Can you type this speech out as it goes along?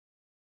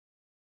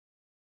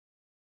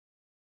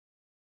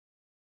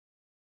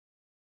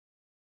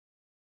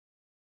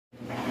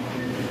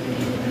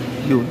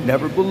You'll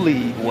never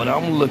believe what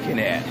I'm looking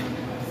at.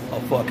 A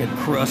fucking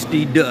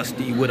crusty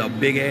dusty with a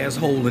big ass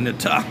hole in the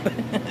top.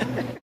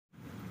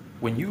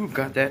 When you've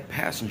got that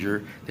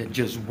passenger that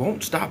just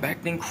won't stop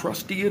acting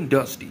crusty and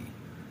dusty,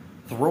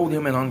 throw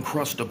them an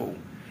Uncrustable.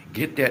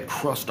 Get that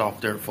crust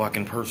off their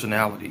fucking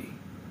personality.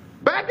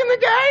 Back in the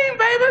game,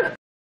 baby!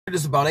 It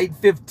is about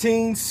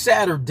 8:15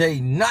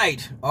 Saturday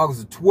night,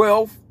 August the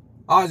 12th.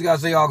 I always gotta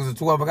say August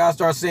the 12th. I gotta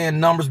start saying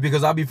numbers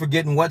because I'll be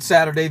forgetting what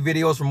Saturday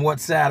videos from what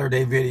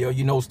Saturday video,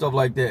 you know, stuff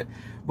like that.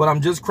 But I'm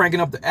just cranking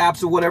up the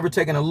apps or whatever,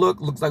 taking a look.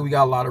 Looks like we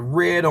got a lot of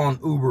red on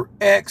Uber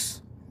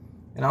X.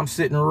 And I'm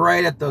sitting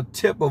right at the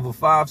tip of a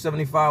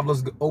 575.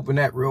 Let's open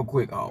that real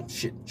quick. Oh,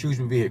 shit. Choose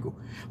your vehicle.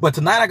 But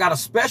tonight I got a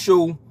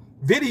special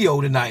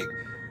video tonight.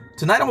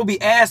 Tonight I'm going to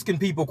be asking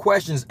people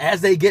questions as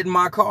they get in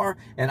my car.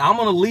 And I'm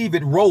going to leave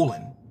it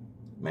rolling.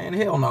 Man,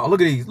 hell no. Look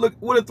at these. Look,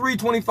 what a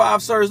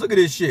 325 surge. Look at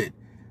this shit.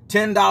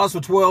 $10 for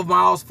 12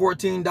 miles.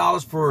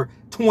 $14 for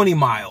 20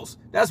 miles.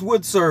 That's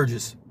with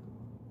surges.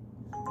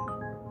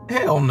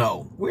 Hell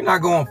no. We're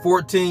not going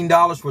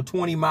 $14 for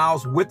 20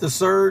 miles with the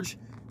surge.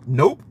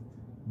 Nope.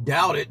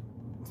 Doubt it.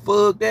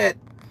 Fuck that.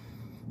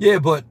 Yeah,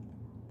 but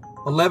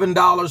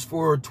 $11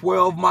 for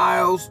 12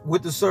 miles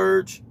with the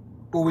surge.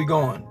 Where we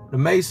going? The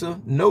Mesa?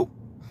 Nope.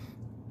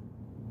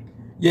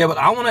 Yeah, but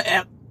I want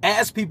to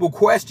ask people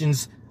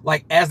questions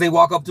like as they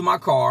walk up to my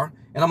car,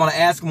 and I'm going to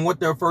ask them what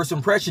their first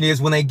impression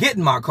is when they get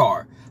in my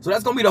car. So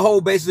that's going to be the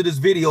whole basis of this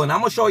video, and I'm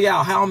going to show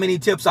y'all how many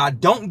tips I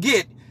don't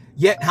get,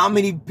 yet how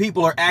many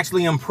people are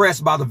actually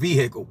impressed by the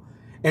vehicle.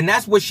 And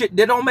that's what shit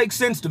that don't make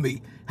sense to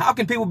me. How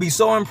can people be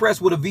so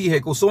impressed with a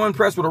vehicle, so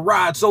impressed with a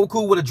ride, so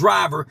cool with a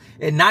driver,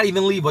 and not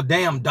even leave a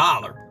damn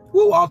dollar?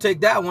 Woo, I'll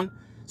take that one.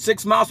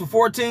 6 miles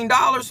for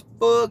 $14?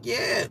 Fuck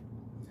yeah.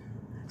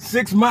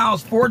 6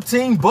 miles,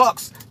 14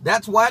 bucks.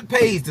 That's why it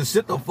pays to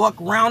sit the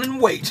fuck around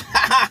and wait.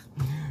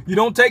 You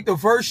don't take the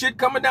first shit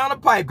coming down the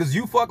pipe because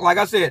you fuck, like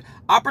I said,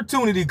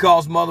 opportunity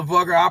cost,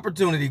 motherfucker,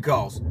 opportunity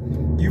cost.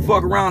 You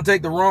fuck around and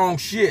take the wrong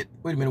shit.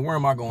 Wait a minute, where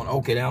am I going?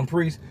 Okay, down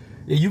Priest.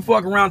 Yeah, you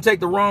fuck around and take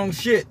the wrong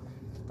shit.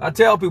 I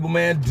tell people,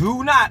 man,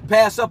 do not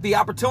pass up the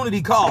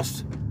opportunity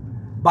cost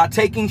by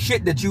taking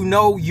shit that you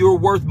know you're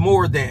worth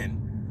more than.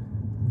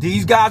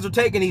 These guys are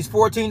taking these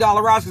 $14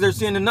 rides because they're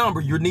seeing the number.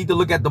 You need to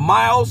look at the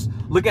miles,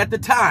 look at the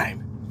time.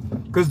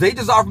 Because they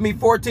just offered me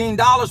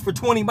 $14 for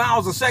 20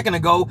 miles a second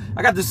ago.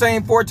 I got the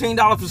same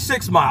 $14 for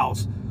 6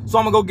 miles. So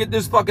I'm going to go get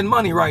this fucking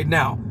money right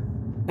now.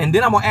 And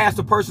then I'm going to ask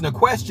the person a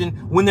question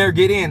when they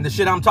get in, the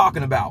shit I'm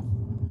talking about.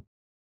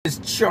 It's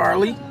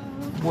Charlie.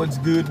 What's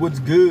good? What's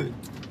good?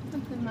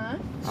 Nothing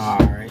much. All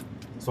right.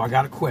 So I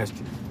got a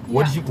question.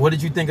 What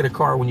did you think of the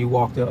car when you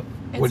walked up?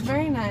 It's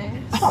very nice.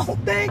 Oh,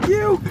 thank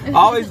you.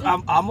 I'm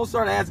gonna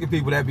start asking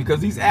people that because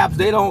these apps,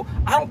 I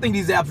don't think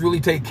these apps really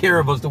take care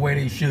of us the way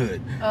they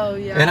should. Oh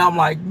yeah. And I'm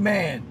like,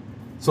 man.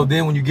 So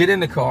then when you get in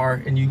the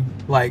car and you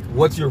like,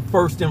 what's your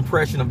first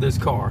impression of this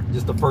car?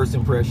 Just the first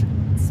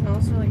impression. It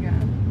smells really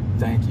good.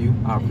 Thank you.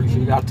 I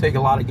appreciate it. I'll take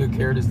a lot of good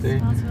care of this thing. It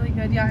smells really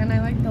good. Yeah, and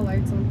I like the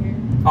lights on here.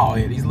 Oh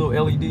yeah, these little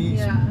LEDs.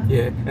 Yeah.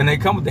 Yeah, and they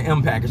come with the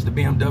M package, the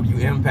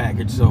BMW M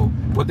package. So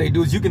what they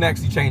do is you can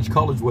actually change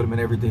colors with them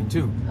and everything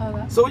too. Oh,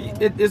 that's so cool.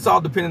 it's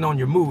all depending on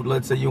your mood.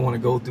 Let's say you want to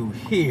go through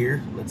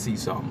here. Let's see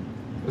something.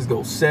 Let's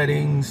go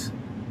settings,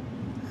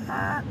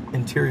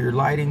 interior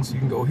lighting. So you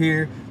can go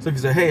here. So if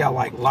you say, hey, I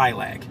like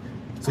lilac,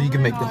 so you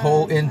can make the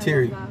whole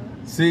interior.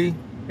 See?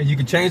 And you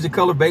can change the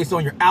color based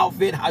on your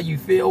outfit, how you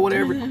feel,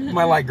 whatever. You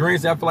might like green,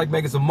 so I feel like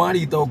making some money,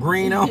 you throw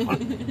green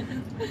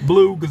on.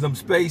 Blue, because I'm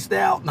spaced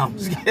out. No, I'm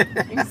just kidding.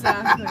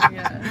 Exactly,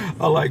 yes.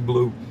 I like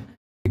blue.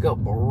 Pick up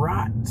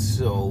Barat,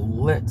 so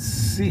let's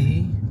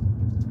see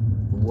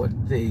what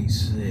they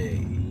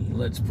say.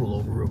 Let's pull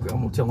over real quick. I'm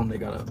going to tell them they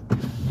got to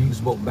use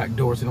both back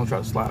doors so they don't try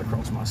to slide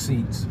across my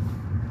seats.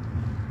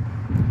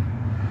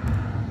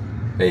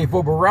 Hey,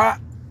 for Barat.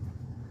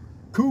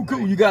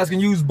 Cool. You guys can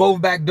use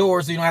both back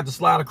doors so you don't have to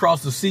slide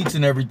across the seats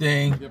and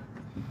everything. Yep.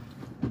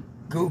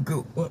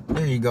 Cool. Well,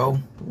 there you go.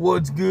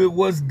 What's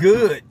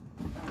good?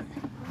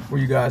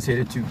 Where you guys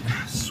headed to?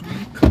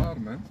 Sweet car,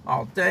 man.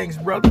 Oh, thanks,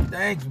 brother.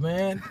 Thanks,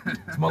 man.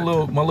 It's my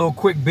little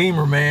quick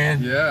Beamer,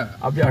 man. Yeah.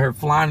 I'll be out here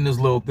flying this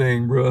little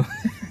thing, bro.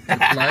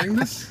 Flying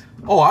this?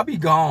 Oh, I'll be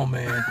gone,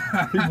 man.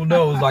 People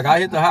know. It's like I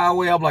hit the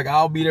highway, I'm like,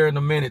 I'll be there in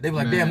a minute. They be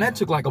like, damn, that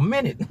took like a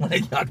minute.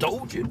 Like, I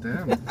told you.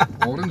 Damn.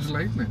 Orange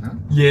lightning, huh?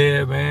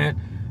 Yeah, man.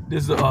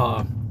 This is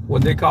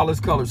what they call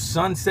this color,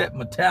 sunset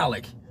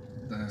metallic.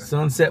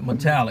 Sunset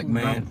metallic,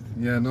 man.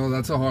 Yeah, no,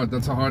 that's a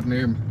hard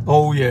name.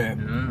 Oh yeah.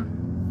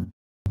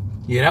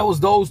 Yeah, that was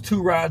those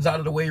 2 rides out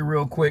of the way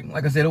real quick.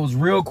 Like I said, it was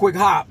real quick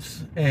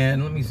hops.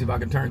 And let me see if I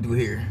can turn through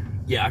here.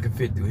 Yeah, I can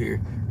fit through here.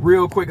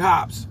 Real quick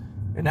hops.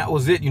 And that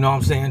was it, you know what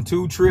I'm saying?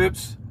 2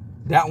 trips.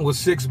 That one was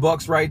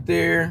 $6 right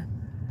there.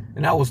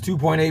 And that was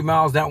 2.8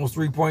 miles. That one was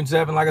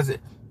 3.7. Like I said,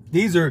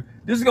 this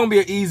is gonna be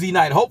an easy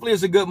night. Hopefully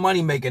it's a good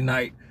money making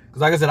night.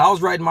 Because like I said, I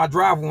was riding my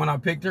driveway when I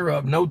picked her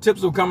up. No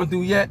tips were coming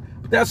through yet,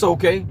 but that's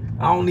okay.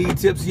 I don't need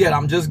tips yet.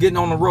 I'm just getting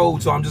on the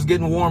road, so I'm just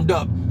getting warmed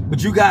up.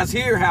 But you guys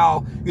hear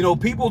how, you know,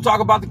 people talk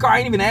about the car. I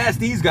ain't even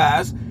asked these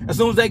guys. And As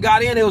soon as they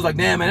got in, they was like,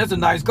 damn, man, that's a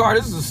nice car.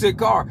 This is a sick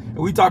car. And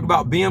we talked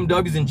about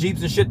BMWs and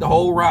Jeeps and shit the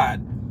whole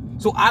ride.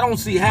 So I don't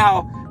see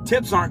how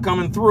tips aren't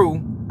coming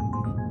through.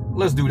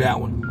 Let's do that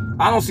one.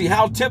 I don't see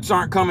how tips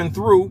aren't coming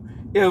through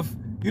if,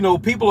 you know,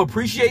 people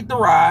appreciate the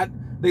ride.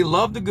 They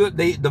love the good.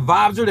 The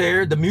vibes are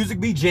there. The music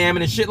be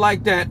jamming and shit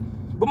like that.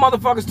 But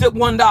motherfuckers tip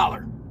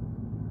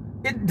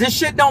 $1. This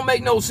shit don't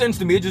make no sense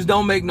to me. It just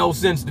don't make no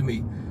sense to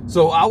me.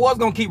 So I was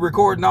going to keep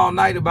recording all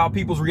night about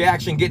people's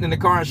reaction, getting in the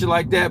car and shit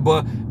like that.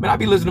 But, man, I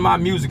be listening to my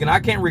music, and I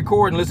can't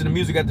record and listen to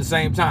music at the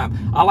same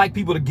time. I like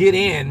people to get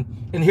in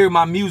and hear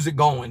my music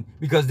going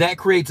because that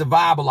creates a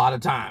vibe a lot of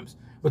times.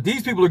 But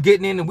these people are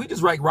getting in, and we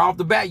just right off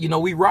the bat, you know,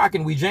 we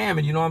rocking, we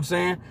jamming, you know what I'm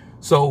saying?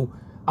 So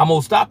I'm going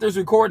to stop this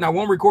recording. I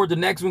won't record the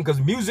next one because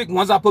music,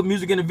 once I put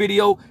music in the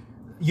video,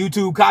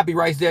 YouTube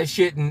copyrights that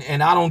shit,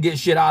 and I don't get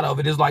shit out of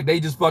it. It's like they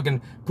just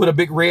fucking put a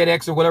big red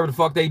X or whatever the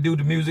fuck they do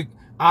to music.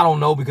 I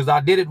don't know, because I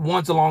did it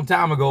once a long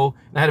time ago,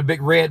 and I had a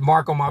big red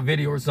mark on my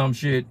video or some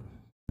shit.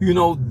 You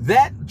know,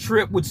 that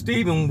trip with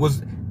Steven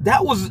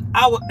that was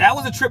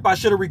a trip I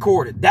should have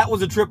recorded. That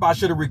was a trip I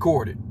should have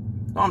recorded.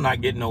 I'm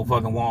not getting no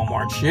fucking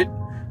Walmart shit.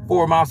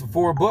 4 miles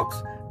for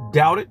 $4.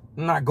 Doubt it.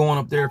 I'm not going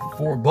up there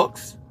for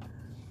 $4.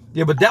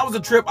 Yeah, but that was a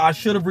trip I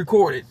should have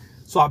recorded.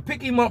 So I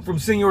pick him up from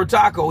Senor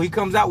Taco. He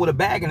comes out with a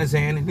bag in his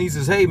hand, and he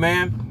says, hey,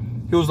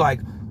 man. He was like,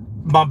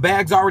 my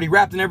bag's already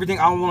wrapped and everything.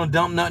 I don't want to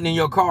dump nothing in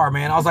your car,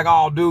 man. I was like,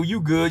 oh, dude,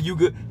 you good, you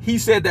good. He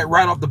said that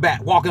right off the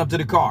bat, walking up to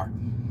the car.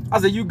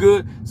 I said, you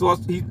good? So I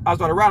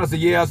started around. I said,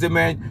 yeah. I said,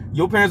 man,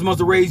 your parents must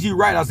have raised you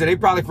right. I said, they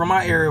probably from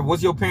my area.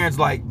 What's your parents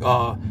like,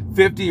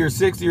 50 or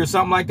 60 or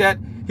something like that?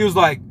 He was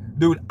like,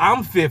 dude,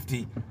 I'm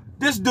 50.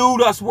 This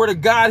dude, I swear to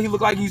God, he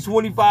looked like he's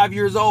 25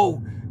 years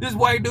old. This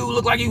white dude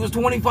looked like he was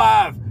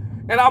 25.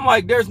 And I'm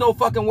like, there's no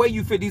fucking way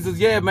you 50. He says,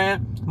 yeah,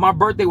 man, my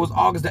birthday was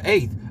August the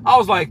 8th. I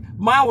was like,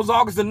 mine was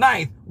August the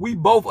 9th. We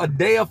both a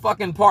day of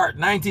fucking part,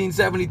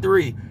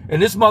 1973.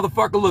 And this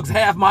motherfucker looks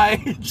half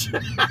my age.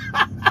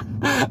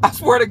 I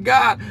swear to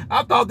God,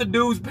 I thought the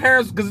dude's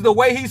parents, because the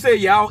way he said,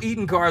 yeah, I don't eat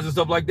in cars and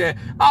stuff like that.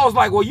 I was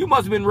like, well, you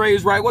must have been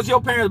raised right. What's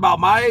your parents about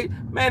my age?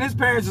 Man, his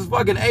parents is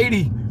fucking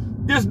 80.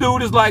 This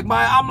dude is like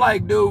I'm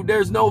like, dude,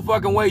 there's no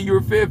fucking way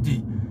you're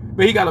 50.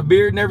 But he got a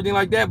beard and everything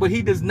like that, but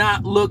he does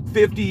not look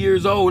 50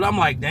 years old. I'm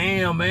like,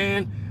 damn,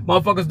 man.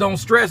 Motherfuckers don't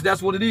stress.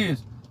 That's what it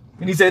is.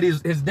 And he said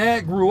his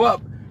dad grew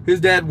up. His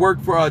dad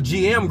worked for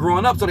GM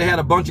growing up, so they had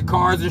a bunch of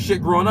cars and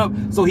shit growing up.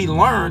 So he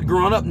learned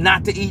growing up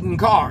not to eat in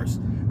cars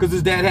because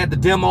his dad had the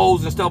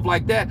demos and stuff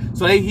like that.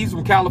 So he's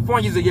from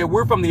California. He said, yeah,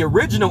 we're from the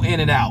original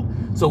In-N-Out.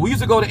 So we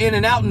used to go to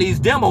In-N-Out in these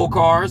demo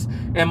cars,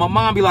 and my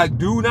mom be like,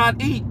 do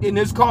not eat in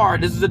this car.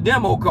 This is a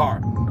demo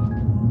car.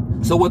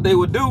 So what they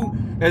would do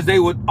is they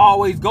would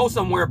always go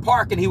somewhere,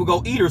 park, and he would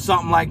go eat or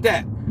something like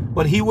that.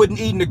 But he wouldn't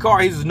eat in the car.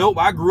 He says, nope,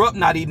 I grew up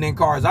not eating in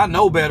cars. I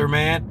know better,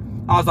 man.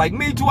 I was like,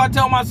 me too. I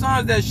tell my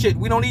sons that shit.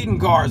 We don't eat in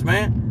cars,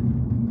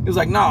 man. He was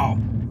like, no.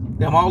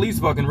 Damn, all these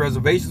fucking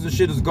reservations and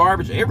shit is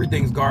garbage.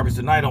 Everything's garbage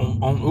tonight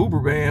on Uber,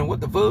 man.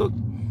 What the fuck?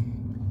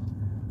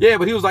 Yeah,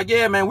 but he was like,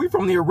 yeah, man, we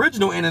from the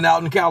original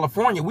In-N-Out in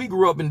California. We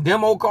grew up in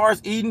demo cars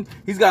eating.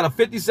 He's got a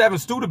 57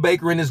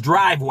 Studebaker in his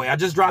driveway. I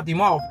just dropped him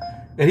off.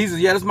 And he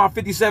says, yeah, that's my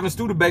 57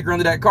 Studebaker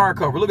under that car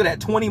cover. Look at that,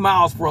 20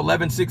 miles for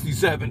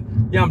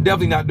 1167. Yeah, I'm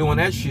definitely not doing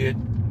that shit.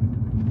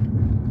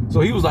 So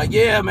he was like,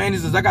 yeah, man. He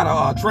says, I got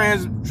a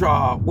Trans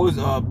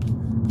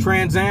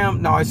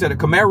Am. No, I said a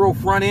Camaro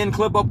front end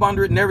clip up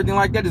under it and everything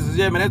like that. He says,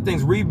 yeah, man, that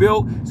thing's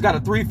rebuilt. It's got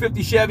a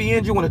 350 Chevy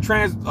engine with a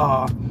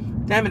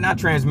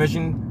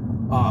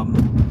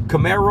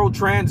Camaro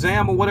Trans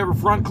Am or whatever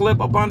front clip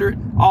up under it.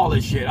 All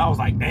this shit. I was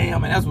like,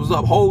 damn, man, that's what's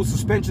up. Whole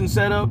suspension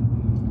setup.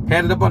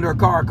 Had it up under a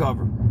car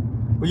cover.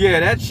 But yeah,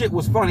 that shit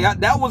was funny.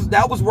 That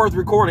was worth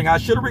recording. I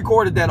should have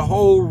recorded that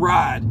whole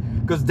ride.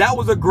 Because that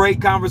was a great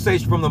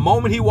conversation from the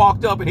moment he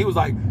walked up and he was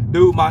like,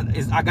 dude,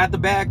 I got the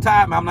bag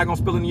tied, man. I'm not going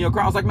to spill it in your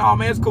car. I was like, no,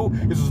 man, it's cool.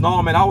 He says,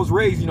 no, man, I was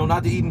raised, you know,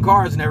 not to eat in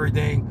cars and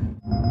everything.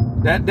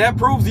 That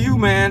proves to you,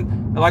 man.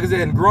 And like I said,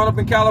 and growing up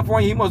in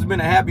California, he must have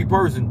been a happy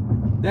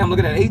person. Damn, look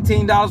at that,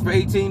 $18 for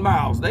 18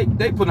 miles. They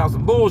putting out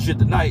some bullshit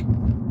tonight.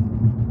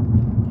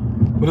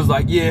 But it's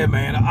like, yeah,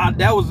 man,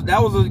 that was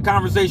a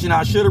conversation.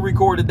 I should have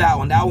recorded that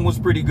one. That one was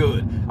pretty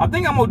good. I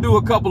think I'm going to do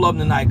a couple of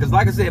them tonight. Because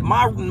like I said,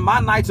 my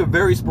nights are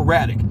very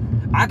sporadic.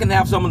 I can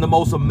have some of the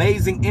most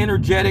amazing,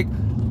 energetic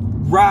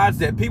rides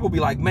that people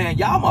be like, man,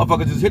 y'all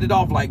motherfuckers just hit it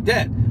off like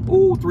that.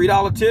 Ooh,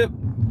 $3 tip.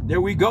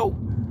 There we go.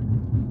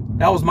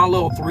 That was my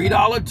little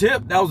 $3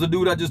 tip. That was the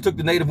dude I just took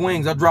the native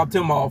wings. I dropped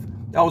him off.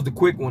 That was the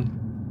quick one.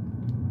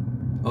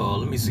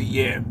 Let me see.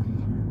 Yeah.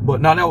 But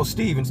no, that was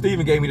Steven.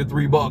 Steven gave me the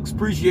 $3.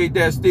 Appreciate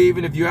that,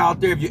 Steven. If you're out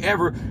there, if you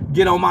ever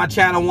get on my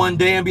channel one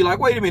day and be like,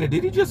 wait a minute,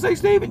 did he just say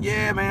Steven?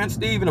 Yeah, man,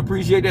 Steven.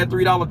 Appreciate that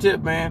 $3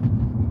 tip, man.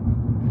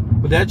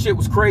 But that shit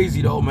was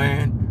crazy though,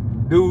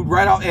 man. Dude,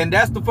 right out. And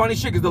that's the funny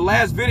shit, because the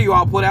last video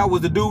I put out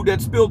was the dude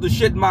that spilled the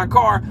shit in my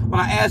car when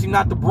I asked him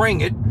not to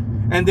bring it.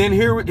 And then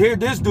here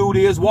this dude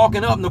is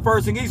walking up, and the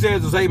first thing he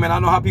says is, hey, man, I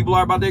know how people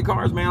are about their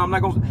cars, man. I'm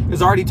not going to,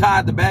 it's already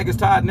tied. The bag is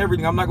tied and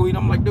everything. I'm not going to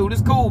eat. I'm like, dude,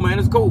 it's cool, man.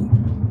 It's cool.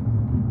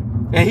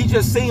 And he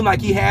just seemed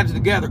like he had it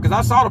together. Because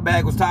I saw the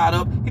bag was tied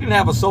up. He didn't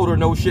have a soda or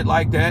no shit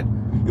like that.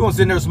 He wasn't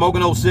sitting there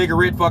smoking no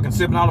cigarette, fucking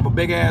sipping out of a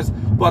big ass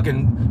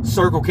fucking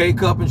Circle K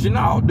cup and shit.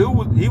 No,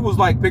 dude, he was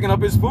like picking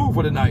up his food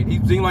for the night. He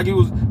seemed like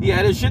he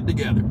had his shit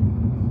together.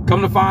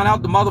 Come to find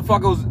out, the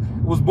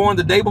motherfucker was born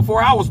the day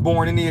before I was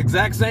born in the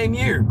exact same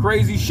year.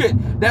 Crazy shit.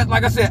 That,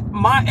 like I said,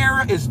 my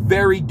era is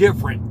very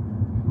different.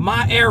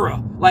 My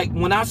era, like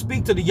when I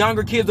speak to the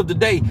younger kids of the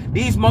day,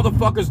 these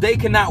motherfuckers, they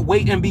cannot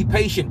wait and be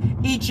patient.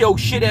 Eat your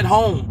shit at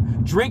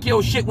home. Drink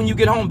your shit when you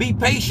get home. Be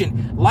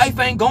patient. Life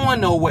ain't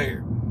going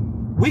nowhere.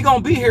 We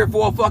gonna be here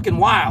for a fucking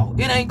while.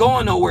 It ain't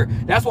going nowhere.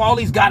 That's why all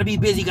these gotta be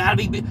busy,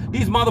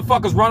 these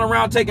motherfuckers run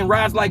around taking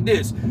rides like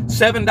this.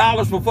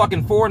 $7 for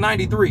fucking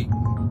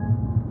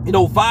 $4.93. You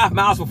know, 5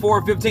 miles for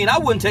 $4.15. I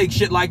wouldn't take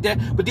shit like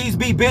that. But these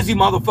be busy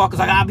motherfuckers,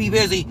 I gotta be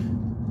busy.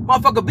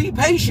 Motherfucker, be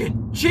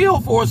patient. Chill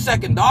for a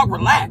second, dog.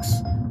 Relax.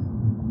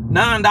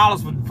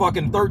 $9 for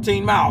fucking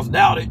 13 miles.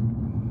 Doubt it.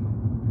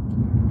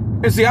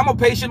 And see, I'm a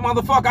patient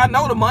motherfucker. I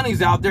know the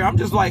money's out there. I'm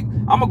just like,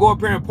 I'm gonna go up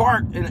here and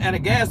park at a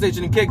gas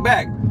station and kick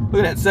back.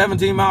 Look at that,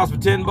 17 miles for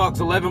 10 bucks,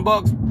 11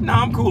 bucks.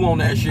 Nah, I'm cool on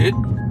that shit.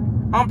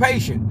 I'm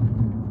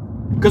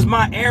patient. Because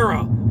my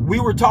era,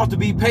 we were taught to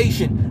be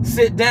patient.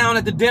 Sit down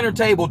at the dinner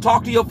table.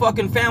 Talk to your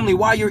fucking family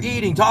while you're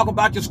eating. Talk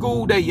about your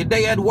school day, your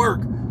day at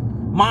work.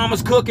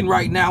 Mama's cooking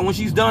right now. When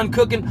she's done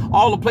cooking,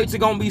 all the plates are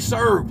going to be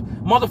served.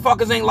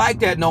 Motherfuckers ain't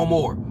like that no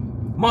more.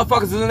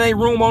 Motherfuckers is in their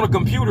room on a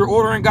computer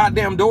ordering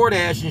goddamn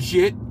DoorDash and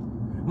shit.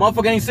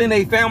 Motherfucker ain't seen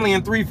their family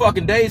in 3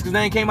 fucking days because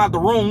they ain't came out the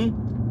room.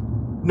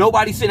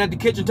 Nobody sitting at the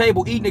kitchen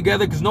table eating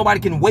together because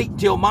nobody can wait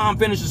until mom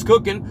finishes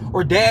cooking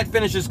or dad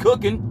finishes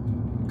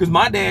cooking. Because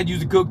my dad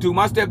used to cook too.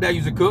 My stepdad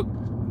used to cook.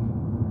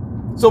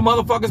 So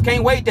motherfuckers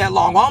can't wait that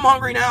long. I'm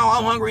hungry now.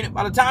 I'm hungry.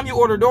 By the time you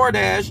order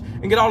DoorDash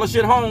and get all the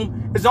shit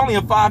home, it's only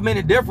a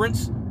 5-minute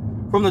difference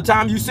from the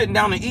time you sitting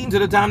down and eating to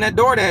the time that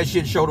DoorDash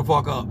shit show the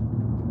fuck up.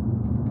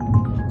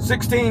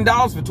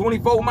 $16 for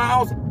 24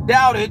 miles?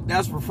 Doubt it.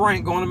 That's for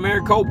Frank going to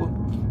Maricopa.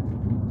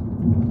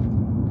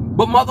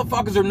 But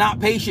motherfuckers are not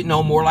patient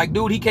no more. Like,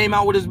 dude, he came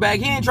out with his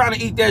bag. He ain't trying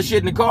to eat that shit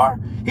in the car.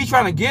 He's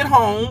trying to get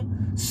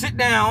home, sit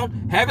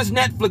down, have his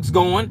Netflix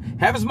going,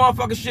 have his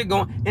motherfucking shit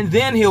going, and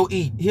then he'll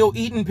eat. He'll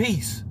eat in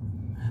peace.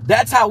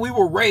 That's how we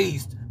were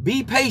raised.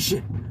 Be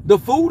patient. The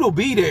food will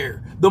be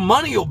there. The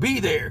money will be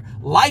there.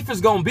 Life is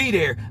gonna be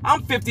there.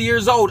 I'm 50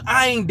 years old.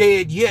 I ain't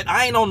dead yet.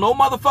 I ain't on no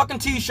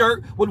motherfucking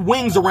t-shirt with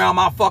wings around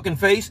my fucking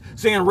face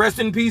saying rest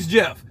in peace,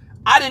 Jeff.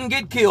 I didn't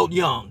get killed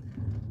young.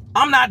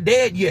 I'm not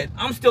dead yet.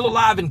 I'm still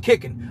alive and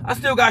kicking. I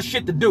still got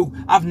shit to do.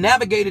 I've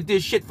navigated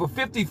this shit for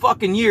 50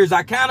 fucking years.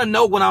 I kind of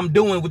know what I'm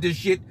doing with this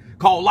shit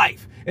called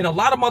life. And a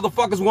lot of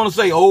motherfuckers want to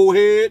say, old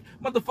head.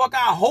 Motherfucker,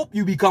 I hope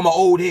you become an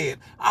old head.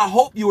 I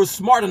hope you are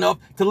smart enough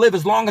to live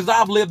as long as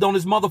I've lived on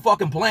this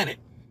motherfucking planet.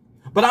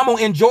 But I'm going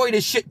to enjoy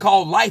this shit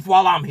called life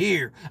while I'm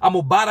here. I'm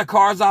going to buy the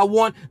cars I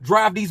want,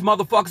 drive these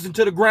motherfuckers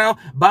into the ground,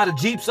 buy the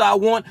Jeeps I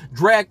want,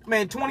 drag,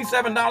 man,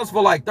 $27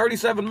 for like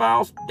 37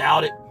 miles?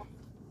 Doubt it.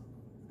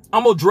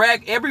 I'm going to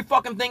drag every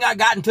fucking thing I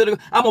got into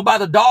I'm going to buy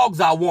the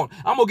dogs I want.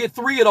 I'm going to get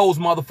 3 of those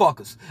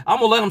motherfuckers. I'm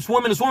going to let them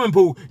swim in the swimming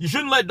pool. You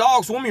shouldn't let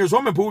dogs swim in your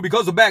swimming pool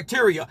because of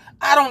bacteria.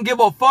 I don't give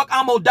a fuck.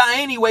 I'm going to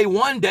die anyway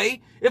one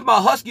day. If my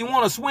husky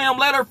want to swim,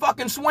 let her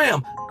fucking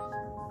swim.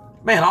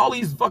 Man, all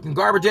these fucking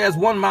garbage ass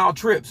 1-mile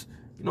trips.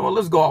 You know what?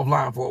 Let's go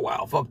offline for a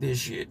while. Fuck this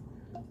shit.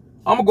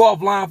 I'm going to go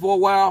offline for a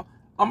while.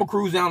 I'm going to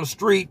cruise down the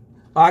street.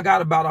 I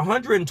got about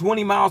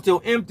 120 miles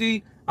till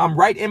empty. I'm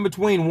right in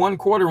between 1/4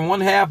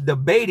 and 1/2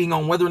 debating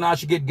on whether or not I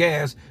should get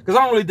gas. Because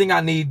I don't really think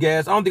I need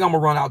gas. I don't think I'm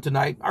going to run out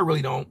tonight. I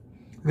really don't.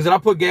 Because I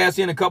put gas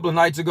in a couple of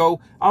nights ago.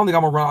 I don't think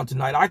I'm going to run out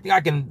tonight. I think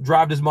I can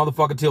drive this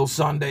motherfucker till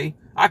Sunday.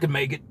 I can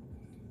make it.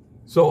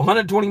 So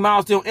 120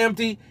 miles till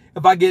empty.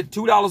 If I get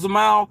 $2 a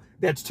mile,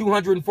 that's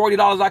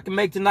 $240 I can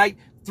make tonight.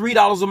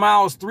 $3 a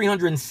mile is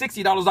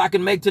 $360 I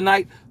can make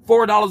tonight.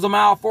 $4 a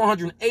mile,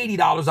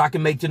 $480 I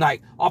can make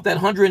tonight off that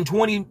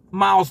 120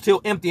 miles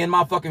till empty in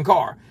my fucking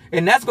car.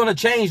 And that's going to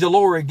change the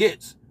lower it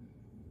gets.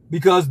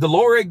 Because the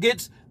lower it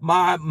gets,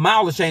 my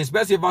mileage change,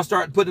 especially if I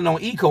start putting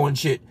on eco and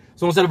shit.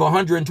 So instead of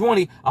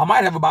 120, I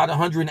might have about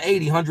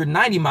 180,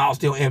 190 miles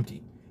till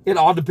empty. It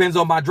all depends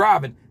on my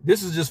driving.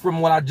 This is just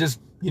from what I just,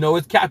 you know,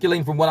 it's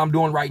calculating from what I'm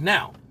doing right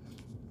now.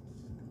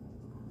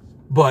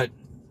 But,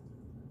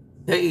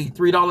 hey,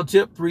 $3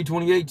 tip,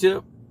 $3.28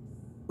 tip.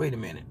 Wait a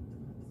minute.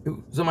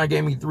 Somebody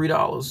gave me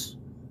 $3.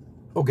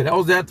 Okay, that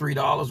was that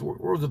 $3.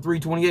 Where was the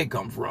 $3.28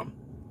 come from?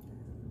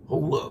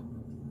 Hold up.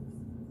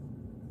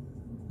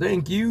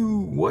 Thank you.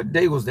 What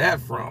day was that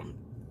from?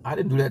 I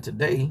didn't do that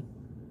today.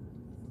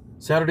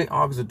 Saturday,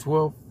 August the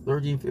 12th,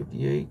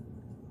 13:58.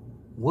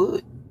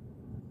 What?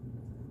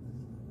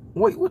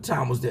 Wait, what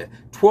time was that?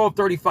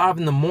 12:35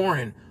 in the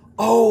morning.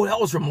 Oh, that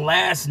was from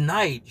last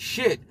night.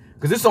 Shit.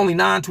 Because it's only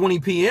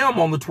 9:20 p.m.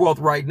 on the 12th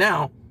right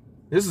now.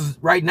 This is,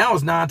 right now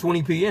it's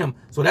 9:20 p.m.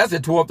 So that's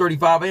at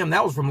 12:35 a.m.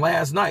 That was from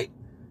last night.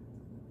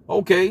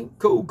 Okay,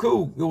 cool,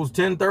 cool. It was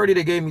 10:30.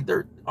 They gave me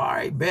 30. All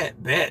right,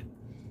 bet.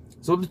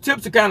 So the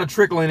tips are kind of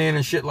trickling in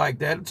and shit like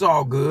that. It's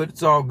all good.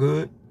 It's all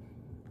good.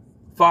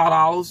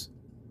 $5.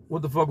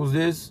 What the fuck was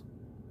this?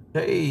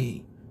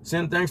 Hey,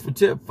 send thanks for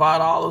tip,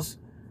 $5.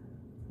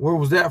 Where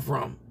was that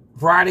from?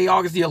 Friday,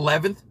 August the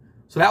 11th.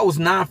 So that was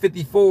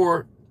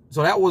 9:54.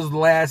 So that was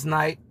last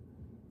night.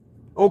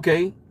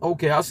 Okay,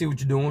 I see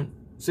what you're doing.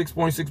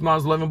 6.6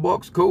 miles,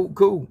 $11.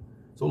 Cool.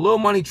 So a little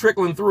money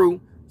trickling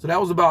through. So that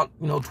was about,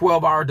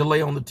 12-hour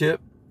delay on the tip.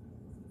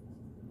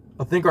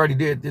 I think I already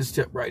did this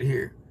tip right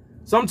here.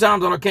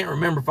 Sometimes I can't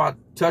remember if I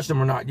touched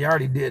them or not. Yeah, I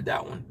already did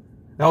that one.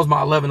 That was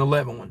my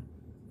 11/11 one.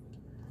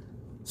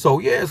 So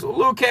yeah, so a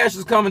little cash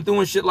is coming through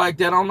and shit like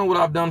that. I don't know what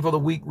I've done for the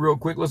week real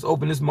quick. Let's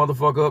open this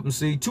motherfucker up and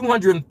see.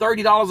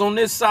 $230 on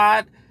this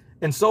side.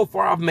 And so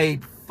far I've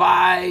made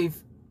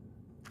 5.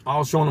 I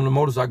was showing them the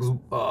motorcycles.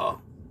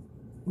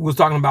 We was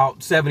talking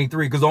about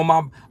 73 because all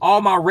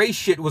my race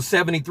shit was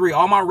 73.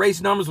 All my race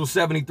numbers was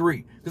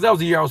 73 because that was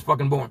the year I was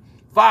fucking born.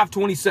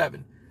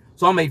 527.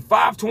 So I made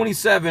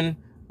 527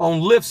 on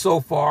Lyft so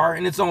far,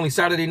 and it's only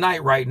Saturday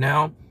night right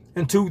now,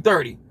 and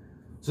 230.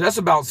 So that's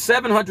about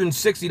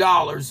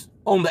 $760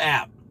 on the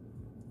app.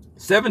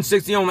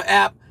 $760 on the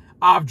app.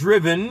 I've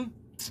driven,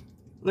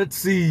 let's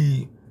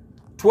see,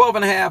 12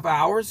 and a half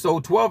hours.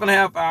 So 12 and a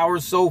half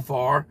hours so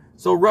far.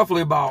 So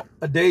roughly about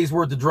a day's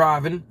worth of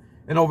driving.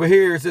 And over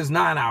here it says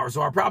 9 hours.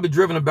 So I've probably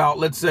driven about,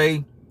 let's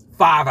say,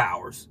 5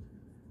 hours.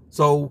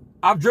 So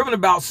I've driven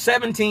about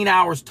 17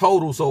 hours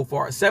total so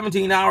far.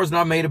 17 hours, and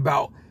I made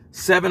about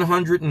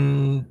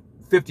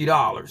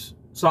 $750.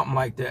 Something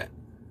like that.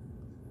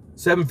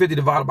 750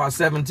 divided by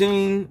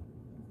 17.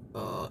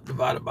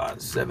 Divided by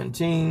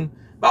 17.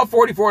 About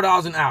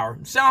 $44 an hour.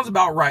 Sounds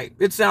about right.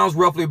 It sounds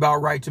roughly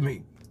about right to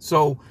me.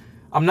 So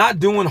I'm not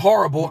doing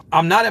horrible.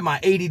 I'm not at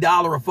my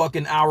 $80 a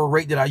fucking hour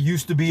rate that I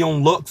used to be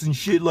on Lux and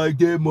shit like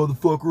that,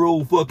 motherfucker.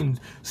 Old fucking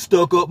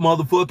stuck up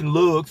motherfucking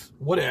Lux.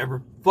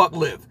 Whatever. Fuck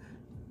Lyft.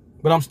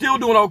 But I'm still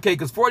doing okay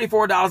because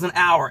 $44 an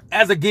hour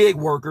as a gig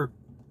worker,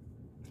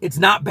 it's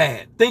not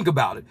bad. Think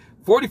about it.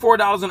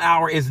 $44 an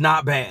hour is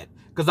not bad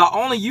because I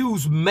only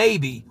use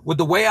maybe, with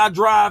the way I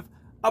drive,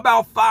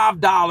 about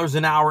 $5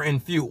 an hour in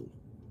fuel.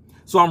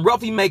 So I'm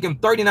roughly making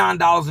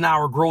 $39 an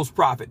hour gross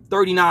profit.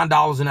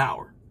 $39 an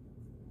hour.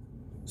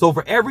 So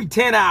for every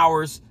 10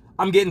 hours,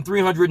 I'm getting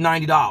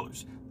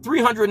 $390.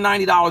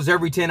 $390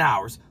 every 10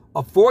 hours.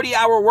 A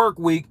 40-hour work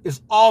week is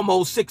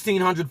almost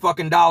 $1,600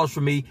 fucking dollars for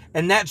me,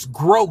 and that's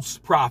gross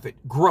profit.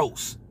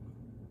 Gross.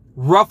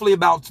 Roughly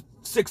about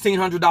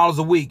 $1,600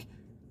 a week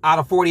out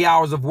of 40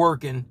 hours of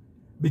working,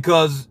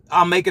 because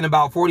I'm making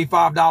about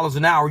 $45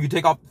 an hour. You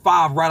take off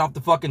 5 right off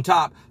the fucking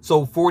top,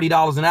 so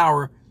 $40 an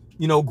hour,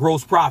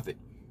 gross profit.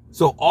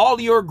 So all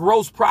your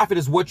gross profit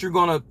is what you're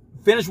gonna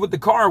finish with the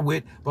car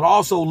with, but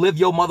also live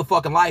your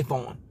motherfucking life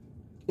on.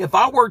 If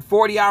I worked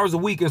 40 hours a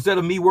week instead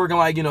of me working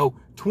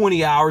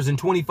 20 hours and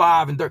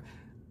 25 and 30,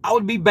 I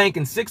would be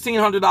banking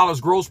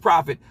 $1,600 gross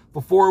profit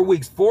for 4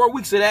 weeks. 4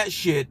 weeks of that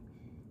shit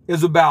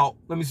is about,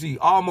 let me see,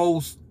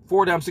 almost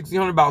 4 times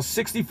 1,600, about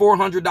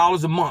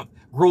 $6,400 a month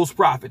gross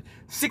profit.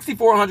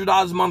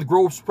 $6,400 a month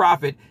gross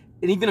profit.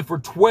 And even if for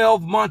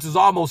 12 months is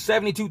almost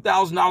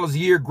 $72,000 a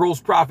year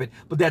gross profit.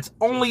 But that's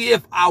only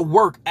if I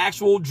work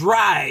actual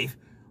drive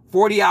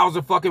 40 hours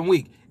a fucking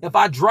week. If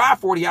I drive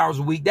 40 hours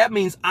a week, that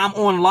means I'm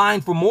online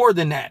for more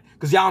than that.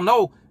 Because y'all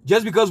know,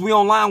 just because we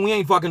online, we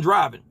ain't fucking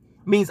driving.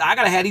 Means I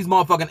gotta have these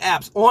motherfucking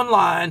apps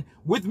online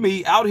with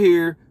me out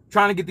here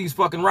trying to get these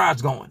fucking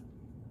rides going.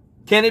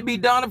 Can it be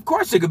done? Of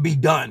course it could be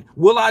done.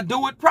 Will I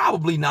do it?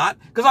 Probably not.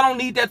 Because I don't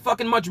need that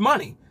fucking much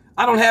money.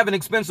 I don't have an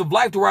expensive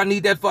life to where I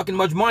need that fucking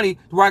much money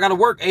to where I gotta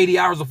work 80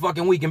 hours a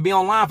fucking week and be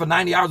online for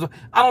 90 hours.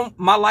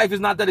 My life is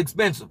not that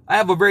expensive. I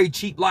have a very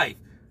cheap life.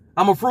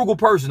 I'm a frugal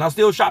person. I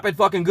still shop at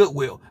fucking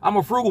Goodwill. I'm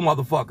a frugal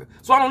motherfucker.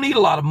 So I don't need a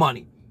lot of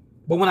money.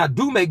 But when I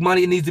do make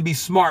money, it needs to be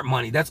smart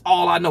money. That's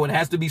all I know. It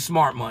has to be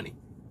smart money.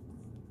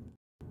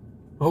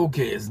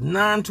 Okay, it's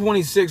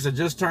 9:26. I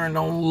just turned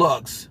on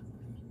Lux.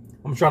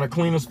 I'm trying to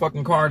clean this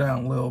fucking car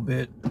down a little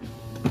bit.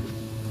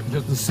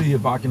 Just to see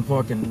if I can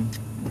fucking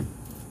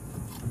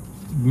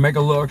make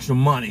a little extra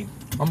money.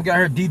 I'm gonna get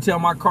here, detail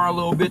my car a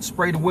little bit,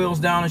 spray the wheels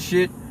down and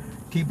shit.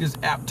 Keep this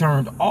app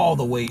turned all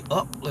the way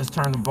up. Let's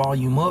turn the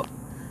volume up.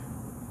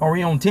 Are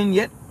we on 10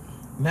 yet?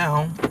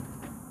 Now,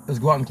 let's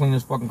go out and clean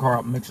this fucking car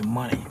up and make some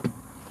money.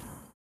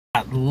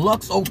 Got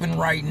Lux open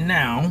right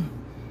now,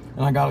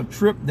 and I got a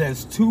trip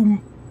that's two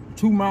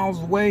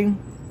miles away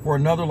for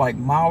another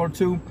mile or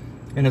two,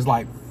 and it's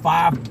like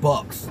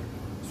 $5.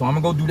 So I'm gonna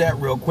go do that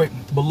real quick.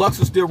 But Lux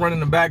is still running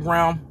in the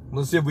background.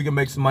 Let's see if we can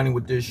make some money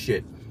with this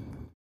shit.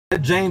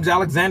 That James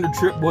Alexander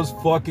trip was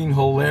fucking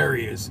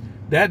hilarious.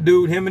 That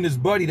dude, him and his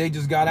buddy, they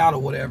just got out or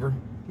whatever.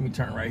 Let me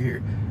turn right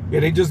here.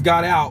 Yeah, they just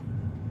got out.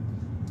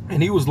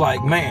 And he was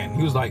like, man,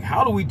 he was like,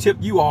 how do we tip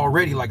you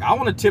already? I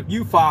want to tip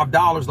you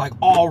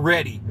 $5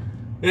 already.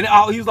 And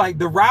he's like,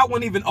 the route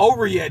wasn't even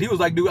over yet. He was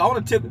like, dude, I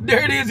want to tip.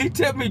 There it is. He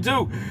tipped me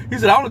too. He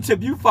said, I want to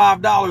tip you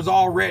 $5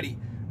 already.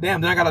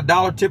 Damn, then I got a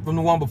 $1 tip from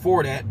the one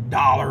before that.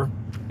 Dollar.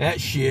 That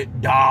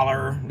shit.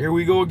 Dollar. There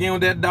we go again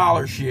with that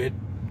dollar shit.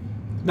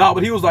 No,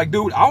 but he was like,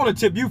 dude, I want to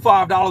tip you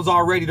 $5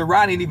 already. The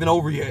ride ain't even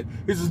over yet.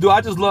 He says, dude,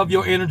 I just love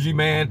your energy,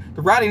 man.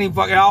 The ride ain't even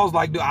fucking. I was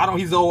like, dude, I don't.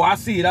 He's oh, I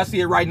see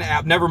it right in the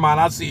app. Never mind,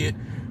 I see it.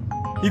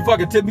 He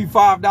fucking tipped me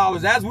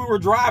 $5 as we were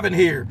driving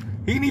here.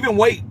 He didn't even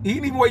wait. He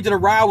didn't even wait till the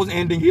ride was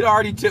ending. He'd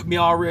already tipped me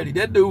already.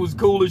 That dude was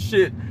cool as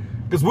shit.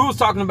 Because we was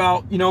talking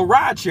about, you know,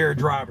 rideshare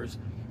drivers.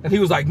 And he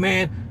was like,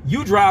 man,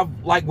 you drive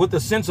like with a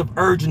sense of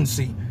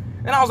urgency.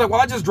 And I was like, well,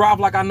 I just drive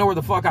like I know where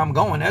the fuck I'm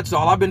going. That's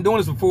all. I've been doing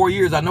this for 4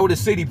 years. I know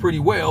this city pretty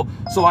well.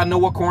 So I know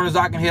what corners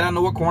I can hit. I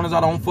know what corners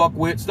I don't fuck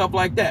with. Stuff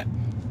like that.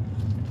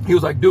 He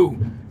was like,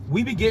 dude,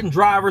 we be getting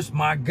drivers.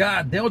 My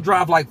God, they'll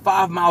drive like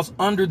 5 miles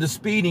under the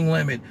speeding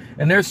limit.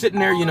 And they're sitting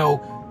there, you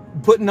know,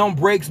 putting on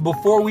brakes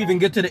before we even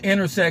get to the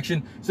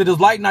intersection. So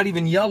this light not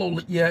even yellow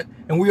yet.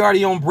 And we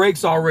already on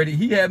brakes already.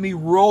 He had me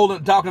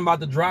rolling, talking about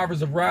the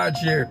drivers of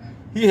rideshare.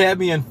 He had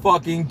me in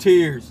fucking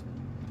tears.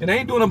 And they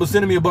ain't doing them but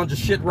sending me a bunch of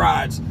shit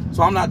rides.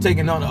 So I'm not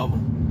taking none of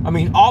them. I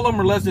mean, all of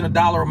them are less than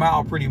 $1 a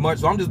mile pretty much.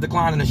 So I'm just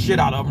declining the shit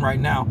out of them right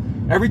now.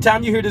 Every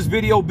time you hear this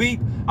video beep,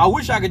 I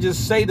wish I could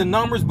just say the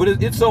numbers, but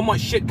it's so much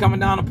shit coming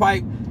down the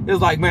pipe.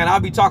 It's like, man, I'll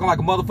be talking like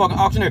a motherfucking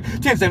auctioneer.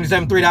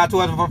 1077, $3,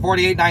 12,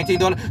 48,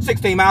 19,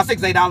 16 miles,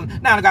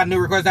 $68. Now I got a new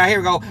request. Now here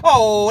we go.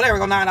 Oh, there we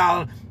go,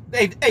 $9.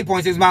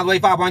 8.6 miles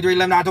away, 5.3,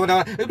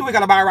 $11, do we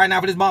got a buyer right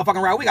now for this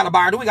motherfucking ride? We got a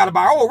buyer. Do we got a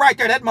buyer? Oh, right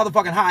there, that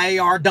motherfucking high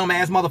AR,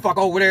 dumbass motherfucker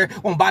over there.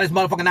 Wanna buy this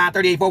motherfucking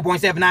 938,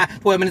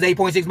 4.79, 12 minutes,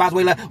 8.6 miles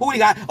away left. Who we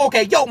got?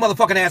 Okay, yo,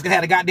 motherfucking ass can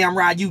have a goddamn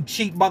ride, you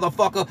cheap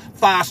motherfucker.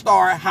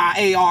 5-star,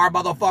 high AR,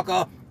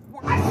 motherfucker.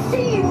 I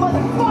see you,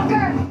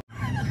 motherfucker!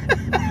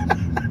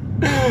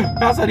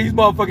 That's how these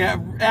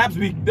motherfucking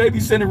apps they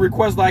be sending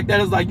requests like that.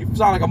 It's like you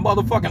sound like a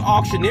motherfucking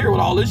auctioneer with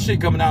all this shit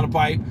coming down the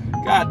pipe.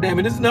 God damn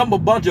it, this is nothing but a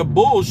bunch of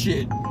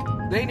bullshit.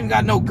 They ain't even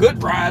got no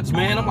good rides,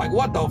 man. I'm like,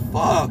 what the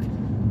fuck?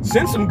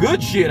 Send some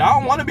good shit. I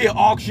don't want to be an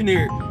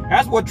auctioneer.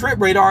 That's what Trip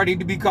Radar need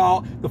to be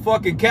called, the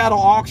fucking cattle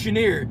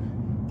auctioneer.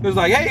 It's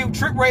like, hey,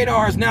 Trip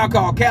Radar is now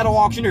called cattle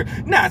auctioneer.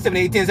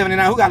 978,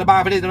 1079, who got to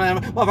buy for this?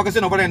 Motherfucker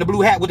sitting over there in the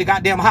blue hat with the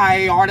goddamn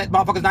high AR. That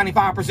motherfucker's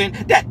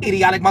 95%. That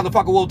idiotic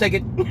motherfucker will take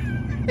it.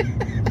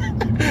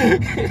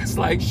 It's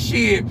like,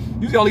 shit.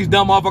 You see all these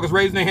dumb motherfuckers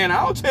raising their hand.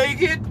 I'll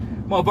take it.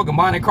 Motherfucking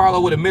Monte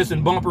Carlo with a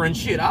missing bumper and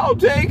shit. I'll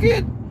take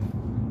it.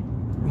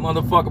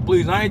 Motherfucker,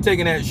 please. I ain't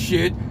taking that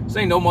shit. This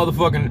ain't no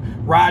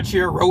motherfucking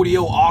rideshare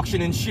rodeo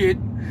auction and shit.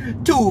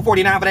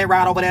 $249 for that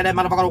ride over there. That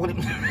motherfucker over there.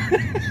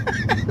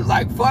 It's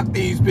like, fuck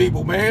these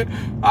people, man.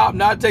 I'm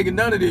not taking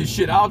none of this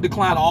shit. I'll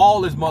decline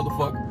all this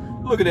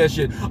motherfucker. Look at that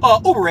shit.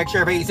 Uber X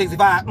Sheriff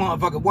 865.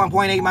 Motherfucker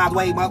 1.8 miles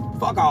away.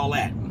 Fuck all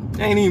that.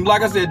 Ain't even,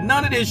 like I said,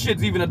 none of this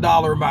shit's even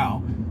 $1 a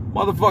mile.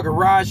 Motherfucker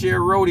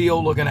rideshare rodeo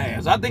looking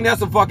ass. I think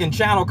that's a fucking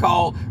channel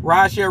called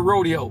Rideshare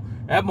Rodeo.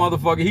 That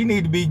motherfucker, he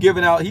need to be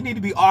giving out, he need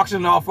to be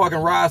auctioning off fucking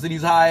rides to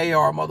these high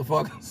AR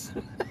motherfuckers.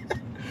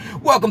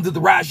 Welcome to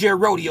the Rideshare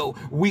Rodeo.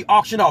 We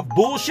auction off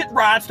bullshit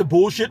rides to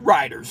bullshit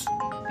riders.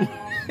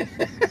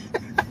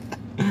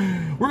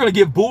 We're gonna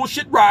give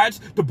bullshit rides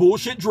to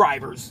bullshit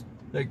drivers.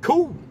 Like,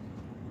 cool.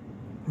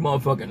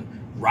 Motherfucking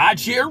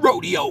Rideshare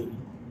Rodeo.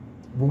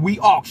 Where we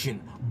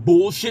auction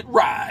bullshit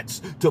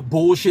rides to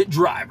bullshit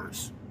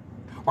drivers.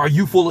 Are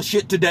you full of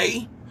shit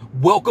today?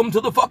 Welcome to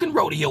the fucking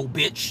rodeo,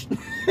 bitch.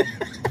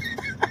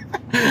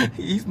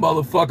 These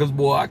motherfuckers,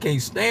 boy, I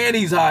can't stand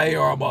these high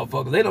AR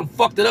motherfuckers. They done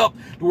fucked it up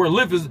to where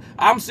Lyft is.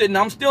 I'm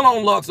still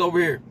on Lux over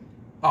here.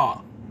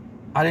 I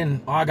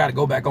gotta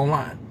go back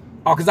online.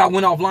 Oh, because I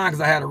went offline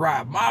because I had a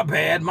ride. My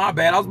bad.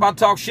 I was about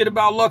to talk shit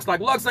about Lux.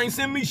 Like, Lux ain't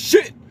sending me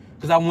shit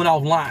because I went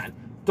offline.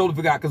 Totally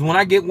forgot. Because when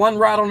I get one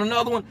ride on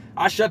another one,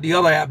 I shut the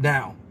other app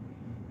down.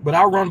 But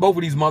I run both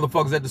of these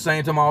motherfuckers at the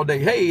same time all day.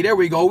 Hey, there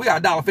we go. We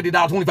got $1.50,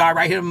 $1.25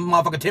 right here,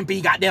 motherfucker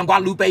Tempe, goddamn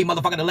Guadalupe,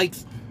 motherfucker the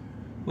lakes.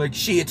 Like,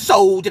 shit,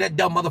 sold to that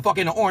dumb motherfucker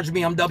in the orange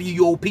BMW,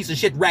 you old piece of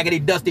shit, raggedy,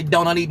 dusty,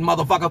 donut-eating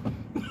motherfucker.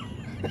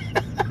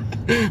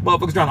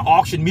 Motherfuckers trying to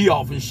auction me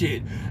off and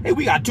shit. Hey,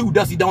 we got 2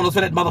 dusty donuts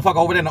for that motherfucker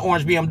over there in the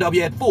orange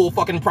BMW at full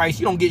fucking price.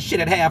 You don't get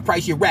shit at half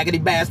price, you raggedy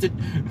bastard.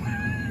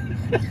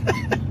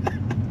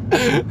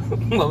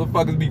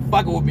 Motherfuckers be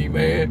fucking with me,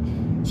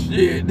 man.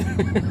 Shit.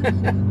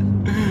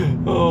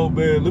 Oh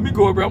man, let me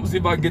go over. I'm gonna see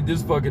if I can get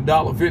this fucking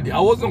 $1.50. I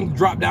was gonna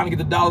drop down and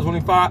get the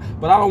 $1.25,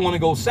 but I don't want to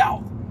go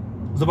south.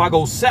 Because if I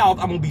go south,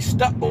 I'm gonna be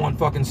stuck going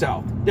fucking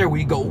south. There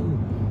we go.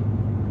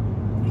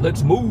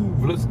 Let's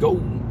move. Let's go.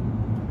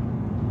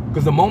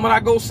 Because the moment I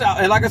go south,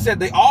 and like I said,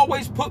 they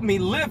always put me,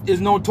 Lyft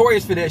is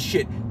notorious for that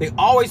shit. They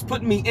always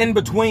put me in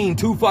between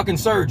 2 fucking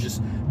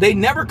surges. They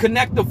never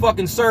connect the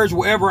fucking surge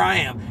wherever I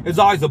am. It's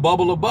always a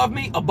bubble above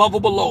me, a bubble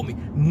below me.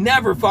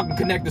 Never fucking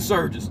connect the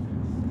surges.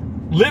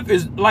 Lyft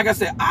is, like I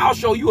said, I'll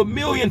show you a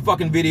million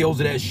fucking videos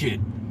of that shit.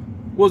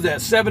 What was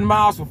that, 7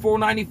 miles for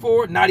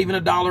 $4.94? Not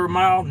even $1 a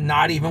mile,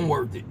 not even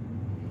worth it.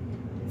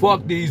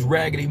 Fuck these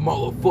raggedy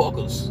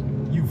motherfuckers.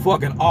 You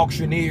fucking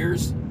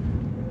auctioneers.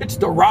 It's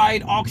the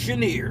Ride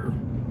Auctioneer.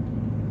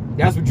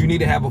 That's what you need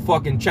to have, a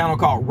fucking channel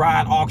called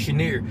Ride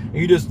Auctioneer. And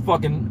you just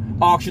fucking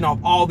auction off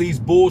all these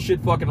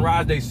bullshit fucking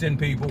rides they send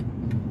people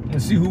and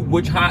see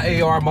which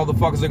high AR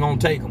motherfuckers are gonna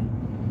take them.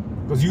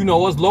 Because you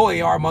know us low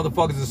AR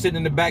motherfuckers are sitting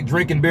in the back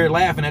drinking beer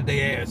laughing at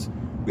their ass.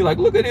 Be like,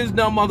 look at this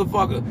dumb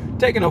motherfucker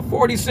taking a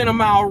 40 cent a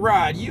mile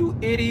ride. You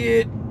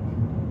idiot.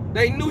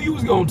 They knew you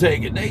was gonna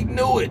take it. They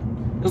knew it.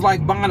 It's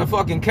like buying a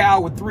fucking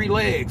cow with 3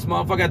 legs,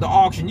 motherfucker, at the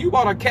auction. You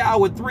bought a cow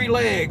with 3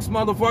 legs,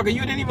 motherfucker. You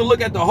didn't even look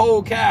at the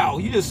whole cow.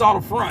 You just saw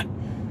the front.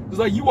 It's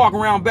like you walk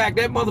around back,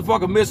 that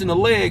motherfucker missing a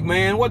leg,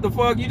 man. What the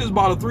fuck? You just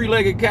bought a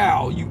 3-legged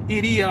cow, you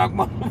idiot.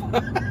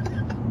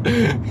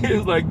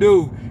 It's like,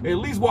 dude, at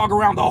least walk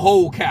around the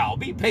whole cow.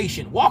 Be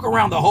patient. Walk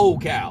around the whole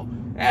cow.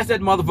 Ask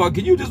that motherfucker,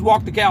 can you just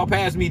walk the cow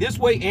past me this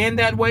way and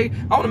that way?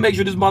 I want to make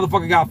sure this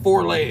motherfucker got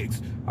 4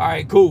 legs. All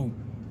right, cool.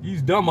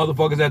 These dumb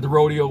motherfuckers at the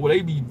rodeo where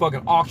they be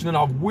fucking auctioning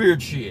off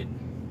weird shit.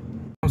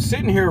 I'm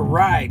sitting here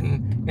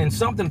riding and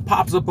something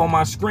pops up on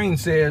my screen,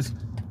 says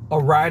a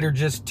rider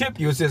just tipped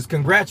you. It says,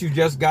 congrats, you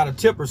just got a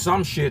tip or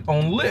some shit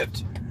on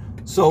Lyft.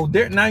 So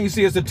there, now you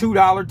see it's a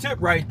 $2 tip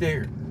right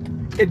there.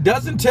 It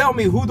doesn't tell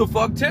me who the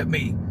fuck tipped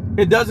me.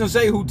 It doesn't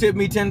say who tipped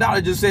me $10.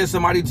 It just says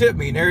somebody tipped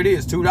me, and there it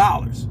is,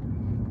 $2.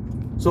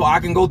 So I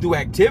can go through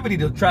activity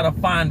to try to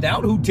find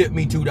out who tipped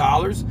me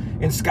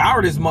 $2 and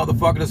scour this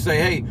motherfucker to say,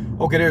 hey,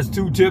 okay, there's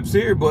 2 tips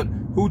here, but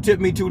who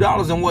tipped me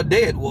 $2 and what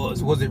day it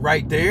was? Was it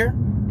right there?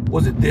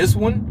 Was it this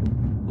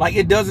one? Like,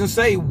 it doesn't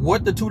say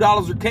what the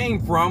 $2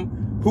 came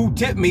from, who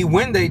tipped me,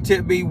 when they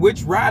tipped me,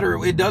 which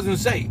rider. It doesn't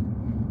say.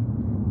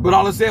 But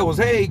all it said was,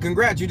 hey,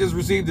 congrats, you just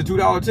received the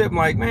 $2 tip. I'm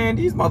like, man,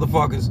 these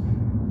motherfuckers,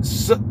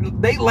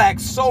 they lack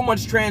so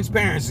much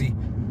transparency.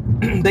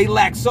 They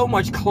lack so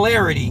much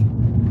clarity.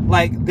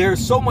 Like,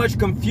 there's so much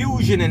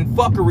confusion and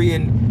fuckery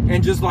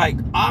and just like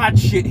odd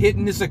shit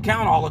hitting this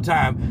account all the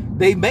time.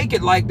 They make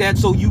it like that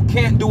so you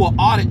can't do an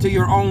audit to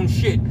your own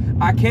shit.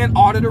 I can't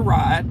audit a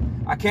ride.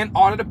 I can't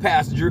audit a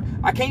passenger.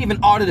 I can't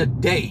even audit a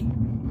day.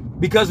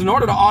 Because in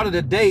order to audit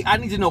a day, I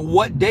need to know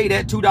what day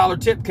that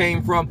 $2 tip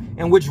came from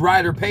and which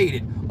rider paid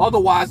it.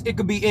 Otherwise, it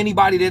could be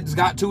anybody that's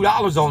got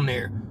 $2 on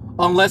there.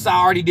 Unless I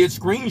already did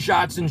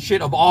screenshots and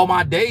shit of all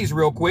my days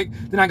real quick.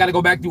 Then I got to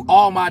go back through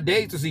all my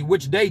days to see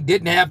which day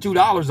didn't have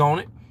 $2 on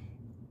it.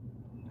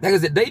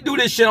 Because they do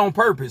this shit on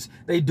purpose.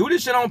 They do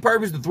this shit on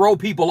purpose to throw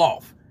people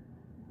off.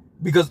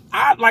 Because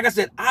like I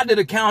said, I did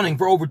accounting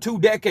for over 2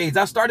 decades.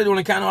 I started doing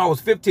accounting when I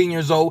was 15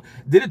 years old.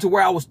 Did it to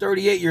where I was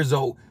 38 years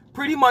old.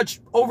 Pretty much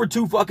over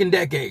 2 fucking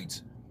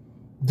decades.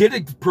 Did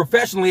it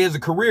professionally as a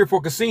career for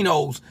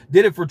casinos.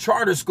 Did it for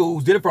charter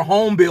schools. Did it for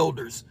home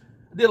builders.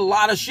 I did a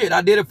lot of shit.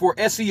 I did it for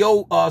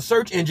SEO,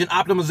 search engine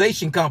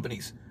optimization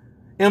companies.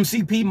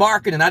 MCP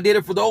marketing. I did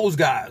it for those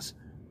guys.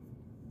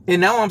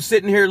 And now I'm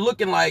sitting here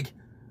looking like,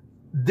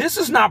 this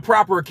is not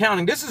proper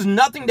accounting. This is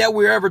nothing that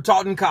we're ever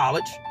taught in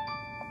college.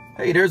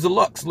 Hey, there's a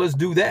Lux. Let's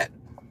do that.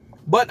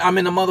 But I'm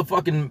in the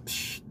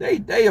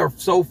motherfucking, they are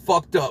so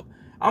fucked up.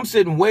 I'm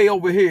sitting way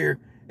over here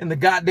in the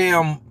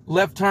goddamn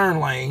left turn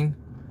lane.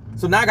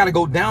 So now I got to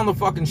go down the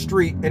fucking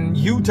street and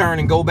U-turn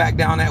and go back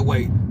down that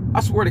way. I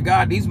swear to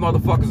God, these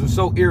motherfuckers are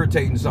so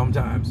irritating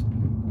sometimes.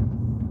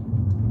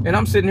 And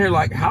I'm sitting here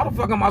like, how the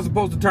fuck am I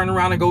supposed to turn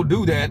around and go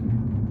do that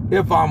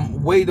if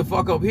I'm way the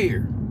fuck up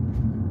here?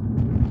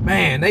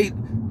 Man,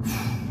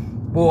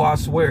 boy, I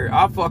swear,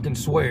 I fucking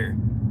swear.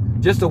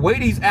 Just the way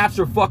these apps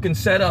are fucking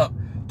set up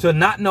to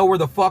not know where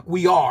the fuck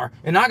we are.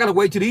 And I gotta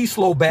wait till these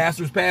slow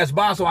bastards pass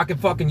by so I can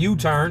fucking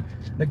U-turn.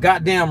 The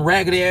goddamn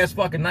raggedy ass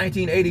fucking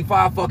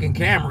 1985 fucking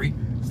Camry.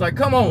 It's like,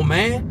 come on,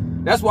 man.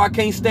 That's why I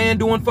can't stand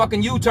doing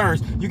fucking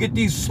U-turns. You get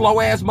these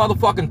slow ass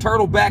motherfucking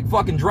turtleback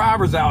fucking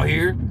drivers out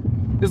here.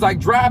 It's like,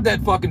 drive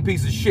that fucking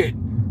piece of shit.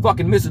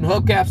 Fucking missing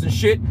hubcaps and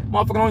shit.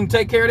 Motherfucker don't even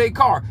take care of their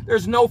car.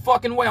 There's no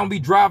fucking way I'm gonna be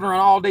driving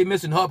around all day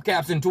missing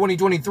hubcaps in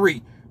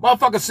 2023.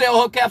 Motherfuckers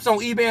sell hubcaps on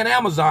eBay and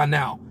Amazon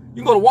now.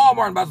 You can go to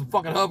Walmart and buy some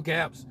fucking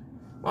hubcaps.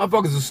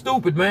 Motherfuckers are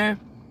stupid, man.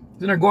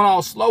 Then they're going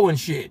all slow and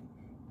shit.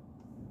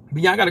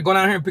 But yeah, I gotta go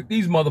down here and pick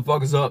these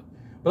motherfuckers up.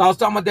 But I was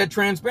talking about that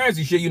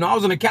transparency shit. You know, I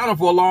was an accountant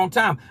for a long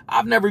time.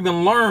 I've never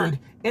even learned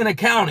in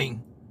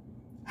accounting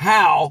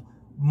how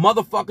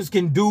motherfuckers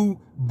can do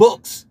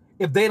books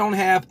if they don't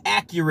have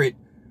accurate,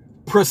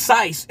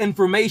 precise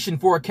information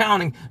for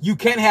accounting. You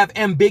can't have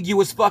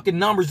ambiguous fucking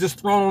numbers just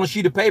thrown on a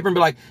sheet of paper and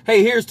be like,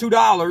 hey, here's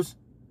 $2.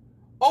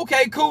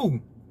 Okay, cool.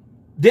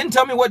 Didn't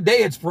tell me what day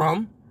it's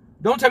from.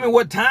 Don't tell me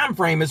what time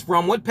frame it's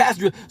from, what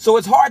passenger. So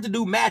it's hard to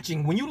do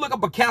matching. When you look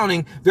up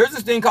accounting, there's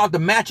this thing called the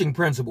matching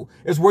principle.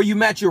 It's where you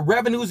match your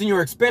revenues and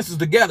your expenses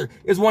together.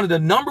 It's one of the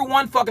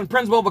 #1 fucking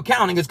principle of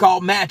accounting. It's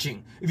called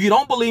matching. If you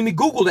don't believe me,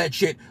 Google that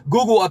shit.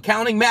 Google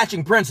accounting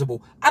matching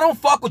principle. I don't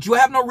fuck with you. I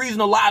have no reason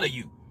to lie to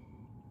you.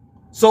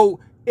 So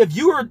if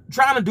you are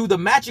trying to do the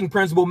matching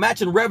principle,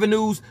 matching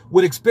revenues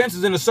with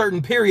expenses in a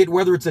certain period,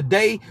 whether it's a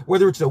day,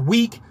 whether it's a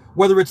week,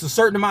 whether it's a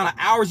certain amount of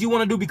hours you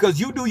want to do because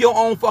you do your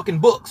own fucking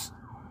books.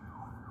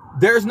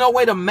 There's no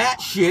way to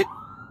match shit.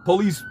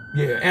 Police,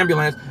 yeah,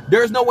 ambulance.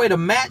 There's no way to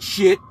match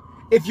shit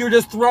if you're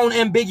just throwing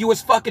ambiguous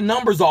fucking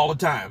numbers all the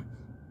time.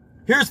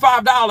 Here's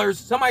 $5.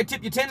 Somebody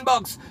tip you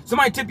 $10.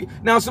 Somebody tip you.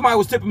 Now, if somebody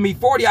was tipping me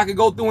 40, I could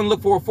go through and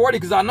look for a 40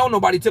 because I know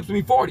nobody tips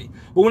me 40.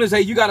 But when they say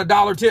you got a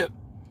 $1 tip,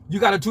 you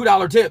got a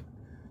 $2 tip,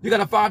 you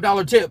got a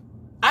 $5 tip,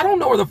 I don't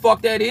know where the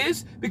fuck that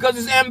is because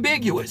it's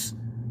ambiguous.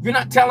 You're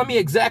not telling me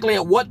exactly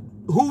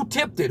who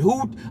tipped it,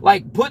 who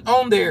like put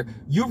on there,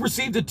 you've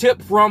received a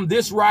tip from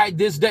this ride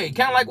this day.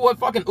 Kind of like what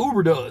fucking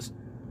Uber does.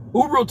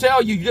 Uber will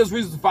tell you just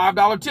received a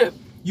 $5 tip.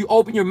 You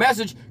open your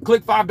message,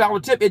 click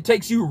 $5 tip. It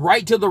takes you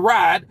right to the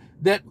ride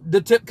that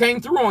the tip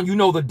came through on. You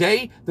know the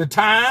day, the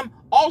time,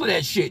 all of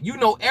that shit. You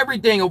know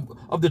everything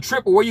of the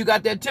trip or where you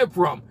got that tip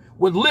from.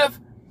 With Lyft,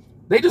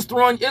 they just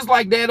throwing, it's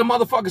like they at a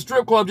motherfucking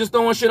strip club just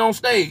throwing shit on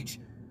stage.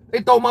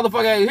 They throw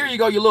motherfucker, hey, here you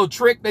go, your little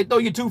trick. They throw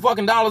you $2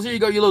 fucking, here you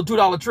go, your little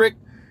 $2 trick.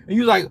 And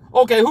you like,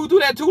 okay, who threw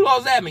that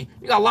 $2 at me?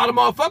 You got a lot of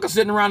motherfuckers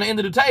sitting around the end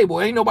of the table.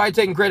 Ain't nobody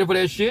taking credit for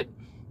that shit.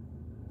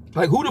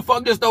 Like, who the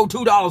fuck just throw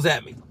 $2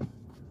 at me?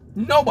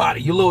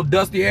 Nobody, you little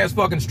dusty ass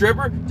fucking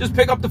stripper. Just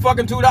pick up the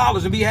fucking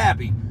 $2 and be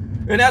happy.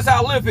 And that's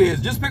how Lyft is.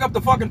 Just pick up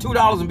the fucking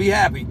 $2 and be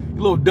happy,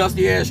 you little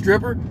dusty ass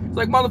stripper. It's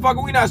like,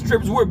 motherfucker, we not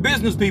strippers, we're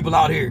business people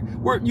out here.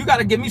 You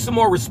gotta give me some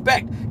more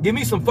respect. Give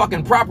me some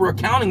fucking proper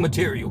accounting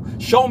material.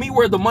 Show me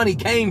where the money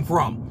came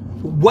from.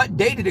 What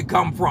day did it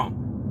come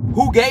from?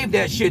 Who gave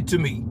that shit to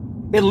me?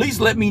 At least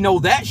let me know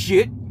that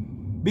shit.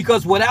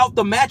 Because without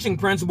the matching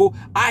principle,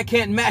 I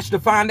can't match to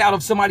find out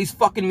if somebody's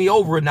fucking me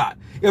over or not.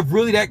 If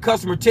really that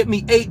customer tipped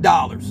me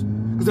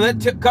 $8. Because if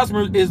that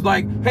customer is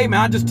like, hey man,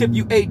 I just tipped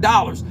you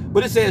 $8,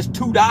 but it says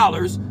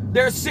 $2,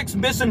 there's 6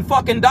 missing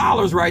fucking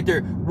dollars right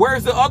there.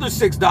 Where's the other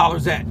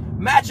 $6 at?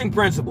 Matching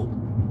principle.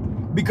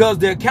 Because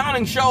the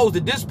accounting shows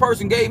that this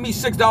person gave me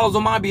 $6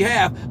 on my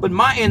behalf, but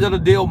my end of the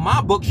deal,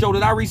 my book showed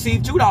that I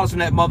received $2 from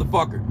that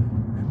motherfucker.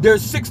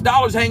 There's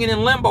 $6 hanging in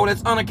limbo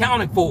that's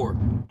unaccounted for.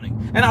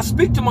 And I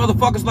speak to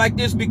motherfuckers like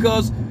this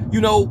because,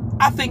 you know,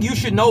 I think you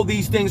should know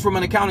these things from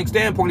an accounting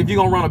standpoint if you're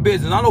gonna run a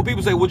business. I know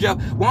people say, well,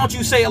 Jeff, why don't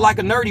you say it like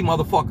a nerdy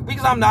motherfucker?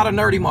 Because I'm not a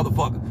nerdy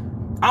motherfucker.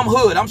 I'm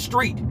hood, I'm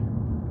street.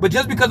 But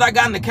just because I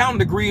got an accounting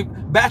degree,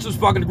 bachelor's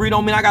fucking degree,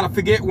 don't mean I gotta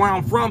forget where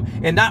I'm from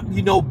and not,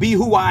 you know, be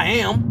who I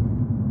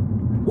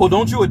am. Well,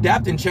 don't you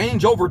adapt and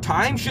change over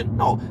time?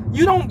 No,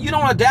 you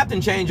don't adapt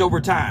and change over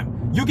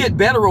time. You get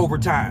better over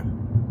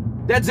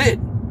time. That's it.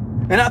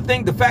 And I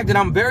think the fact that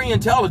I'm very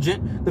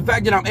intelligent, the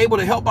fact that I'm able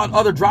to help out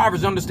other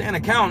drivers understand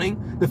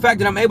accounting, the fact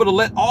that I'm able to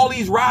let all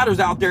these riders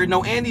out there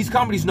know and these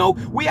companies know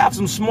we have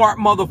some smart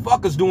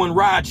motherfuckers doing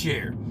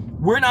rideshare.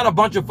 We're not a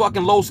bunch of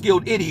fucking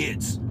low-skilled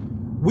idiots.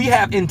 We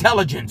have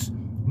intelligence.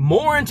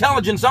 More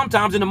intelligence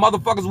sometimes than the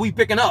motherfuckers we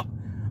picking up.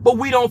 But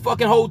we don't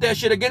fucking hold that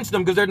shit against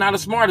them because they're not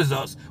as smart as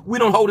us. We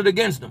don't hold it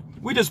against them.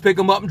 We just pick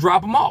them up and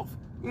drop them off.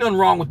 Nothing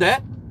wrong with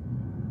that.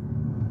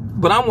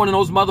 But I'm one of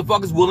those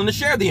motherfuckers willing to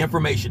share the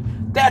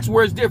information. That's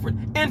where it's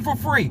different. And for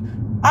free.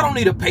 I don't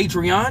need a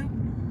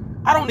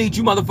Patreon. I don't need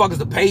you motherfuckers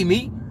to pay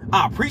me.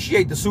 I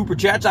appreciate the super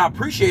chats. I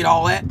appreciate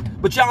all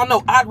that. But y'all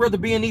know I'd rather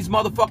be in these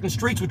motherfucking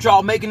streets with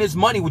y'all making this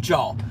money with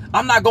y'all.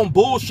 I'm not gonna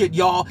bullshit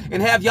y'all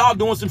and have y'all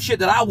doing some shit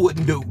that I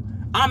wouldn't do.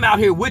 I'm out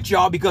here with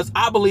y'all because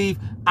I believe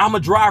I'm a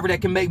driver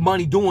that can make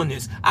money doing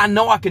this. I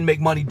know I can make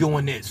money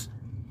doing this.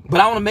 But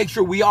I want to make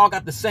sure we all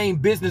got the same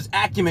business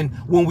acumen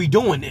when we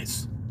doing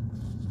this.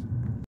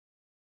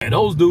 And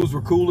those dudes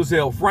were cool as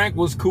hell. Frank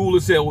was cool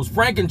as hell. It was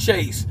Frank and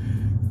Chase.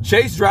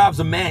 Chase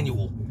drives a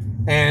manual.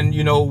 And,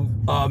 you know,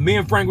 me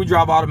and Frank, we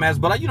drive automatics.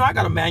 But, you know, I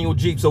got a manual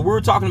Jeep. So we were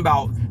talking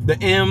about the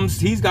M's.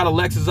 He's got a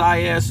Lexus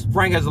IS.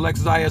 Frank has a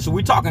Lexus IS. So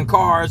we're talking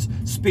cars,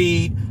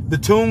 speed, the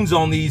tunes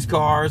on these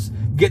cars,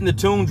 getting the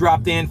tune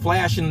dropped in,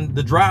 flashing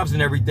the drives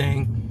and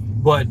everything.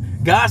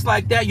 But guys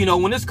like that, you know,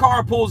 when this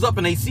car pulls up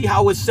and they see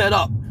how it's set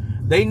up,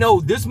 they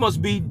know this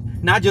must be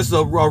not just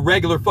a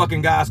regular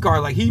fucking guy's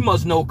car. Like, he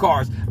must know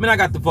cars. I mean, I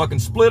got the fucking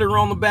splitter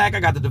on the back. I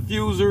got the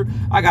diffuser.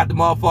 I got the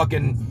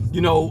motherfucking,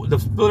 you know, the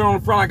splitter on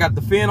the front. I got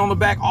the fin on the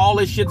back. All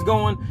this shit's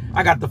going.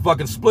 I got the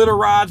fucking splitter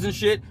rods and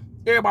shit.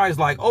 Everybody's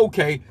like,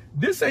 okay,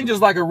 this ain't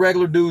just like a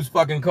regular dude's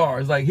fucking car.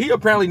 It's like, he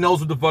apparently knows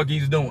what the fuck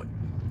he's doing.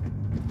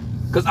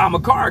 Because I'm a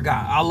car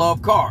guy. I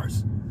love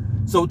cars.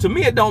 So to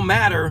me, it don't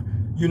matter,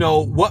 you know,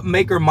 what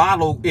make or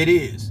model it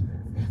is.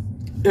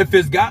 If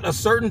it's got a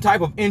certain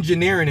type of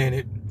engineering in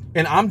it,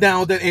 and I'm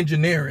down with that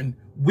engineering,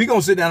 we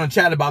gonna sit down and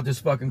chat about this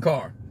fucking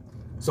car.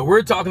 So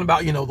we're talking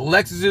about, you know, the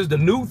Lexuses, the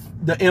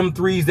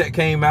M3s that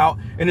came out,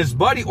 and his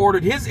buddy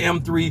ordered his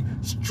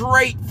M3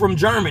 straight from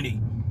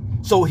Germany.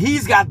 So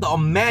he's got the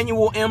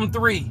manual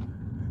M3.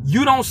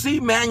 You don't see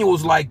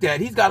manuals like that.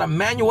 He's got a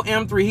manual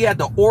M3. He had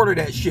to order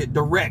that shit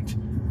direct.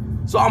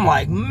 So I'm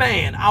like,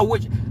 man, I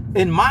wish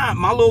in my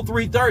little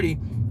 330,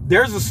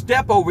 there's a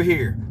step over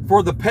here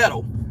for the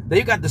pedal.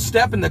 They got the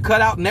step and the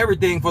cutout and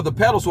everything for the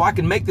pedal so I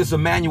can make this a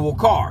manual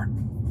car.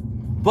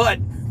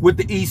 But with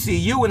the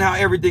ECU and how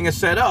everything is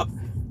set up,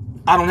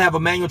 I don't have a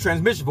manual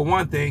transmission for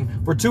one thing.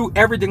 For two,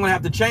 everything will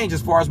have to change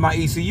as far as my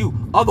ECU.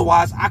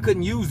 Otherwise, I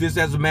couldn't use this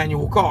as a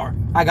manual car.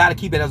 I got to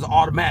keep it as an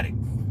automatic.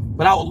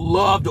 But I would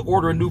love to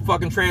order a new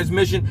fucking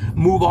transmission,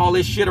 move all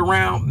this shit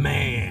around.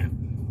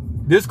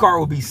 Man, this car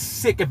would be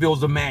sick if it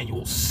was a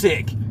manual.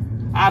 Sick.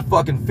 I'd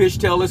fucking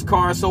fishtail this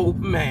car so,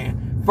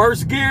 man.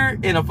 First gear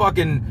in a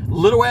fucking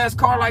little ass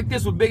car like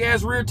this with big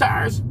ass rear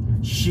tires,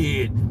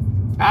 shit,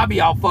 I'll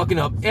be out fucking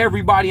up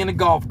everybody in a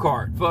golf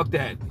cart. Fuck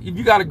that. If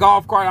you got a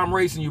golf cart, I'm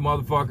racing you,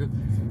 motherfucker.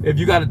 If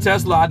you got a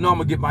Tesla, I know I'm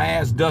gonna get my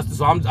ass dusted.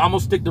 So I'm gonna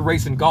stick to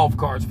racing golf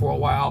carts for a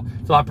while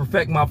till I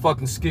perfect my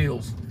fucking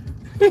skills.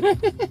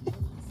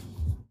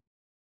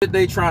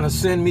 They trying to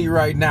send me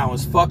right now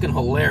is fucking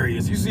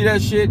hilarious. You see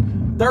that shit?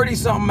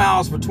 30-something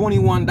miles for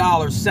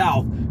 $21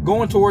 south,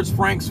 going towards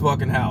Frank's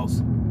fucking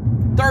house.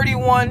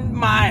 31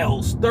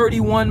 miles.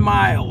 31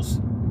 miles.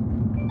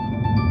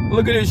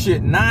 Look at this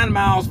shit. 9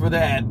 miles for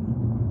that.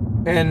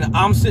 And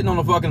I'm sitting on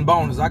a fucking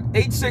bonus.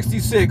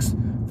 866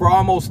 for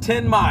almost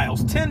 10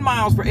 miles. 10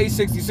 miles for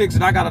 866,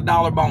 and I got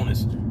 $1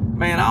 bonus.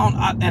 Man,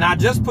 I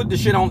just put the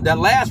shit on. That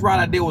last ride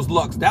I did was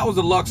Lux. That was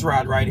a Lux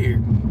ride right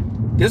here.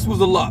 This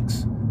was a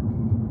Lux.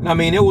 I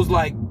mean, it was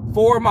like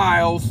 4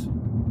 miles.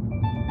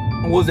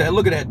 What was that?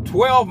 Look at that.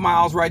 12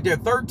 miles right there.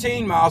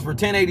 13 miles for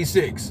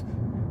 1086.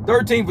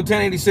 13 for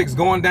 1086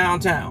 going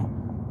downtown.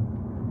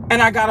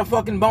 And I got a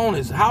fucking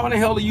bonus. How in the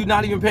hell are you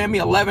not even paying me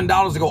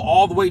 $11 to go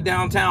all the way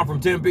downtown from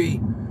Tempe?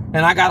 And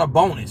I got a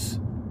bonus.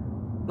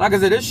 Like I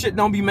said, this shit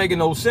don't be making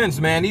no sense,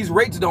 man. These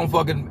rates don't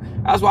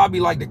fucking... That's why I be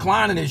like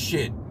declining this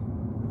shit.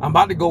 I'm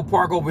about to go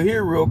park over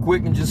here real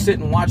quick and just sit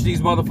and watch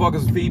these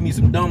motherfuckers feed me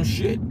some dumb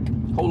shit.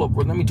 Hold up,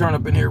 let me turn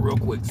up in here real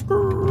quick.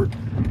 All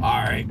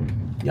right.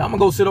 Yeah, I'm gonna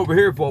go sit over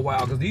here for a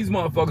while because these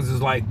motherfuckers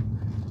is like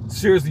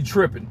seriously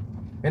tripping.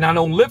 And I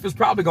know Lyft is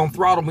probably gonna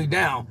throttle me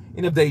down.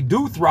 And if they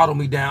do throttle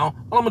me down,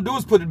 all I'm gonna do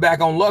is put it back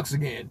on Lux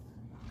again.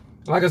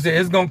 Like I said,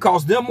 it's gonna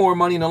cost them more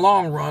money in the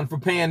long run for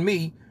paying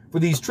me for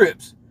these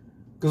trips.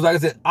 Because like I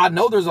said, I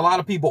know there's a lot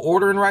of people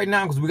ordering right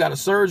now because we got a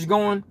surge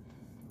going.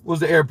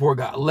 What's the airport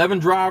got? 11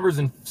 drivers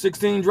and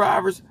 16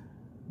 drivers.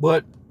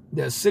 But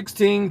that's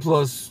 16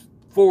 plus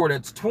 4,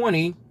 that's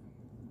 20.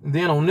 And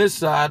then on this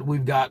side,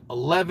 we've got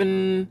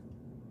 11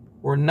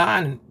 or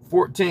 9 and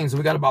 14. So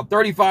we got about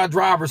 35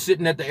 drivers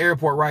sitting at the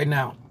airport right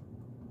now.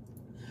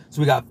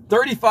 So we got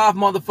 35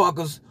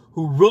 motherfuckers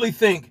who really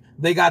think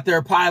they got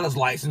their pilot's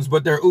license,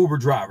 but they're Uber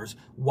drivers.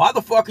 Why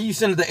the fuck are you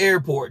sent to the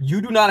airport? You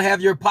do not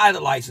have your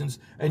pilot license,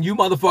 and you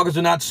motherfuckers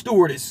are not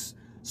stewardess.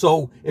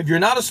 So if you're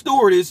not a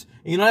stewardess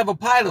and you don't have a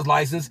pilot's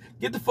license,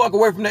 get the fuck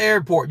away from the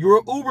airport. You're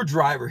an Uber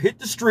driver. Hit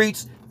the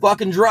streets,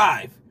 fucking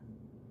drive.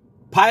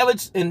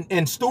 Pilots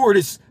and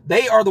stewardess,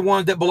 they are the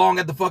ones that belong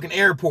at the fucking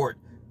airport.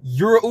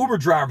 You're an Uber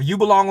driver. You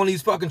belong on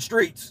these fucking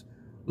streets.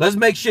 Let's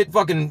make shit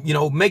fucking, you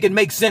know, make it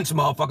make sense,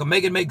 motherfucker.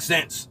 Make it make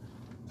sense.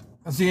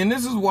 See, and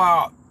this is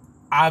why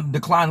I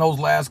declined those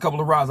last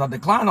couple of rides. I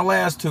declined the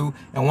last 2.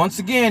 And once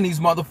again, these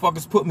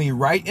motherfuckers put me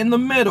right in the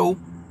middle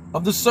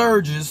of the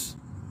surges.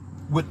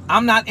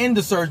 I'm not in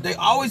the surge. They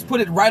always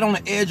put it right on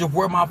the edge of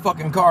where my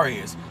fucking car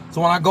is.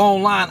 So when I go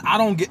online, I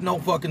don't get no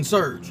fucking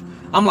surge.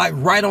 I'm like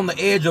right on the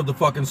edge of the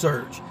fucking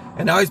surge.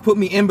 And they always put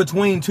me in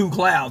between 2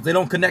 clouds. They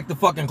don't connect the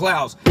fucking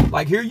clouds.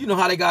 Like here, you know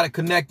how they got it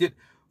connected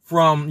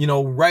from, you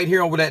know, right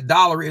here over that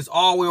dollar is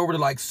all the way over to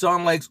like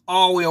Sun Lakes,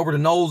 all the way over to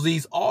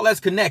Nosey's. All that's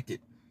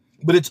connected.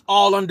 But it's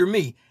all under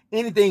me.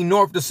 Anything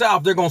north to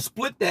south, they're going to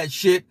split that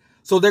shit.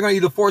 So they're going to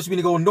either force me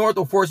to go north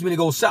or force me to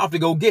go south to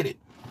go get it.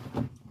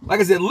 Like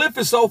I said, Lyft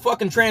is so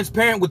fucking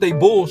transparent with their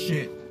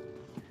bullshit.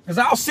 Because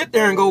I'll sit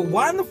there and go,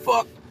 why in the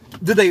fuck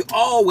do they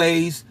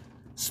always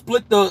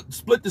split the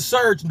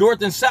surge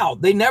north and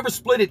south? They never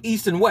split it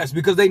east and west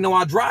because they know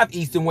I drive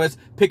east and west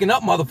picking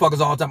up motherfuckers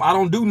all the time. I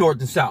don't do north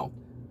and south.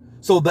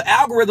 So the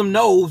algorithm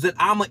knows that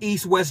I'm an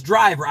east-west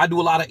driver. I do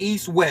a lot of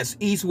east-west,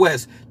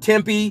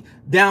 Tempe,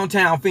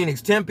 downtown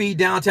Phoenix, Tempe,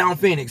 downtown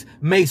Phoenix,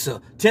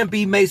 Mesa,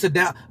 Tempe, Mesa,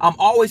 down. I'm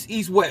always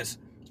east-west.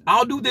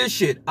 I'll do this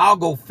shit. I'll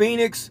go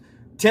Phoenix,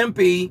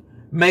 Tempe,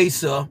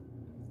 Mesa,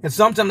 and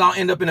sometimes I'll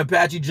end up in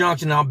Apache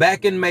Junction. I'm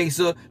back in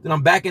Mesa, then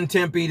I'm back in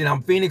Tempe, then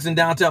I'm Phoenix and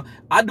downtown.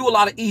 I do a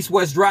lot of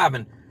east-west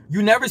driving.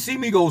 You never see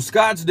me go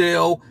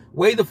Scottsdale,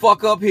 way the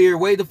fuck up here,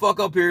 way the fuck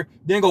up here,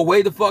 then go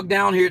way the fuck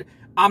down here.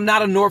 I'm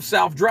not a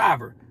north-south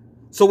driver.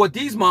 So what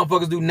these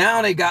motherfuckers do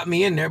now, they got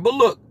me in there. But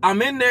look,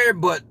 I'm in there,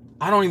 but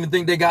I don't even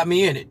think they got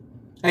me in it.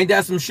 Ain't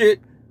that some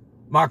shit?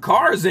 My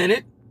car is in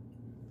it.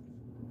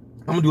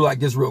 I'm going to do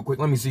like this real quick.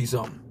 Let me see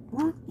something.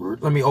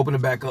 Let me open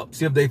it back up.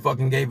 See if they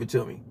fucking gave it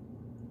to me.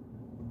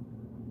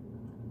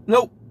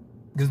 Nope.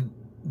 Because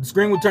the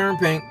screen would turn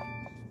pink.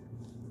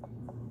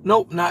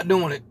 Nope, not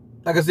doing it.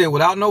 Like I said,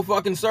 without no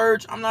fucking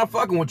surge, I'm not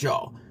fucking with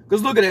y'all.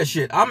 Because look at that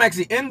shit. I'm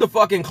actually in the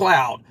fucking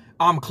cloud.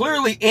 I'm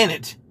clearly in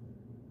it.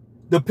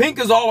 The pink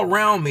is all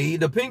around me.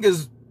 The pink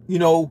is, you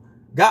know,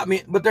 got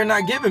me, but they're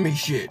not giving me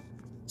shit.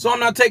 So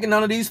I'm not taking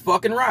none of these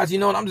fucking rides. You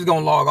know what? I'm just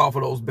going to log off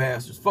of those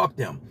bastards. Fuck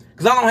them.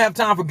 Because I don't have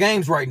time for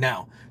games right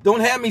now.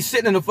 Don't have me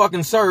sitting in the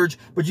fucking surge,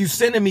 but you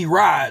sending me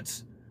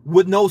rides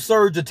with no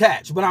surge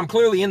attached. But I'm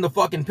clearly in the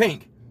fucking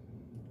pink.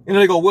 And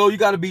they go, well, you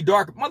got to be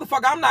dark.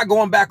 Motherfucker, I'm not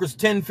going backwards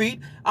 10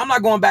 feet. I'm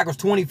not going backwards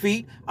 20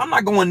 feet. I'm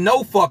not going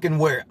no fucking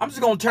where. I'm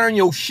just going to turn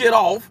your shit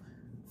off.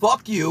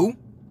 Fuck you.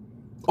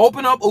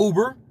 Open up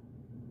Uber.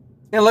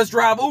 And let's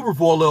drive Uber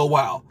for a little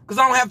while. Because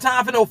I don't have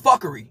time for no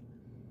fuckery.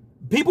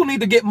 People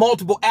need to get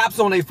multiple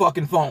apps on their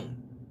fucking phone.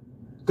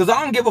 Because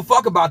I don't give a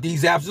fuck about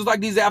these apps. Just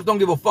like these apps don't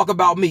give a fuck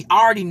about me.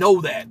 I already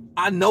know that.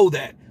 I know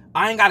that.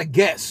 I ain't got to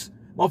guess.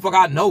 Motherfucker,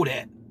 I know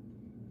that.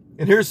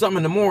 And here's something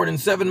in the morning.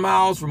 7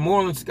 miles from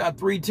Moreland, got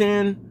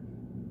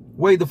 310.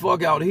 Way the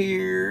fuck out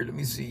here. Let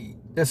me see.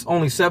 That's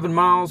only 7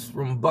 miles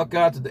from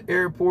Buckeye to the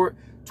airport.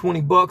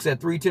 20 bucks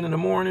at 310 in the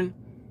morning.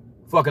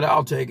 Fuck it,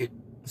 I'll take it.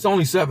 It's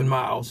only 7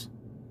 miles.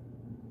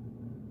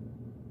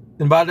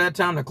 And by that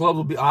time, the club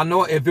will be... I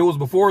know if it was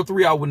before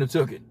 3, I wouldn't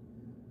have took it.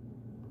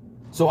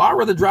 So I'd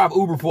rather drive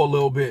Uber for a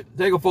little bit.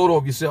 Take a photo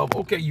of yourself.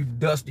 Okay, you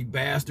dusty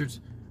bastards.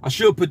 I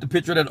should put the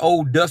picture of that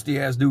old dusty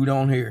ass dude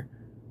on here.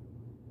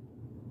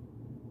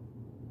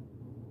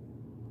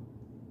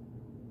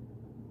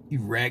 You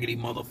raggedy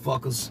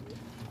motherfuckers.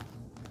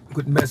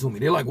 Couldn't mess with me.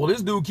 They're like, well,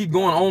 this dude keep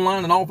going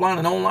online and offline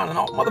and online and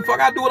off. Motherfucker,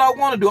 I do what I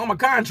want to do. I'm a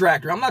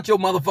contractor. I'm not your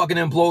motherfucking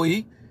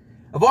employee.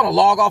 If I want to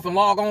log off and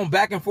log on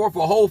back and forth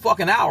for a whole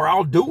fucking hour,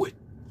 I'll do it.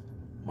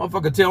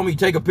 Motherfucker tell me,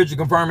 take a picture,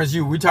 confirm it's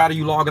you. We tired of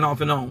you logging off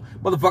and on.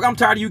 Motherfucker, I'm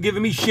tired of you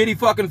giving me shitty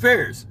fucking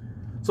fares.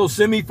 So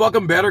send me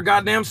fucking better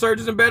goddamn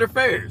surges and better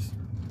fares.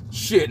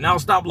 Shit, now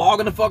stop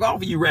logging the fuck off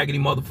of you raggedy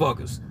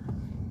motherfuckers.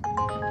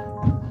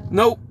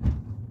 Nope.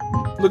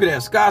 Look at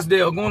that,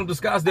 Scottsdale, going up to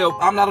Scottsdale.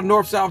 I'm not a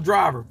north-south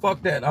driver.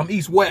 Fuck that, I'm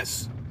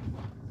east-west.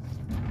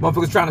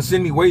 Motherfuckers trying to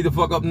send me way the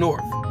fuck up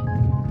north.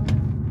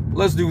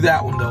 Let's do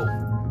that one though.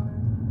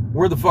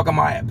 Where the fuck am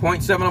I at?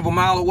 0.7 of a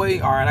mile away?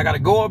 All right, I gotta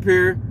go up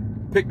here,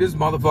 pick this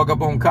motherfucker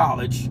up on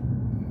College.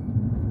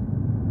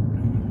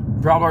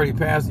 Probably already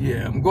passed,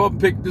 yeah. I'm going to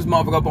pick this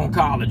motherfucker up on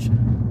College.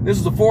 This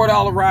is a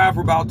 $4 ride for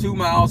about 2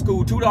 miles.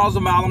 Cool, $2 a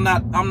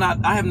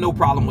mile. I have no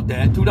problem with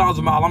that. $2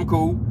 a mile, I'm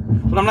cool.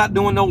 But I'm not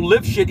doing no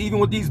Lyft shit, even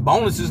with these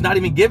bonuses, not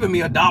even giving me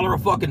 $1 a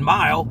fucking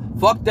mile.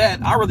 Fuck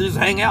that. I'd rather just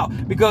hang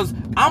out because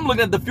I'm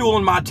looking at the fuel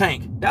in my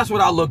tank. That's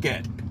what I look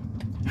at.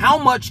 How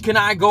much can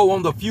I go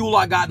on the fuel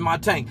I got in my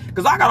tank?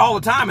 Because I got all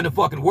the time in the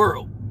fucking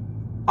world.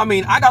 I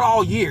mean, I got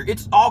all year.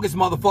 It's August,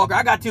 motherfucker.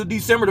 I got till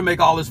December to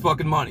make all this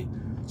fucking money.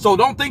 So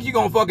don't think you're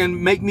going to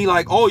fucking make me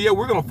like, oh yeah,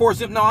 we're going to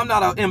force him. No, I'm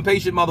not an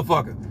impatient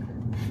motherfucker.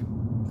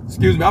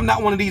 Excuse me. I'm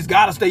not one of these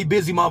gotta stay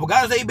busy motherfuckers.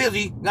 Gotta stay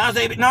busy. Gotta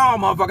stay busy. No,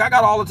 motherfucker. I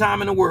got all the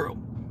time in the world.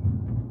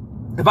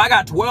 If I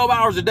got 12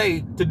 hours a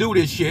day to do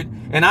this shit,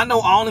 and I know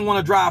I only want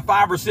to drive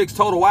 5 or 6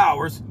 total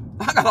hours,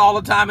 I got all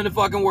the time in the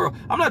fucking world.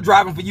 I'm not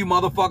driving for you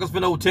motherfuckers for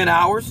no 10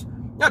 hours.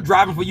 I'm not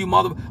driving for you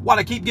while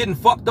I keep getting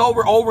fucked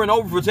over and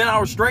over for 10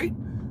 hours straight.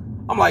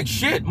 I'm like,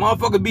 shit,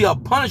 motherfucker be a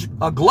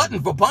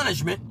glutton for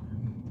punishment.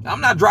 I'm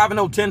not driving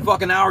no 10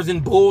 fucking hours in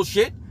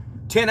bullshit.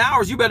 10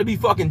 hours, you better be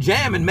fucking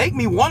jamming. Make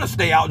me want to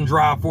stay out and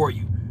drive for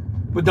you.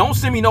 But don't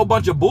send me no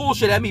bunch of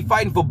bullshit at me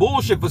fighting for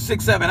bullshit for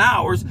 6, 7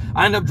 hours.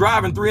 I end up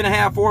driving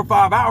 3.5, 4,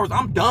 5 hours.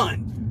 I'm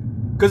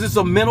done. Because it's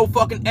a mental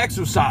fucking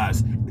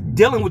exercise.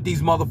 Dealing with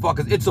these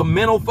motherfuckers. It's a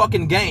mental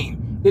fucking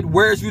game. It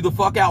wears you the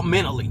fuck out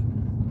mentally.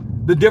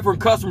 The different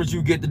customers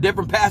you get, the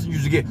different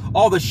passengers you get,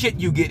 all the shit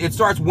you get, it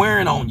starts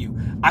wearing on you.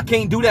 I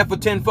can't do that for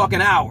 10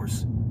 fucking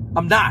hours.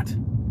 I'm not.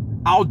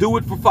 I'll do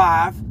it for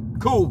 5.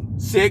 Cool.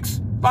 6.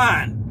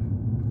 Fine.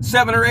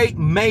 7 or 8,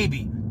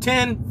 maybe.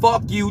 10,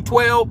 fuck you.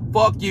 12,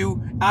 fuck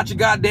you. Out your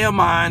goddamn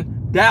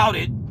mind. Doubt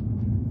it.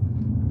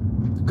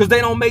 Because they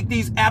don't make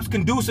these apps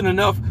conducive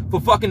enough for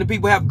fucking the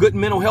people who have good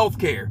mental health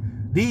care.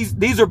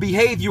 These are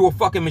behavioral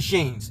fucking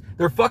machines.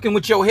 They're fucking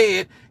with your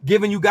head,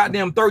 giving you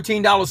goddamn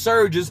 $13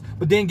 surges,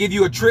 but then give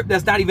you a trip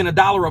that's not even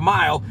 $1 a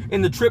mile,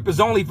 and the trip is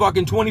only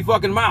fucking 20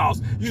 fucking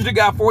miles. You should have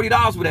got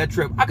 $40 for that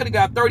trip. I could have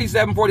got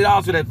 $37,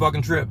 $40 for that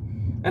fucking trip.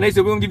 And they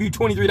said, we're gonna give you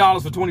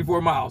 $23 for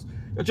 24 miles.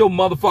 Got your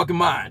motherfucking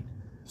mind.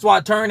 So I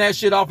turned that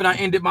shit off and I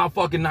ended my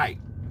fucking night.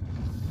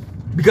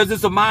 Because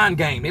it's a mind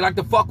game. They like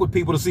to fuck with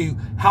people to see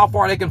how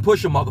far they can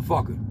push a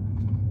motherfucker.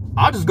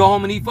 I'll just go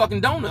home and eat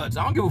fucking donuts.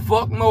 I don't give a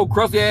fuck, no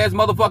crusty ass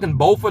motherfucking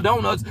both for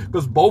donuts,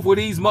 because both of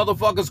these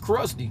motherfuckers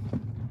crusty.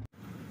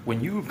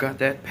 When you've got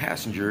that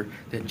passenger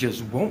that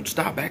just won't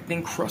stop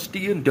acting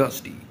crusty and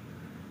dusty,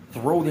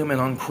 throw them an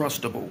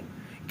Uncrustable.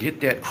 Get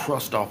that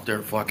crust off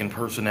their fucking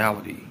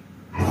personality.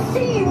 I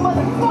see you,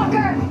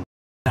 motherfucker!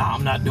 Nah,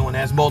 I'm not doing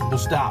that. It's multiple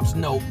stops.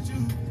 Nope.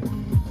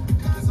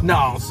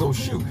 No, so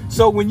shoot.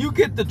 So when you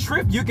get the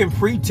trip, you can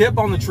pre-tip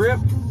on the trip?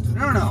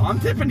 No, I'm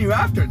tipping you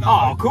after,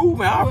 dog. Oh, cool,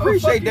 man. I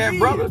appreciate that, mean?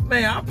 brother.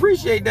 Man, I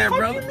appreciate that,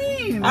 brother. What do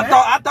you mean, I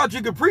man? thought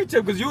you could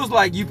pre-tip because you was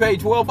like, you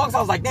paid $12. I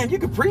was like, damn, you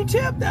could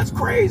pre-tip? That's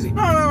crazy.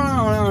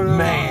 No.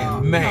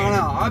 Man.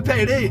 No, I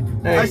paid 8.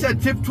 Hey. I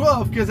said tip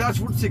 12 because that's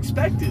what's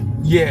expected.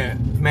 Yeah,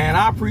 man,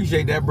 I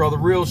appreciate that, brother.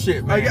 Real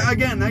shit, man.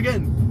 Again,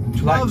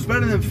 12's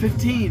better than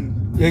 15.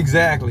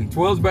 Exactly.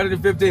 12's better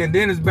than 15. And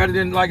then it's better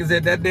than, like I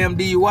said, that damn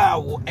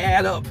DUI will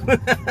add up.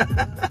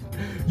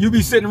 You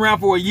be sitting around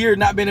for a year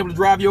not being able to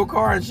drive your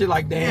car and shit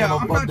like, damn. Yeah,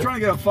 I'm not trying to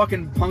get a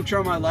fucking puncture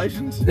on my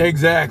license.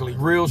 Exactly.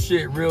 Real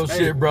shit,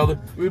 brother.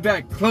 We'll be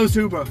back. Close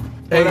Uber.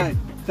 Hey. All right.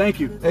 Thank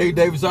you. Hey,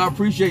 Davis, I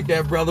appreciate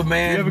that, brother,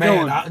 man. You have a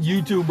good one.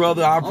 You too,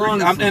 brother. I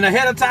appreciate. And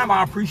ahead of time,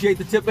 I appreciate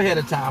the tip ahead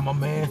of time, my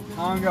man.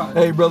 On God.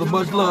 Hey, brother,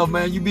 much love,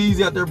 man. You be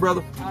easy out there,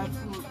 brother.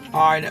 Absolutely.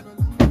 All right.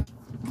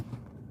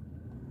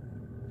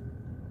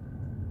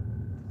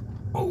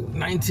 Oh,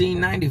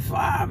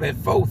 1995 at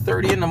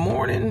 4:30 in the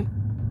morning.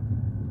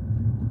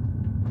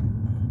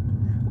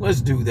 Let's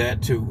do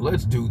that too.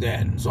 Let's do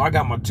that. So I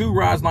got my 2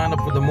 rides lined up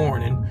for the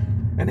morning,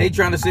 and they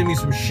trying to send me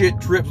some shit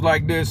trips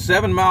like this,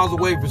 7 miles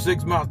away for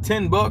 6 miles,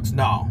 $10.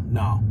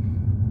 No.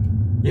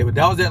 Yeah, but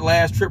that was that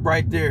last trip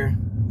right there.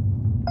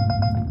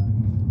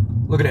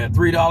 Look at that,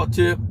 $3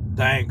 tip.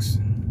 Thanks.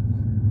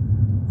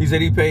 He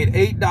said he paid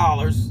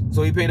 $8,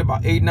 so he paid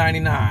about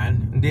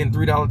 $8.99, and then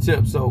 $3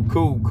 tip. So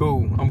cool.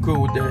 I'm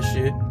cool with that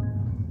shit.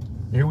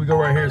 Here we go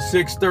right here,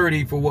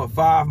 6:30 for what,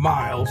 5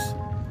 miles.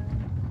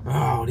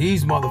 Oh,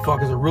 these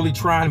motherfuckers are really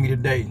trying me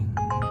today.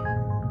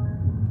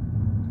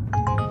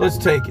 Let's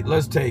take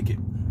it.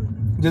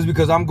 Just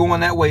because I'm going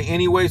that way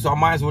anyway, so I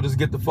might as well just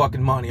get the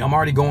fucking money. I'm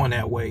already going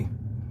that way.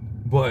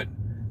 But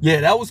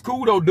yeah, that was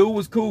cool though. Dude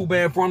was cool,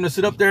 man, for him to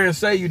sit up there and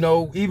say, you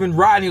know, even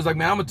riding, he was like,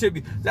 man, I'm gonna tip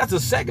you. That's the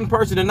second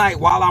person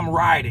tonight while I'm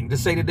riding to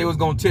say that they was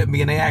gonna tip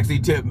me, and they actually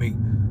tipped me.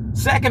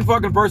 Second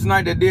fucking person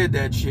tonight that did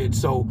that shit.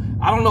 So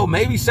I don't know,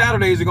 maybe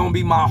Saturdays are gonna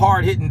be my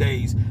hard hitting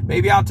days.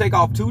 Maybe I'll take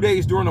off 2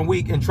 days during the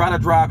week and try to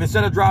drive,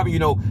 instead of driving, you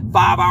know,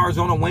 5 hours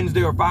on a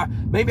Wednesday or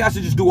 5, maybe I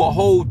should just do a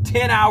whole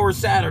 10-hour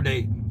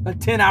Saturday, a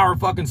 10-hour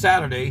fucking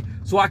Saturday,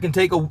 so I can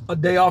take a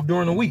day off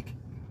during the week.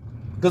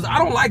 Because I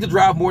don't like to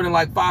drive more than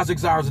like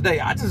 5-6 hours a day.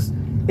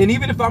 And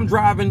even if I'm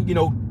driving, you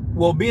know,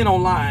 well, being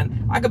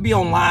online, I could be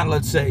online,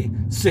 let's say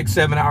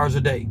 6-7 hours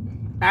a day.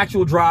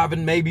 Actual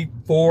driving, maybe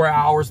 4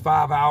 hours,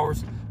 5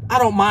 hours. I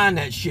don't mind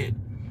that shit.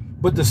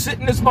 But to sit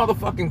in this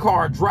motherfucking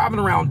car, driving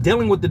around,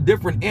 dealing with the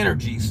different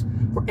energies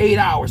for 8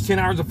 hours, 10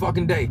 hours a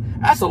fucking day,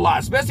 that's a lot,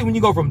 especially when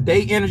you go from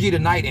day energy to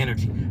night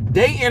energy.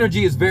 Day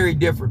energy is very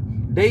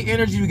different. Day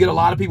energy, you get a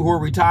lot of people who are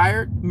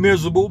retired,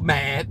 miserable,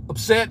 mad,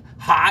 upset,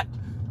 hot,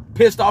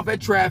 pissed off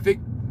at traffic,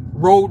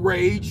 road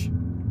rage.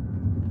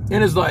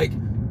 And it's like,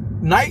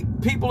 night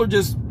people are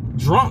just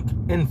drunk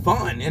and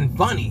fun and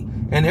funny,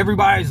 and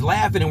everybody's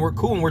laughing, and we're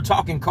cool, and we're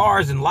talking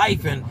cars and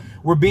life, and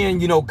we're being,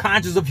 you know,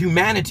 conscious of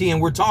humanity,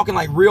 and we're talking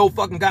like real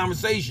fucking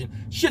conversation.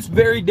 Shit's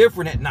very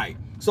different at night.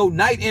 So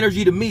night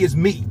energy to me is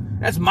me.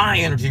 That's my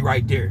energy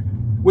right there.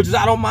 Which is,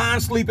 I don't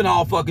mind sleeping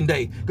all fucking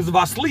day. Because if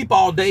I sleep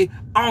all day,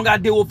 I don't got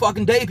to deal with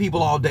fucking day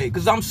people all day.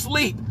 Because I'm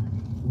sleep.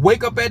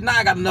 Wake up at night,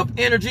 I got enough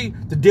energy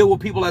to deal with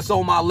people that's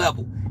on my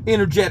level.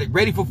 Energetic,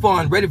 ready for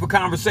fun, ready for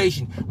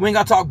conversation. We ain't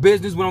got to talk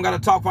business. We don't got to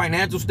talk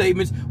financial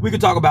statements. We can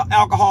talk about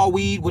alcohol,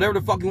 weed, whatever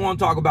the fuck you want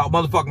to talk about.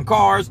 Motherfucking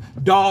cars,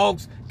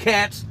 dogs,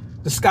 cats,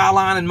 the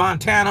skyline in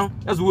Montana.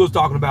 That's what we was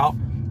talking about.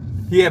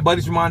 He had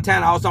buddies from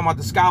Montana. I was talking about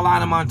the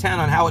skyline in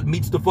Montana and how it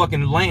meets the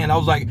fucking land. I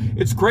was like,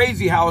 it's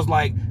crazy how it's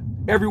like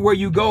everywhere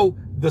you go,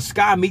 the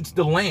sky meets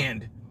the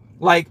land.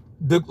 Like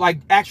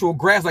actual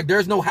grass, like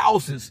there's no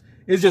houses.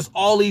 It's just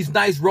all these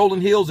nice rolling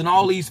hills and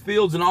all these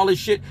fields and all this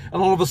shit.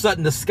 And all of a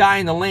sudden the sky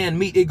and the land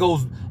meet. It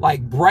goes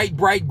like bright,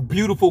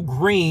 beautiful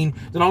green.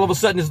 Then all of a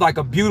sudden it's like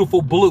a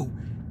beautiful blue.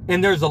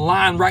 And there's a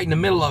line right in the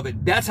middle of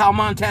it. That's how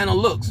Montana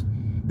looks.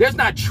 There's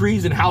not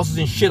trees and houses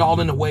and shit all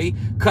in the way,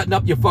 cutting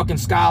up your fucking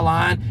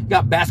skyline. You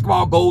got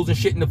basketball goals and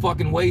shit in the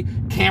fucking way,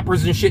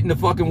 campers and shit in the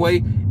fucking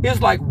way.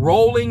 It's like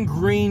rolling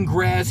green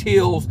grass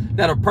hills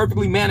that are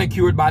perfectly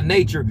manicured by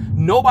nature.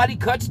 Nobody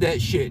cuts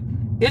that shit.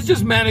 It's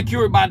just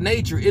manicured by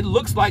nature. It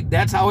looks like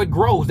that's how it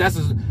grows. That's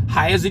as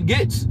high as it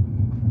gets.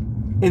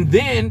 And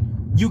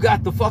then you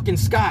got the fucking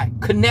sky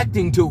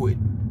connecting to it.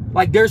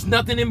 Like there's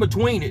nothing in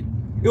between it.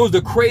 It was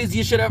the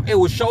craziest shit ever. It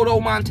was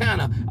Shodo,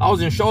 Montana. I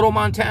was in Shodo,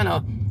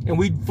 Montana, and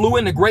we flew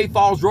into Great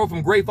Falls, drove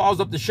from Great Falls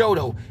up to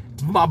Shodo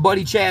to my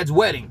buddy Chad's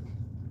wedding.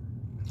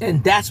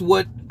 And that's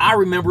what I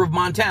remember of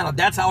Montana.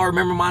 That's how I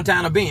remember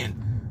Montana being.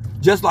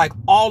 Just like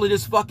all of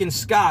this fucking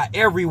sky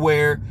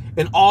everywhere,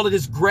 and all of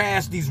this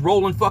grass, these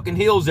rolling fucking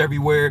hills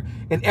everywhere,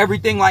 and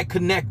everything like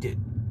connected.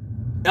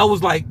 It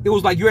was like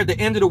you're at the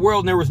end of the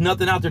world and there was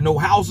nothing out there, no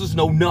houses,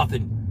 no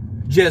nothing.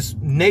 Just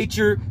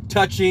nature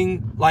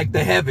touching like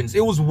the heavens.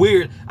 It was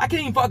weird. I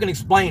can't even fucking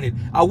explain it.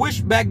 I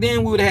wish back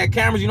then we would have had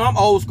cameras. You know, I'm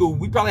old school.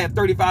 We probably had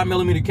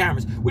 35mm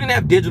cameras. We didn't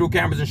have digital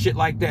cameras and shit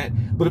like that.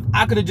 But if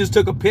I could have just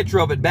took a picture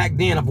of it back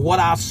then of what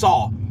I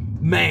saw,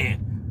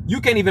 man, you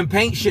can't even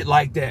paint shit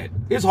like that.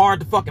 It's hard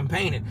to fucking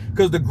paint it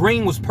because the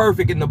green was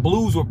perfect and the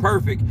blues were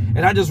perfect.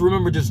 And I just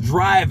remember just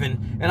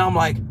driving and I'm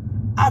like,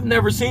 I've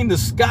never seen the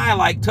sky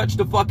like touch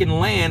the fucking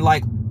land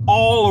like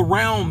all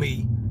around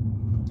me.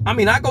 I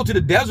mean, I go to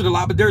the desert a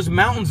lot, but there's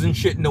mountains and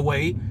shit in the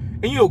way.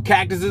 And you know,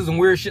 cactuses and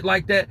weird shit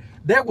like that.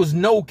 There was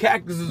no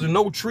cactuses or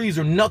no trees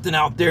or nothing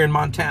out there in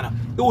Montana.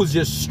 It was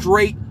just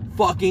straight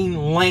fucking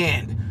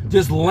land.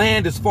 Just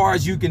land as far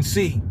as you can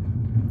see.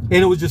 And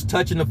it was just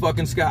touching the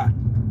fucking sky.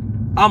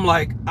 I'm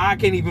like, I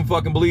can't even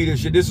fucking believe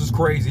this shit. This is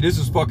crazy. This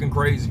is fucking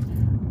crazy.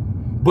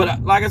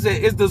 But like I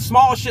said, it's the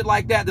small shit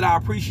like that that I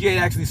appreciate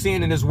actually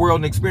seeing in this world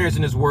and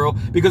experiencing this world,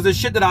 because it's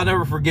shit that I'll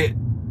never forget.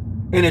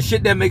 And it's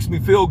shit that makes me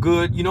feel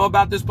good, you know,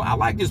 about this. I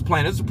like this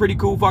planet. It's a pretty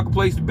cool fucking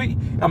place to be.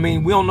 I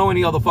mean, we don't know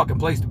any other fucking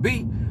place to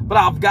be, but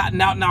I've gotten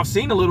out and I've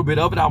seen a little bit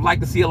of it. I'd like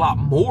to see a lot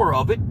more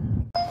of it.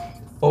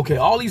 Okay,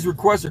 all these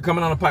requests are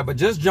coming on the pipe. I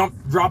just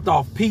dropped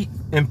off Pete.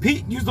 And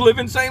Pete used to live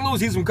in St.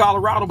 Louis. He's from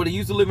Colorado, but he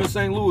used to live in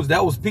St. Louis.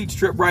 That was Pete's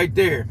trip right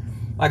there.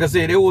 Like I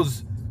said, it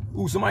was,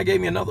 ooh, somebody gave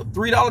me another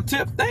 $3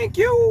 tip. Thank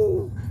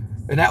you.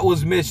 And that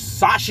was Miss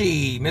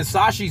Sashi. Miss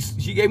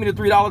Sashi, she gave me the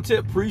 $3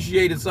 tip.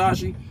 Appreciate it,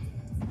 Sashi.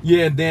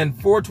 Yeah, and then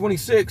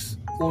 426,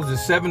 what was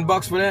it,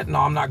 $7 for that? No,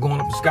 I'm not going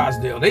up to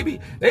Scottsdale.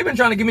 They've been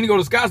trying to get me to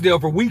go to Scottsdale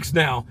for weeks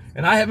now,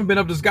 and I haven't been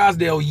up to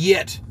Scottsdale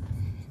yet.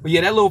 But yeah,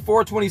 that little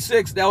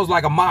 426, that was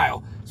like a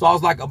mile. So I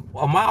was like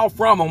a mile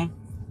from them,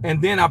 and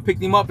then I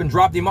picked him up and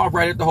dropped him off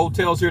right at the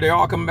hotels here. They're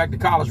all coming back to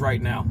college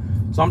right now.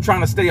 So I'm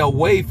trying to stay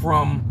away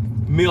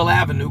from Mill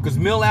Avenue, because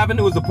Mill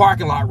Avenue is the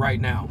parking lot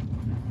right now.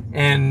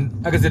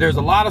 And like I said, there's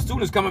a lot of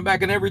students coming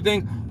back and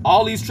everything.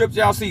 All these trips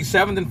y'all see,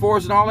 7th and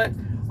 4th and all that,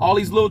 all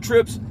these little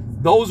trips,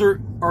 those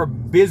are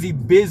busy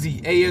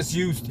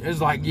ASU.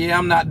 It's like, yeah,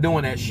 I'm not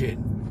doing that shit.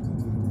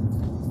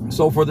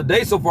 So for the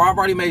day so far, I've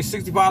already made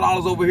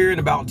 $65 over here and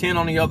about 10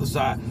 on the other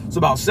side. So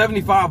about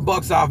 75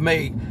 bucks I've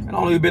made, and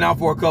only been out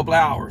for a couple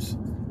hours.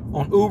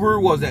 On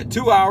Uber was that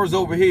 2 hours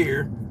over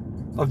here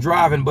of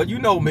driving, but you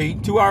know me,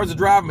 2 hours of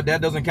driving, but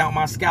that doesn't count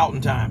my scouting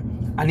time.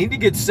 I need to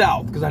get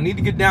south because I need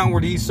to get down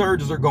where these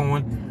surges are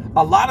going.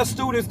 A lot of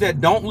students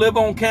that don't live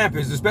on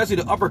campus, especially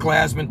the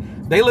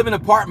upperclassmen, they live in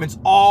apartments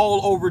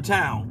all over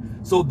town.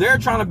 So they're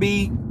trying to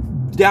be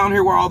down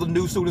here where all the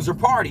new students are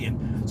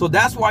partying. So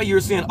that's why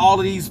you're seeing all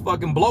of these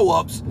fucking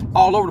blow-ups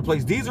all over the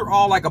place. These are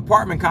all like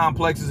apartment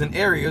complexes and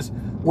areas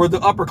where the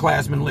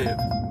upperclassmen live.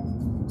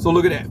 So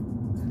look at that.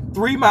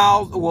 3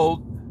 miles,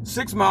 well,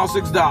 6 miles,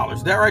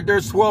 $6. That right there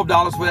is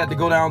 $12 for that to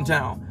go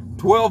downtown.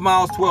 12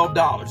 miles,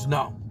 $12.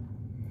 No.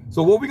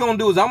 So what we're going to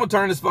do is I'm going to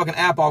turn this fucking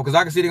app off because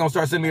I can see they're going to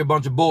start sending me a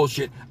bunch of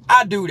bullshit.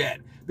 I do that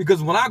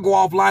because when I go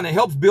offline, it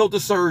helps build the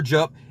surge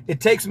up.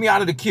 It takes me out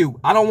of the queue.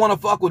 I don't want to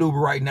fuck with Uber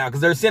right now because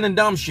they're sending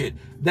dumb shit.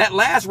 That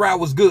last route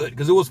was good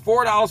because it was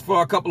 $4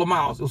 for a couple of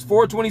miles. It was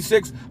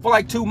 $4.26 for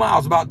like 2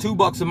 miles, about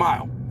 $2 a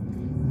mile.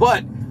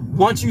 But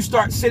once you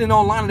start sitting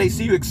online and they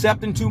see you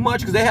accepting too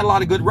much, because they had a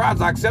lot of good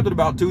rides. I accepted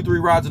about 2-3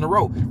 rides in a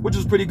row, which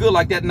was pretty good.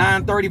 Like that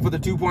 9:30 for the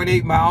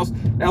 2.8 miles.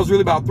 That was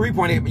really about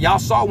 3.8. Y'all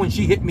saw when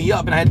she hit me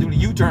up and I had to do the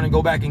U-turn and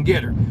go back and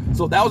get her.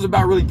 So that was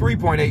about really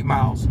 3.8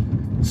 miles.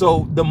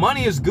 So the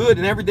money is good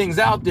and everything's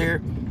out there,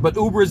 but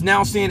Uber is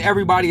now seeing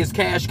everybody as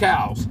cash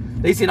cows.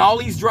 They seeing all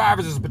these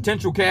drivers as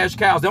potential cash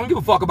cows. They don't give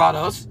a fuck about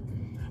us.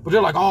 But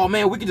they're like, oh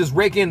man, we can just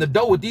rake in the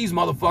dough with these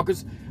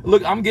motherfuckers.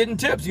 Look, I'm getting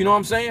tips, you know what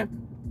I'm saying?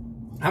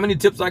 How many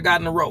tips I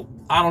got in a row?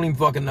 I don't even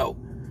fucking know.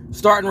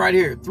 Starting right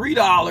here, $3,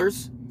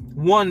 $1,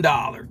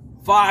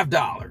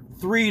 $5,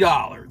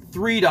 $3,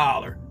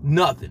 $3,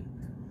 nothing.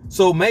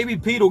 So maybe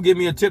Pete will give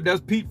me a tip. That's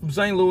Pete from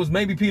St. Louis.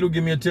 Maybe Pete will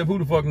give me a tip. Who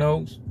the fuck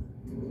knows?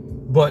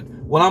 But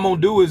what I'm gonna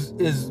do is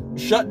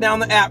shut down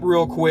the app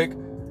real quick.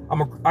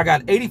 I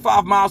got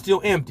 85 miles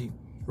still empty.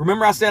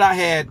 Remember I said I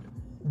had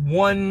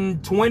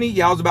 120?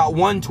 Yeah, I was about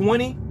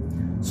 120.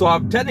 So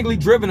I've technically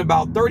driven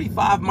about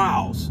 35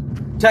 miles.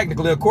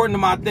 Technically, according to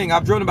my thing,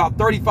 I've driven about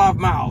 35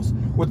 miles.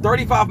 With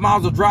 35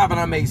 miles of driving,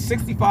 I made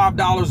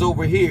 $65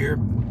 over here.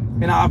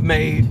 And I've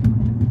made,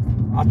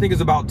 I think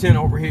it's about 10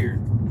 over here.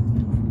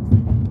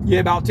 Yeah,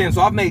 about 10.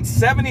 So I've made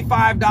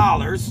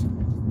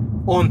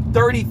 $75 on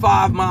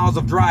 35 miles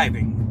of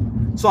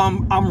driving. So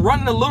I'm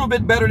running a little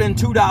bit better than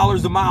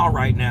 $2 a mile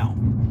right now.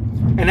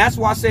 And that's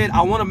why I said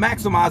I want to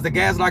maximize the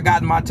gas that I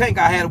got in my tank.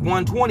 I had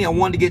 120. I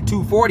wanted to get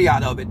 240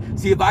 out of it.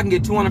 See if I can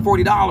get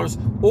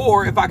 $240,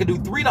 or if I can do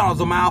 $3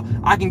 a mile,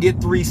 I can get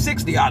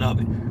 $360 out of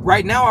it.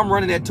 Right now, I'm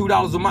running at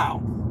 $2 a mile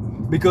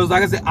because,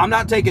 like I said, I'm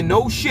not taking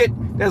no shit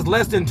that's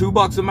less than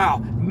 $2 a mile.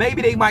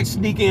 Maybe they might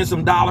sneak in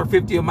some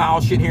 $1.50 a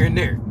mile shit here and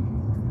there.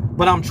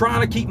 But I'm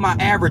trying to keep my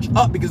average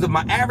up because if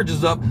my average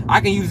is up,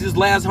 I can use this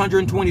last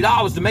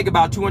 $120 to make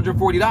about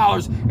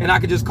 $240, and I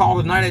can just call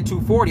it a night at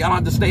 $240. I don't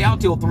have to stay out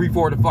till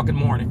 3-4 the fucking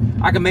morning.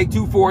 I can make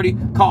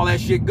 $240, call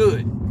that shit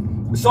good.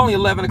 It's only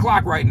 11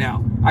 o'clock right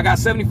now. I got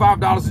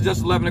 $75 to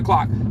just 11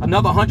 o'clock.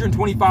 Another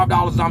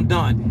 $125, I'm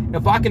done.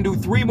 If I can do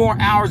 3 more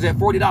hours at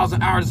 $40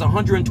 an hour, it's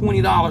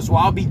 $120. So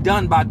I'll be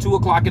done by 2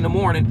 o'clock in the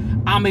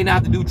morning. I may not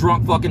have to do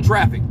drunk fucking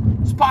traffic.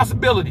 It's a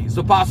possibility. It's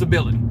a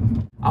possibility.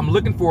 I'm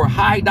looking for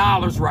high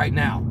dollars right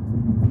now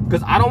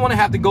because I don't want to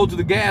have to go to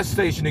the gas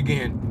station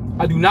again.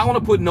 I do not want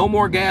to put no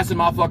more gas in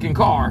my fucking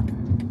car.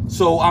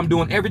 So I'm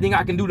doing everything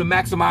I can do to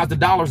maximize the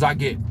dollars I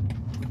get.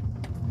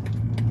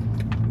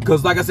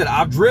 Because like I said,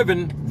 I've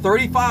driven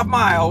 35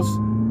 miles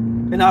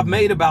and I've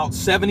made about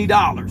 $70,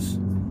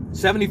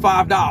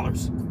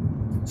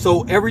 $75.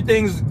 So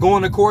everything's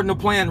going according to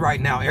plan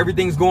right now.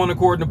 Everything's going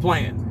according to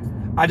plan.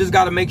 I just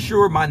got to make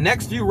sure my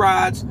next few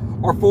rides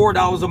are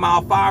 $4 a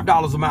mile,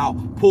 $5 a mile.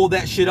 Pull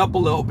that shit up a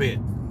little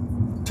bit.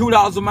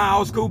 $2 a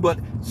mile is cool, but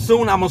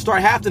soon I'm gonna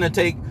start having to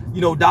take,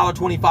 you know,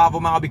 $1.25 a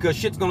mile because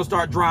shit's gonna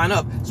start drying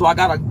up. So I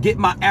gotta get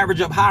my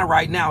average up high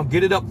right now.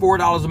 Get it up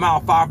 $4 a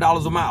mile,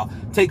 $5 a mile.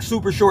 Take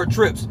super short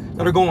trips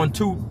that are going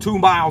two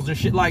miles and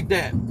shit like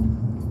that.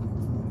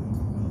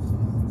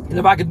 And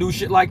if I can do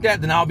shit like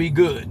that, then I'll be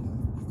good.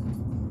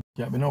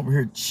 Yeah, I've been over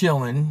here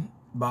chilling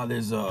by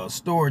this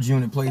storage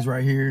unit place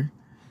right here.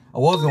 I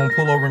was gonna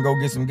pull over and go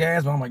get some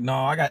gas, but I'm like, no,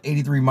 I got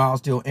 83 miles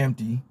still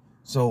empty.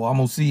 So I'm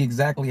gonna see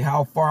exactly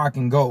how far I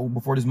can go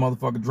before this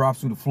motherfucker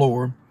drops through the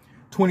floor.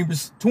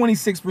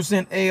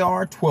 26%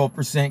 AR,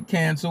 12%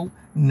 cancel.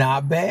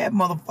 Not bad,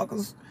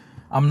 motherfuckers.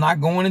 I'm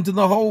not going into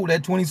the hole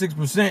at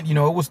 26%. You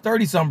know, it was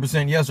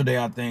 30-something%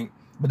 yesterday, I think.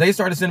 But they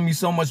started sending me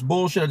so much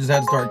bullshit, I just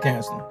had to start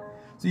canceling.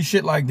 See,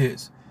 shit like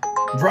this.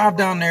 Drive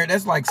down there,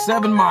 that's like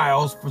 7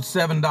 miles for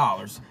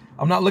 $7.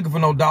 I'm not looking for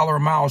no dollar a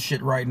mile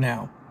shit right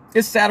now.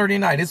 It's Saturday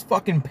night. It's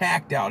fucking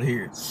packed out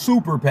here.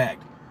 Super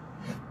packed.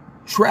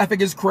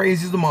 Traffic is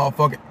crazy as a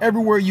motherfucker.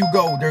 Everywhere you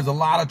go, there's a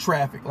lot of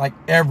traffic. Like,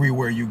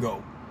 everywhere you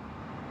go.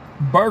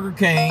 Burger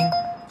King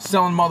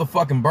selling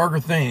motherfucking burger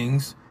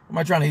things. Am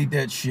I trying to eat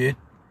that shit?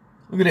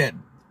 Look at that.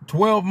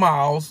 12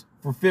 miles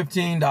for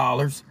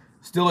 $15.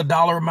 Still a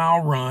dollar a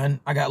mile run.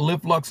 I got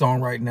Lyft Lux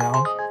on right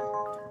now.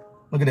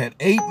 Look at that.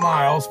 8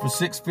 miles for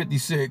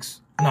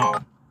 $6.56. No.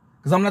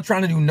 Because I'm not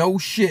trying to do no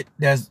shit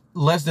that's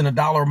less than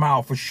 $1 a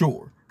mile for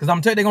sure. Because I'm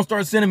telling you, they're going to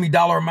start sending me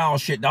 $1 a mile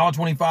shit,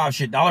 $1.25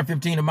 shit,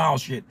 $1.15 a mile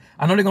shit.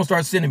 I know they're going to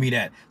start sending me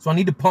that. So I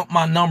need to pump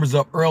my numbers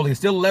up early. It's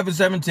still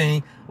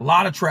 11:17. A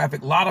lot of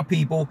traffic, a lot of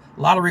people, a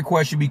lot of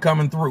requests should be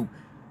coming through.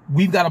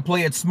 We've got to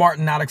play it smart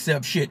and not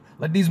accept shit.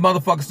 Let these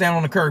motherfuckers stand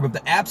on the curb. If the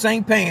apps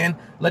ain't paying,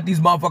 let these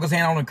motherfuckers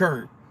stand on the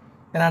curb.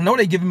 And I know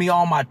they're giving me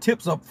all my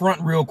tips up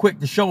front real quick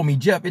to show me,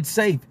 Jeff, it's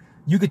safe.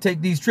 You could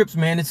take these trips,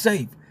 man. It's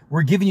safe.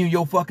 We're giving you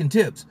your fucking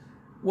tips.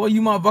 Well,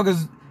 you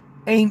motherfuckers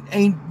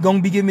ain't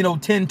gonna be giving me no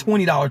 $10,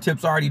 $20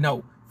 tips. I already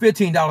know.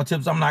 $15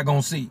 tips I'm not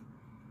gonna see.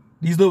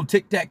 These little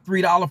tic-tac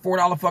 $3,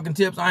 $4 fucking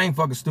tips, I ain't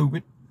fucking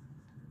stupid.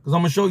 Because I'm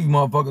gonna show you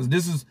motherfuckers.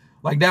 This is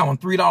like that one,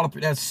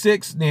 $3, that's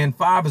 6, then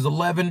 5 is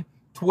 11,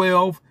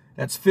 12,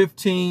 that's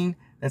 15,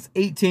 that's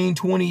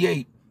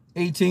 18.28.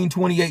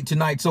 18.28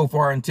 tonight so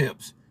far in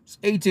tips. It's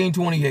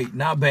 18.28,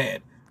 not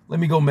bad. Let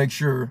me go make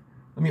sure.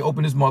 Let me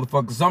open this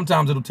motherfucker.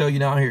 Sometimes it'll tell you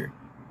down here.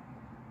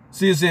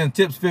 See, it's saying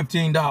tips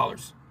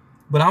 $15.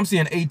 But I'm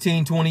seeing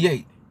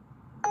 18.28.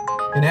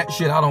 And that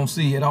shit I don't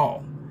see at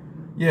all.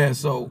 Yeah,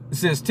 so it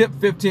says tip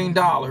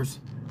 $15,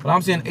 but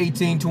I'm seeing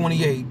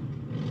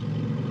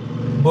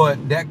 18.28.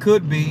 But that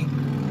could be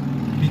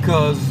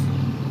because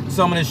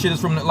some of this shit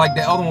is from, like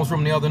the other one was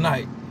from the other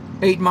night.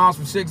 8 miles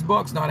for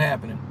 $6, not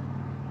happening.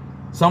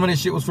 Some of this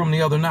shit was from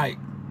the other night.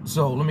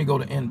 So let me go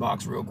to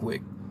inbox real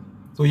quick.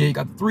 So yeah, you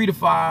got the 3 to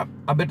 5.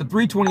 I bet the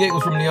 3.28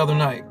 was from the other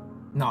night.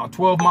 No,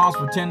 12 miles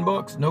for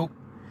 $10. Nope.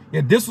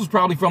 Yeah, this was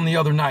probably from the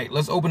other night.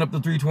 Let's open up the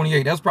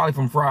 3.28. That's probably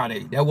from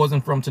Friday. That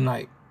wasn't from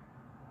tonight.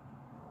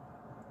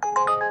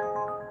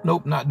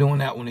 Nope, not doing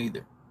that one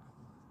either.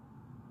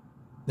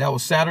 That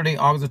was Saturday,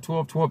 August the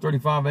 12th,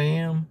 12:35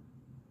 a.m.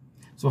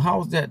 So how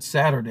was that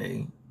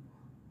Saturday?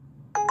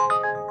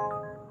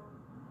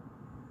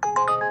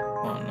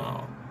 Oh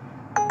no.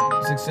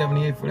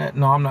 678 for that?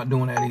 No, I'm not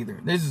doing that either.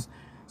 This is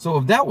so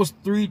if that was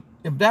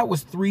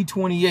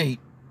 328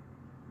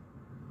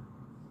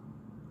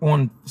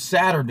 on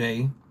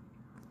Saturday,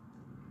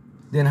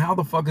 then how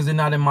the fuck is it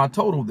not in my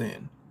total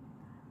then?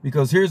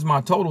 Because here's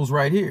my totals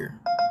right here.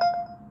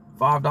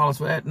 $5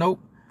 for that? Nope.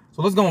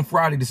 So let's go on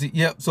Friday to see.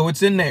 Yep, so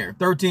it's in there,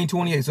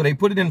 13.28. So they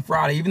put it in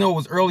Friday. Even though it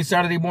was early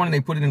Saturday morning, they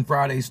put it in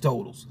Friday's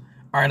totals.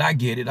 All right, I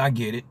get it. All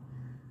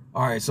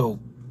right, so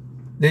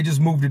they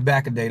just moved it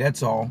back a day,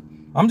 that's all.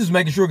 I'm just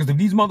making sure, because if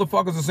these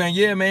motherfuckers are saying,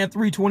 yeah, man,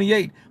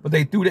 3.28, but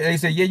they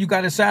said, yeah, you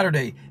got it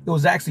Saturday. It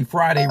was actually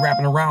Friday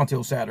wrapping around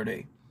till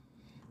Saturday.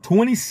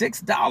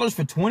 $26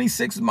 for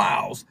 26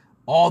 miles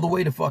all the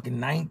way to fucking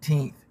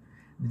 19th.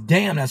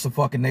 Damn, that's a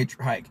fucking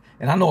nature hike.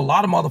 And I know a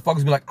lot of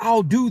motherfuckers be like,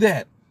 I'll do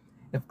that.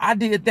 If I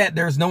did that,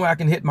 there's no way I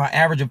can hit my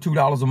average of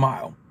 $2 a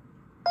mile.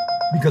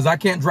 Because I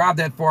can't drive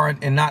that far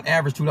and not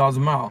average $2 a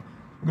mile.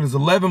 Look, it's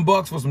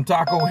 $11 for some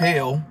taco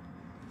hell.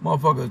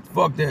 Motherfuckers,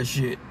 fuck that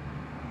shit.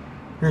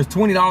 Here's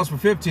 $20 for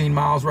 15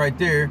 miles right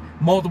there.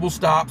 Multiple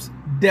stops.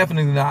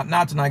 Definitely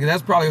not tonight, because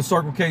that's probably a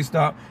Circle K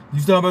stop. You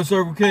stop at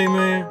Circle K,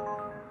 man?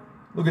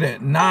 Look at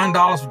that,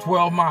 $9 for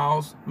 12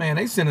 miles. Man,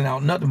 they sending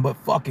out nothing but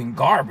fucking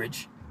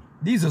garbage.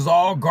 These is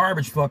all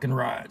garbage fucking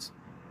rides.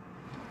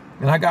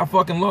 And I got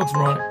fucking Lux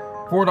running.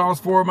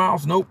 $4 4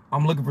 miles? Nope.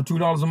 I'm looking for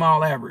 $2 a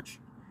mile average.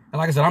 And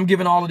like I said, I'm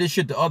giving all of this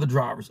shit to other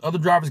drivers. Other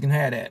drivers can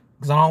have that,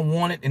 because I don't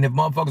want it. And if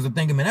motherfuckers are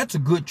thinking, man, that's a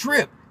good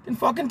trip, then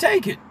fucking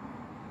take it.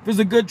 If it's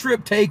a good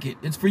trip, take it.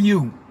 It's for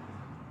you.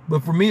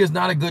 But for me, it's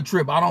not a good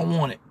trip. I don't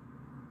want it.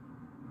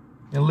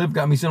 And Lyft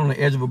got me sitting on the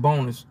edge of a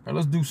bonus. All right,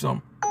 let's do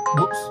something.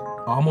 Whoops.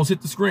 I almost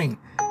hit the screen.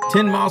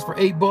 10 miles for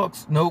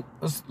 $8. Nope.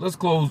 Let's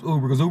close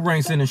Uber, because Uber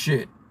ain't sending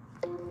shit.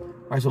 All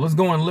right, so let's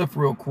go in Lyft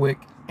real quick.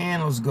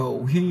 And let's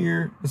go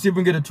here. Let's see if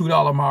we can get a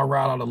 $2 a mile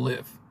ride out of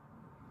Lyft.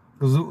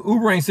 Because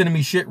Uber ain't sending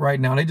me shit right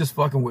now. They just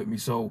fucking with me.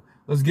 So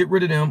let's get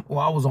rid of them. Well,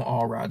 I was on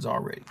all rides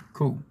already.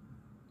 Cool.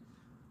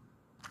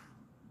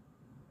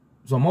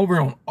 So I'm over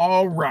here on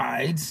all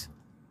rides.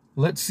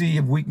 Let's see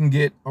if we can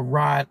get a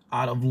ride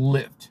out of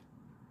Lyft.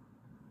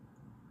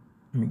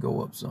 Let me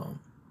go up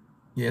some.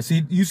 Yeah,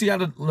 see, you see how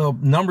the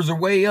numbers are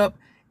way up?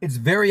 It's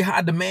very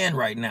high demand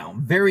right now.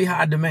 Very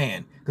high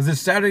demand. Because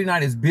this Saturday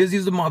night is busy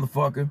as a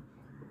motherfucker.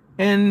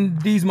 And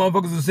these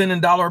motherfuckers are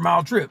sending $1 a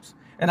mile trips.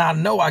 And I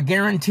know, I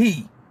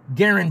guarantee,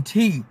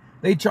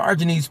 they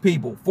charging these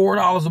people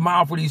 $4 a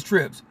mile for these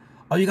trips.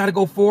 Oh, you got to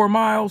go 4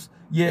 miles?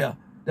 Yeah,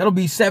 that'll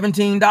be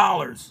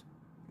 $17.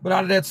 But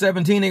out of that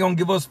 17, they're going to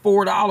give us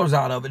 $4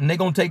 out of it, and they're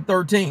going to take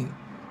 13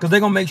 because they're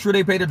going to make sure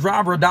they pay the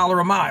driver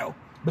 $1 a mile,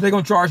 but they're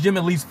going to charge them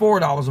at least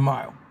 $4 a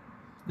mile.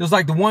 Just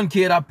like the one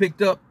kid I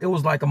picked up, it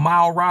was like a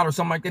mile ride or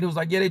something like that. He was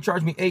like, yeah, they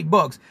charged me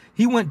 $8.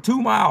 He went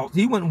 2 miles.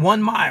 He went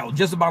 1 mile,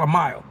 just about a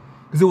mile,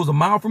 because it was a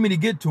mile for me to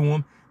get to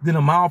him, then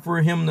a mile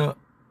for him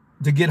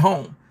to get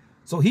home.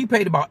 So he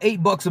paid about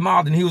 $8 a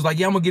mile. Then he was like,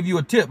 yeah, I'm going to give you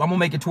a tip. I'm going to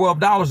make it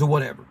 $12 or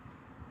whatever.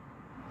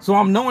 So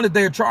I'm knowing that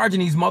they're charging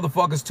these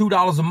motherfuckers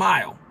 $2 a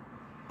mile.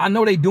 I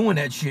know they doing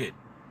that shit.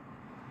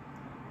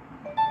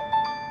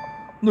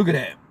 Look at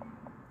that.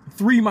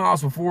 3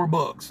 miles for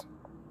 $4.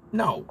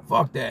 No,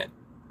 fuck that.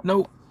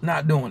 Nope,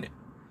 not doing it.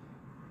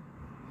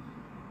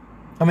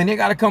 I mean, they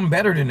got to come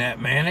better than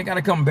that, man. They got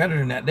to come better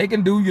than that. They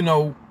can do, you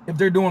know, if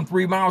they're doing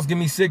 3 miles, give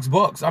me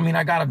 $6. I mean,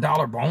 I got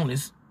 $1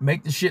 bonus.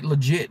 Make the shit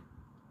legit.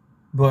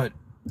 But,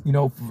 you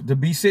know, to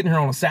be sitting here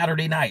on a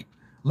Saturday night,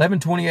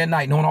 11:20 at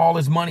night, knowing all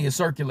this money is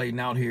circulating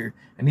out here,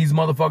 and these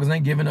motherfuckers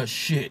ain't giving us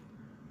shit.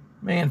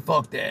 Man,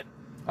 fuck that.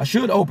 I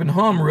should open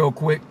Hum real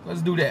quick.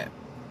 Let's do that.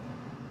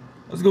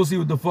 Let's go see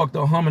what the fuck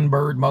the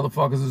Hummingbird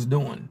motherfuckers is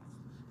doing.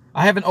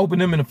 I haven't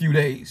opened them in a few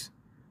days.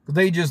 Because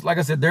they just, like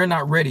I said, they're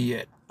not ready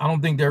yet. I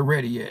don't think they're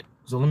ready yet.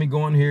 So let me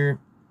go in here.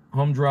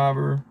 Hum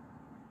driver.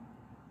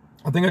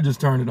 I think I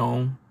just turned it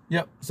on.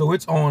 Yep. So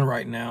it's on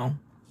right now.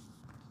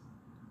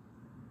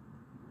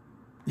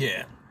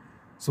 Yeah.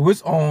 So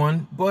it's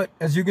on. But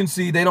as you can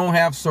see, they don't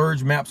have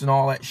surge maps and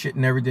all that shit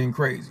and everything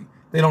crazy.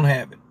 They don't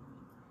have it.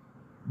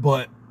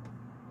 But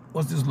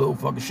what's this little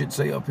fucking shit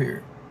say up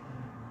here?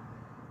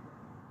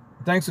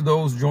 Thanks to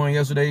those joining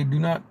yesterday. Do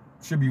not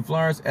distribute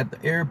flyers at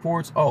the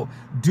airports. Oh,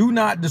 do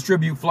not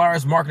distribute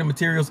flyers, marketing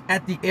materials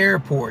at the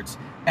airports.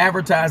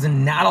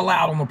 Advertising not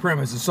allowed on the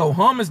premises. So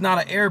Hum is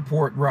not an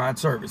airport ride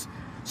service.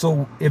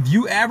 So if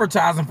you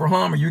advertising for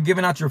Hum or you're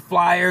giving out your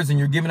flyers and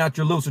you're giving out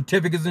your little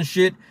certificates and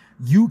shit,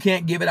 you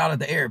can't give it out at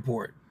the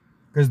airport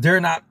because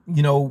they're not,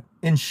 you know,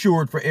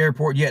 insured for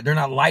airport yet. They're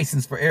not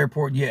licensed for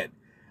airport yet.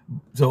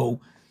 So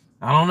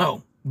I don't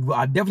know.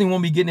 I definitely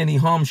won't be getting any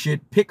Hum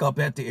shit pickup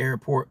at the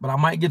airport, but I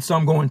might get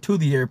some going to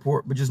the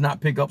airport, but just not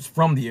pickups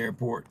from the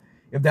airport,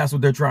 if that's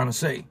what they're trying to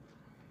say.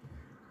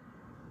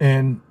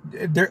 And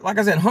like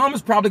I said, Hum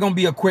is probably going to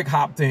be a quick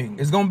hop thing.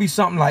 It's going to be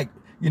something like,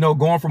 you know,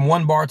 going from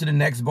one bar to the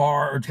next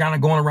bar or kind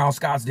of going around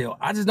Scottsdale.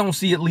 I just don't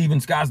see it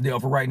leaving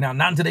Scottsdale for right now.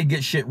 Not until they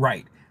get shit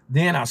right.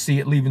 Then I see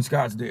it leaving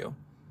Scottsdale.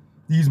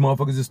 These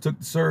motherfuckers just took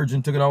the surge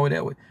and took it all the way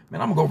that way. Man,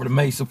 I'm going to go over to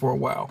Mesa for a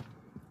while.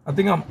 I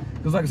think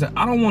because like I said,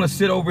 I don't want to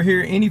sit over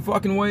here any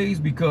fucking ways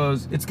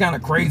because it's kind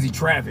of crazy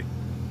traffic.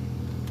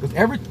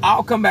 Because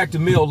I'll come back to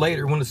Mill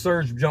later when the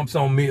surge jumps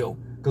on Mill.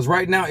 Because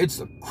right now it's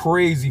a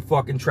crazy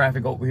fucking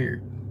traffic over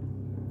here.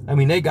 I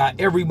mean, they got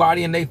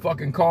everybody in their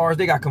fucking cars.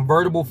 They got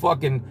convertible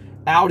fucking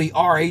Audi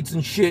R8s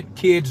and shit.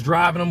 Kids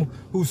driving them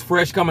who's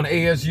fresh coming to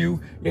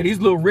ASU. Yeah, these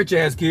little rich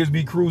ass kids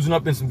be cruising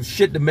up in some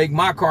shit to make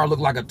my car look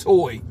like a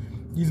toy.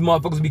 These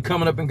motherfuckers be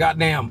coming up in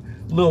goddamn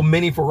little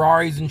mini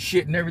Ferraris and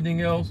shit and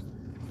everything else.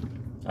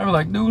 I was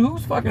like, dude,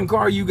 whose fucking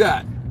car you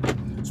got?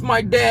 It's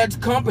my dad's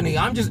company.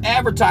 I'm just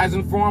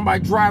advertising for him by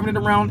driving it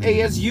around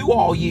ASU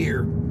all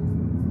year.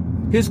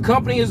 His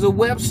company is a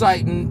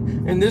website,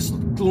 and this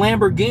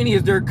Lamborghini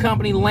is their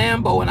company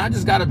Lambo, and I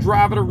just got to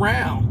drive it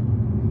around.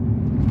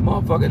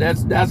 Motherfucker,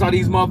 that's how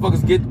these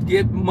motherfuckers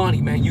get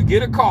money, man. You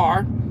get a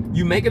car,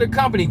 you make it a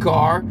company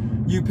car,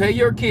 you pay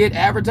your kid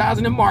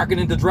advertising and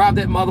marketing to drive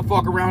that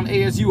motherfucker around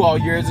ASU all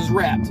year as it's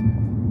wrapped.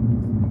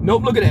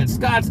 Nope, look at that,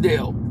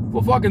 Scottsdale.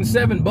 For fucking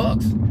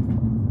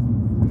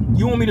 $7.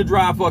 You want me to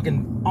drive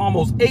fucking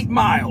almost 8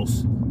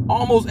 miles.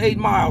 Almost 8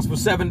 miles for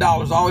 $7 all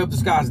the way up to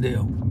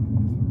Scottsdale.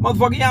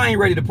 Motherfucker, y'all ain't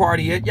ready to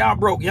party yet. Y'all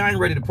broke. Y'all ain't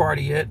ready to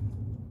party yet.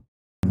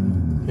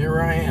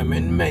 Here I am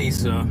in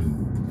Mesa.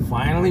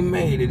 Finally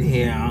made it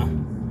here.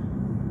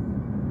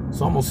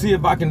 So I'm gonna see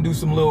if I can do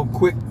some little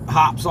quick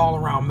hops all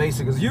around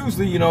Mesa. Because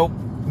usually, you know,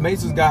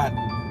 Mesa's got,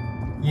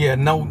 yeah,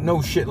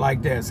 no shit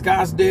like that.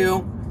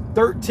 Scottsdale,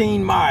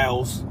 13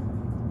 miles.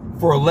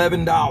 For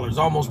 $11,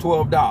 almost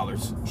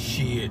 $12.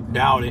 Shit,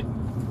 doubt it.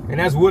 And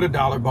that's with a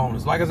 $1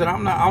 bonus. Like I said,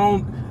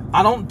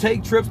 I don't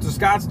take trips to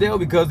Scottsdale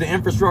because the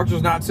infrastructure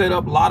is not set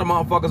up. A lot of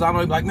motherfuckers I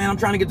know like, man, I'm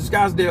trying to get to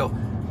Scottsdale.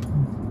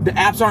 The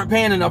apps aren't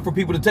paying enough for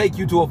people to take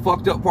you to a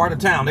fucked up part of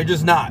town. They're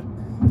just not.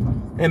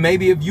 And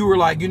maybe if you were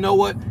like, you know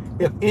what?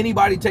 If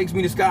anybody takes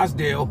me to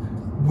Scottsdale,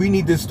 we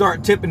need to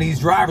start tipping these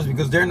drivers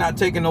because they're not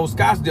taking those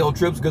Scottsdale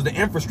trips because the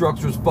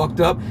infrastructure is fucked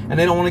up and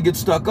they don't want to get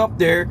stuck up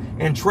there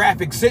in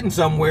traffic sitting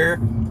somewhere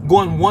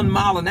going 1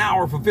 mile an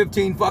hour for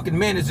 15 fucking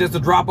minutes just to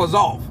drop us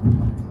off.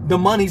 The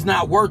money's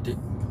not worth it.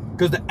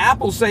 Because the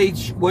Apple say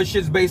what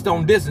shit's based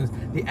on distance.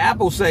 The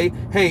Apple say,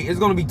 hey, it's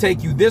going to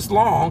take you this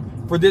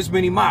long for this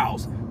many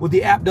miles. What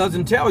the app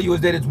doesn't tell you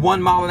is that it's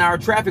 1 mile an hour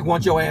traffic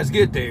once your ass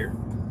get there.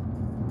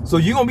 So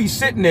you're going to be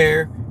sitting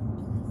there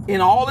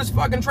in all this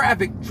fucking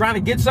traffic trying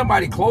to get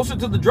somebody closer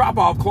to the drop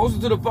off, closer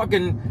to the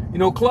fucking, you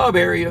know, club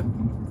area,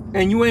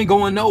 and you ain't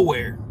going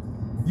nowhere.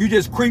 You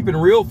just creeping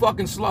real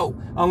fucking slow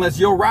unless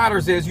your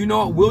rider says, you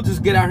know what, we'll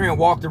just get out here and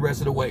walk the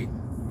rest of the way.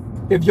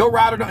 If your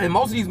rider, and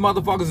most of these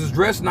motherfuckers is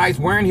dressed nice,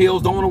 wearing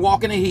heels, don't want to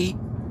walk in the heat,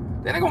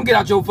 then they're gonna get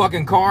out your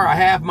fucking car a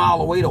half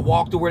mile away to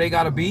walk to where they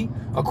gotta be,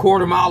 a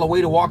quarter mile away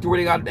to walk to where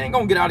they gotta. They ain't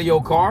gonna get out of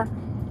your car.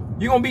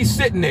 You're gonna be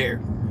sitting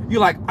there. You're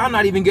like, I'm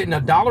not even getting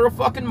 $1 a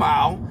fucking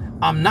mile.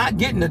 I'm not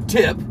getting a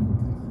tip,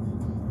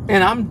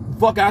 and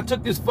I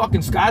took this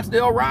fucking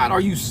Scottsdale ride.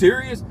 Are you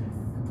serious?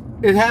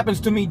 It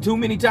happens to me too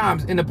many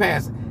times in the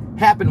past.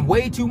 Happened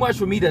way too much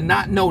for me to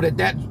not know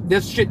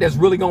that's shit that's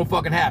really gonna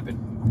fucking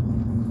happen.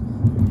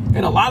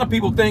 And a lot of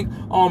people think,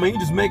 oh man, you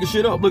just making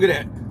shit up. Look at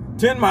that.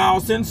 10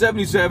 miles,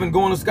 1077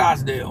 going to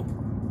Scottsdale.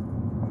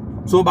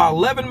 So about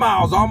 11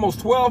 miles, almost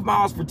 12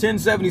 miles for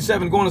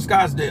 1077 going to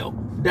Scottsdale.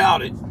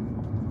 Doubt it.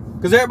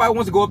 Because everybody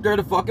wants to go up there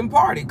to fucking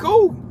party.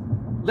 Cool.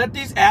 Let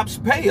these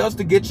apps pay us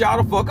to get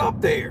y'all the fuck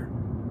up there.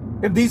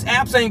 If these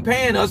apps ain't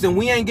paying us and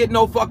we ain't getting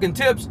no fucking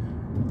tips,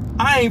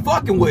 I ain't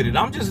fucking with it.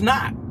 I'm just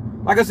not.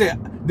 Like I said,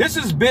 this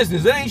is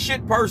business. It ain't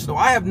shit personal.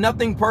 I have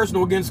nothing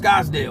personal against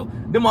Scottsdale.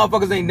 Them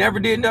motherfuckers ain't never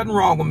did nothing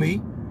wrong with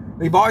me.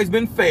 They've always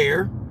been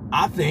fair,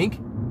 I think.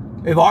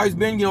 They've always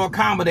been, you know,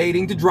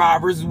 accommodating to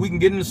drivers. We can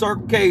get into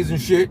Circle K's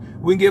and shit.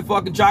 We can get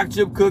fucking chocolate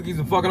chip cookies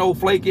and fucking old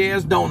flaky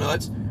ass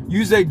donuts.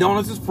 You say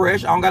donuts is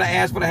fresh. I don't gotta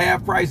ask for the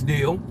half price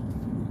deal.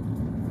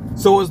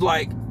 So it's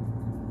like,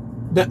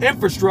 the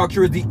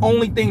infrastructure is the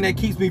only thing that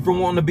keeps me from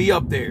wanting to be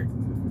up there.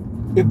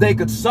 If they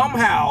could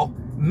somehow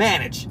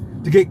manage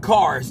to get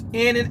cars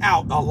in and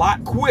out a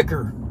lot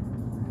quicker,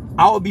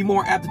 I would be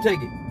more apt to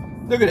take it.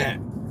 Look at that.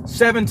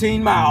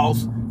 17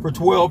 miles for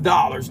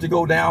 $12 to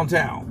go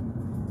downtown.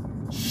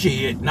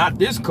 Shit, not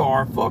this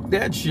car. Fuck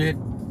that shit.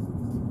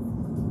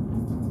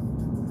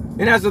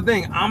 And that's the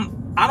thing.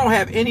 I don't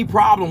have any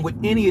problem with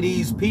any of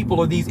these people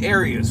or these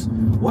areas.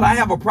 What I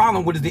have a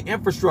problem with is the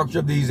infrastructure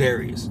of these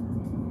areas.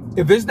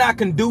 If it's not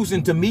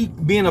conducive to me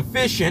being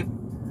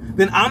efficient,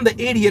 then I'm the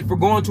idiot for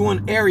going to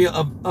an area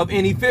of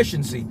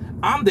inefficiency.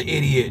 I'm the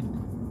idiot.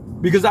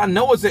 Because I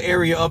know it's an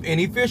area of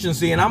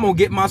inefficiency and I'm gonna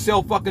get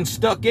myself fucking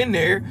stuck in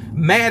there,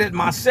 mad at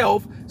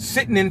myself,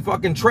 sitting in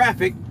fucking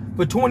traffic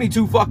for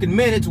 22 fucking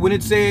minutes when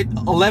it said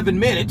 11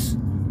 minutes.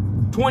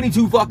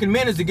 22 fucking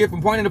minutes to get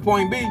from point A to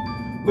point B.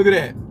 Look at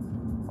that.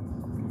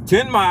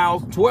 10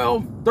 miles,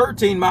 12,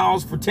 13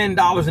 miles for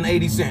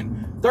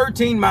 $10.80.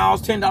 13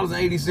 miles,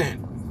 $10.80.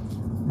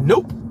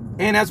 Nope.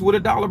 And that's with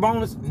 $1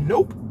 bonus?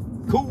 Nope.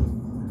 Cool.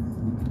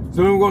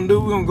 So what we're gonna do,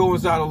 we're gonna go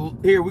inside of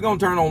here. We're gonna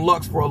turn on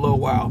Lux for a little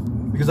while.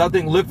 Because I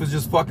think Lyft is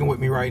just fucking with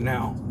me right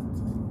now.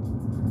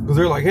 Because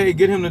they're like, hey,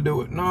 get him to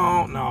do it.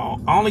 No.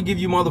 I only give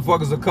you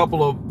motherfuckers a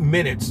couple of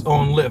minutes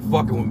on Lyft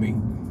fucking with me.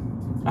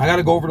 I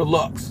gotta go over to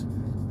Lux.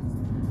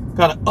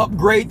 Gotta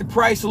upgrade the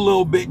price a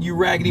little bit, you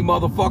raggedy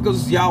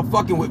motherfuckers. Y'all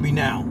fucking with me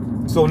now.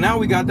 So now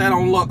we got that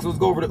on Lux. Let's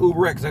go over to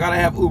UberX. I gotta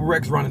have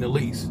UberX running at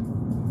least.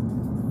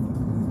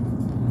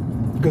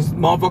 Because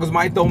motherfuckers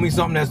might throw me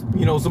something that's,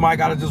 you know, somebody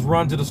gotta just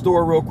run to the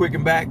store real quick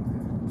and back.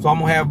 So I'm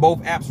gonna have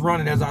both apps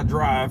running as I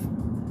drive.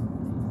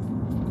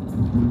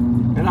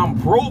 And I'm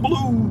pro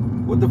blue.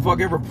 What the fuck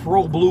ever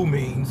pro blue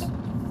means.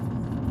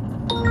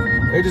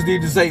 They just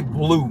need to say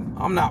blue.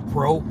 I'm not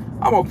pro.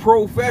 I'm a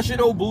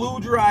professional blue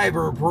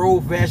driver.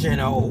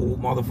 Professional,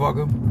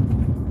 motherfucker.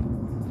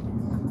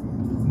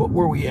 But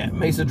where we at?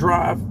 Mesa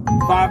Drive.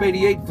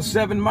 588 for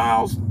 7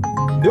 miles.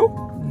 Nope.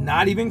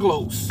 Not even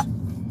close.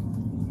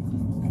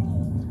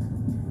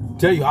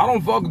 Tell you, I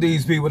don't fuck with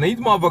these people. These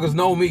motherfuckers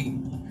know me.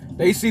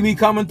 They see me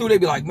coming through, they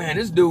be like, man,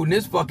 this dude and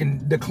this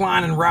fucking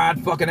declining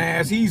ride fucking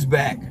ass, he's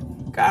back.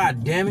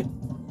 God damn it.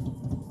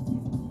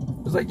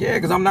 It's like, yeah,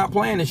 because I'm not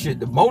playing this shit.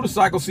 The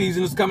motorcycle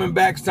season is coming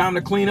back. It's time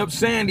to clean up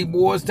Sandy,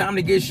 boy. It's time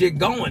to get shit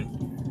going.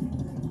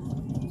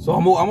 So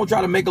I'm gonna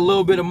try to make a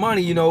little bit of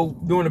money, you know,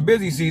 during the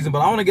busy season, but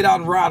I want to get out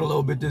and ride a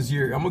little bit this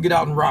year. I'm gonna get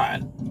out and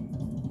ride.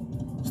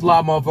 There's a lot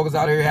of motherfuckers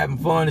out here having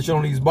fun and shit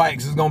on these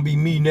bikes. It's gonna be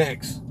me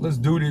next. Let's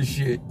do this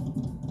shit.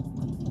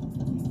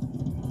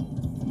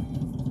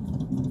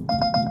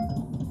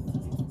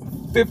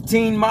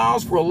 $15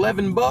 miles for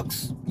 11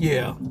 bucks?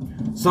 Yeah.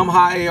 Some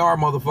high AR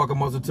motherfucker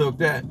must have took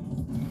that. I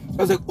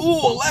was like,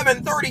 ooh,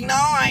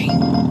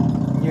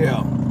 1139.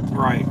 Yeah,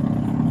 right.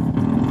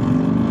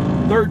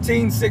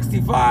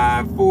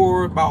 1365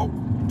 for about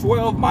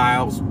 12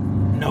 miles.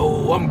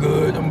 No, I'm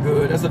good. I'm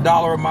good. That's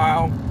 $1 a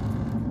mile.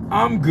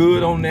 I'm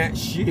good on that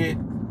shit.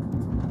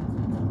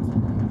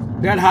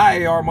 That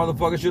high AR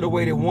motherfucker should have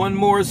waited one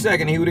more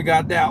second. He would have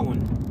got that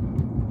one.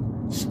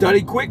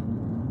 Study quick.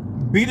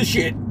 Be the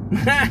shit.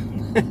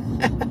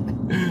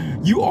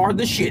 You are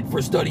the shit for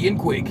studying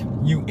quick.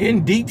 You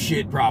in deep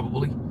shit,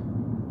 probably.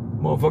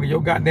 Motherfucker,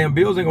 your goddamn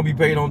bills ain't gonna be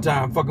paid on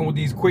time. Fucking with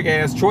these quick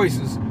ass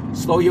choices.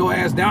 Slow your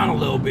ass down a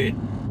little bit.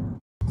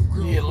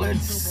 Yeah,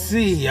 let's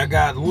see. I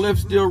got Lyft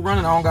still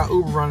running. I don't got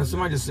Uber running.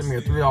 Somebody just sent me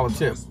a $3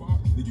 tip.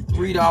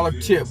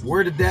 $3 tip.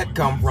 Where did that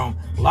come from?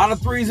 A lot of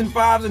 3s and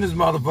 5s in this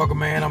motherfucker,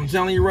 man. I'm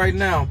telling you right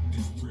now.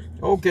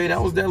 Okay, that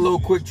was that little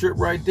quick trip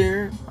right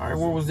there. All right,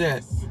 where was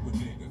that?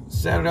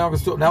 Saturday,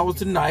 August 12th. That was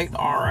tonight.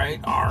 All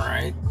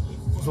right.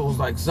 So it was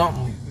like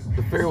something.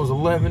 The fare was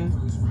 11.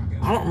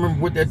 I don't remember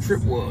what that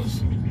trip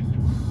was.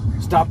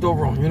 Stopped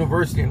over on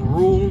University and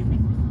Rule.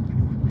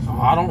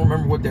 I don't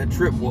remember what that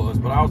trip was,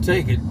 but I'll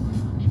take it.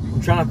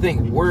 I'm trying to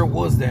think, where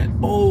was that?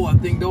 Oh, I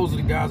think those are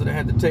the guys that I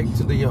had to take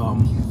to the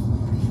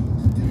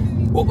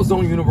what was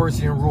on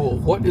University and Rule?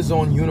 What is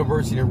on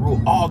University and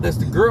Rule? Oh, that's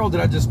the girl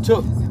that I just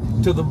took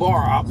to the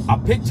bar. I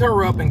picked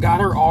her up and got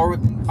her all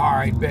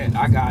right, bet,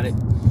 I got it.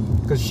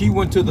 Because she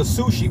went to the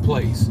sushi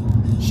place.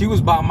 She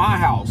was by my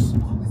house.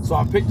 So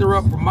I picked her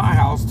up from my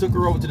house, took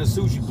her over to the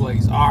sushi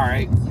place. All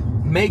right,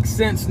 makes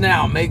sense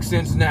now, makes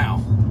sense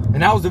now.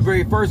 And that was the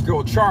very first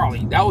girl,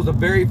 Charlie. That was the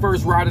very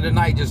first ride of the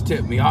night, just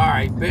tipped me. All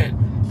right, bet.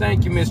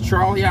 Thank you, Miss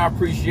Charlie, I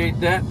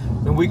appreciate that.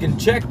 And we can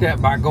check that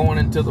by going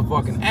into the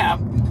fucking app.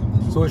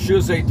 So it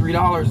should say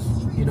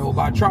 $3, you know,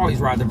 by Charlie's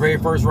ride, the very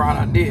first ride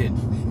I did.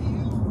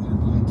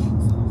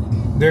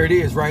 There it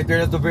is, right there.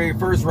 That's the very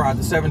first ride,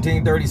 the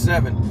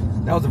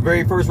 1737. That was the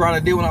very first ride I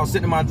did when I was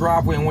sitting in my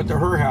driveway and went to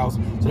her house.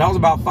 So that was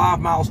about 5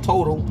 miles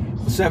total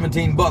for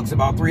 17 bucks,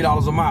 about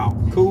 $3 a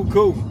mile. Cool,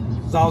 cool.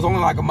 So I was only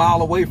like a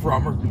mile away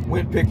from her.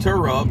 Went, picked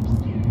her up.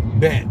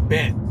 Bet.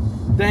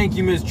 Thank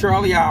you, Miss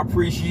Charlie. I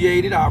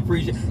appreciate it. I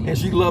appreciate it. And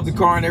she loved the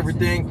car and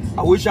everything.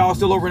 I wish I was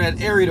still over in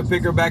that area to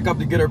pick her back up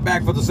to get her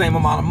back for the same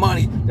amount of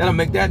money. That'll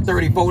make that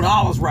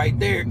 $34 right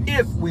there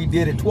if we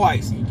did it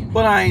twice.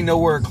 But I ain't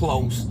nowhere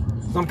close.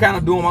 So I'm kind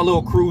of doing my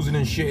little cruising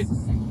and shit.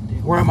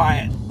 Where am I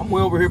at? I'm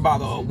way over here by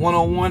the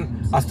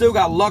 101. I still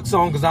got Lux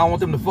on because I don't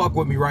want them to fuck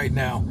with me right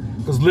now.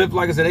 Because Lyft,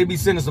 like I said, they be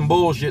sending some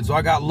bullshit. So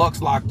I got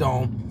Lux locked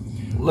on.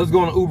 Let's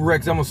go on UberX.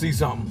 I'm going to see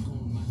something.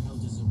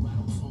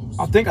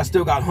 I think I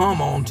still got Hum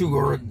on too,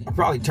 or I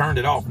probably turned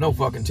it off. No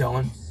fucking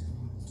telling.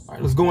 All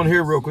right, let's go in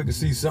here real quick and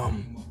see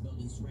something.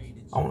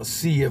 I want to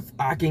see if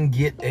I can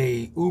get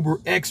a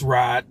UberX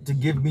ride to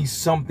give me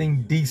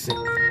something decent.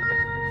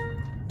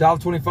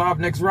 $1.25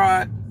 next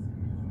ride.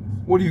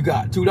 What do you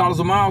got? $2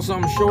 a mile,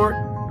 something short?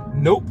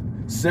 Nope.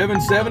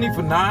 $7.70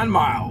 for 9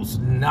 miles.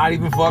 Not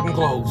even fucking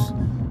close.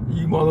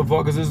 You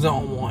motherfuckers is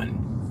on one.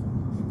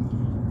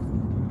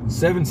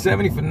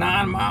 $7.70 for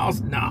 9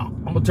 miles? Nah.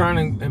 I'm gonna turn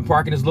and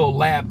park in this little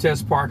lab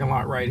test parking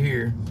lot right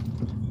here.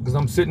 Because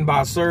I'm sitting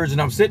by Surge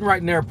and I'm sitting right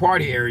in their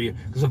party area.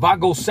 Because if I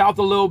go south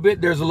a little bit,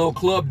 there's a little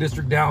club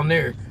district down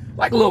there.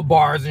 Like little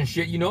bars and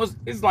shit. You know,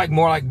 it's like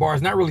more like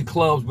bars. Not really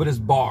clubs, but it's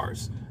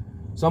bars.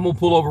 So I'm gonna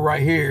pull over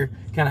right here,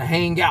 kind of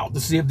hang out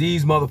to see if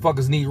these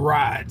motherfuckers need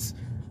rides.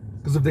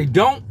 Because if they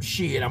don't,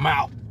 shit, I'm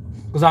out.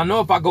 Because I know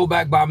if I go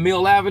back by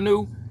Mill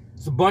Avenue,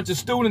 it's a bunch of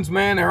students,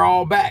 man. They're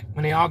all back.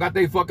 And they all got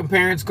their fucking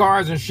parents'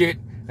 cars and shit.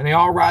 And they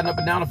all riding up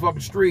and down the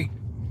fucking street.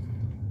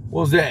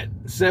 What was that?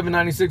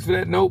 $7.96 for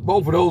that? Nope.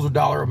 Both of those were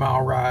 $1 a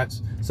mile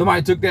rides.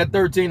 Somebody took that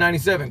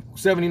 $13.97,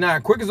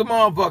 $79. Quick as a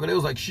motherfucker. They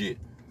was like, shit.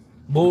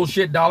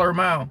 Bullshit, $1 a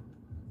mile.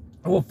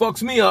 And what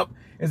fucks me up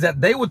is that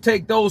they would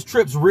take those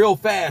trips real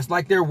fast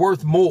like they're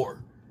worth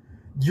more.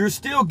 You're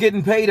still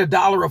getting paid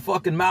 $1 a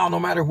fucking mile no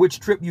matter which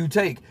trip you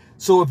take.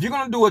 So if you're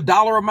going to do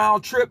 $1 a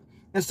mile trip,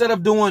 instead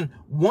of doing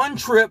one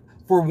trip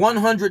for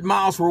 100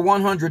 miles for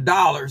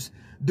 $100,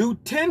 do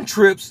 10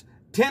 trips,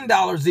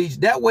 $10 each.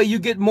 That way you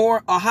get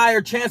a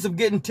higher chance of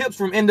getting tips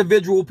from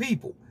individual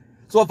people.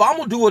 So if I'm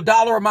going to do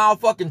 $1 a mile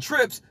fucking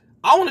trips,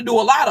 I want to do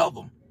a lot of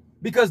them.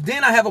 Because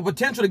then I have a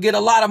potential to get a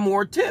lot of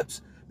more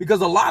tips.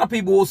 Because a lot of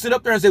people will sit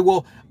up there and say,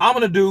 well, I'm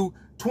going to do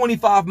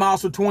 25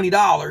 miles for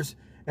 $20.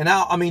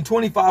 And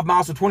 25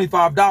 miles for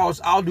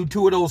 $25. I'll do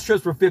 2 of those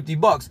trips for 50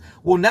 bucks.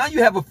 Well, now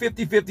you have a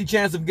 50-50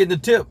 chance of getting a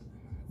tip.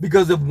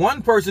 Because if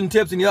one person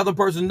tips and the other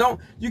person don't,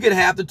 you get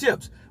half the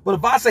tips. But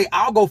if I say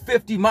I'll go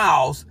 50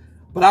 miles,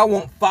 but I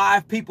want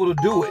 5 people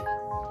to do it,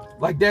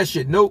 like that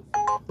shit, nope.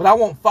 But I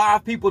want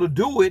 5 people to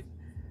do it.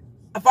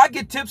 If I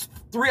get tips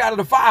 3 out of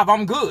the 5,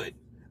 I'm good.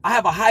 I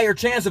have a higher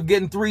chance of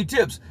getting 3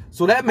 tips.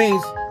 So that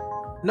means,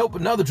 nope,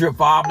 another trip,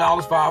 $5,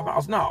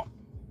 $5. No.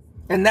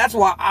 And that's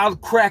why I'll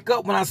crack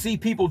up when I see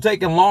people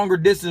taking longer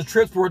distance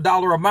trips for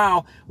 $1 a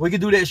mile. We can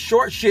do that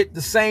short shit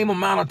the same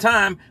amount of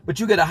time, but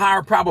you get a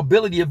higher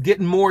probability of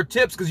getting more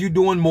tips because you're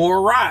doing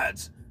more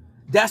rides.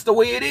 That's the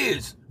way it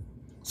is.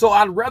 So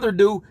I'd rather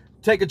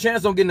take a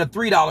chance on getting a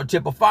 $3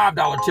 tip, a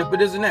 $5 tip,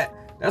 but isn't that?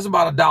 That's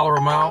about $1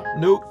 a mile.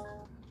 Nope.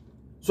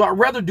 So I'd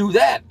rather do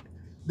that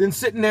than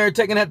sitting there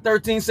taking that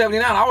 $13.79.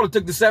 I would have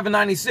took the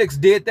 $7.96,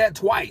 did that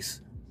twice.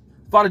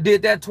 If I'd have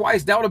did that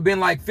twice, that would have been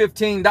like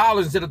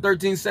 $15 instead of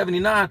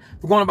 $13.79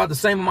 for going about the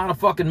same amount of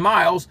fucking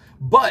miles.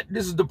 But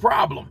this is the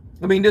problem.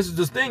 I mean, this is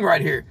this thing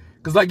right here.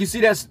 Because like you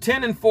see, that's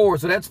 10 and 4.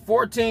 So that's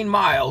 14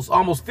 miles,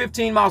 almost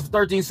 15 miles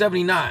for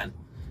 $13.79.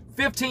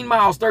 15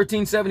 miles,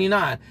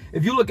 $13.79.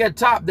 If you look at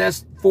top,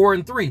 that's 4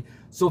 and 3.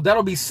 So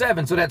that'll be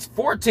 7. So that's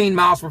 14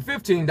 miles for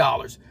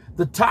 $15.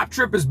 The top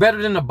trip is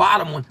better than the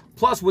bottom one.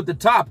 Plus with the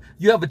top,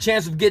 you have a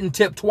chance of getting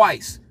tipped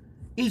twice.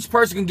 Each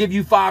person can give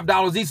you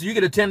 $5 each, so you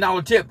get a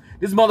 $10 tip.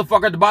 This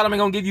motherfucker at the bottom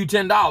ain't gonna give you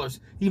 $10.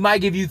 He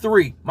might give you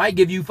 3, might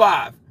give you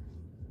 5.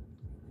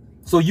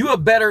 So you have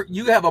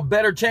a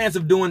better chance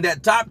of doing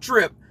that top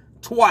trip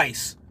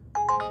twice.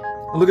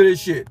 Look at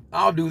this shit.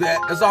 I'll do that.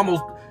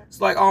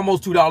 It's like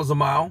almost $2 a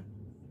mile.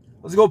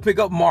 Let's go pick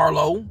up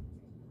Marlo.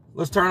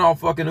 Let's turn off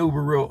fucking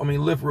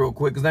Lyft real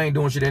quick, because they ain't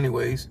doing shit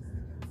anyways.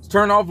 Let's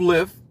turn off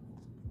Lyft.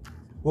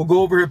 We'll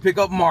go over here, pick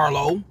up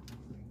Marlo.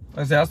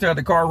 Like I said, I'll still have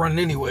the car running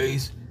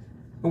anyways.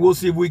 And we'll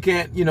see if we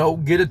can't, you know,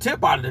 get a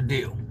tip out of the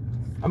deal.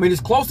 I mean,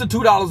 it's close to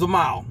 $2 a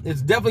mile.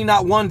 It's definitely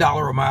not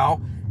 $1 a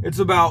mile. It's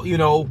about, you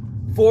know,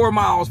 4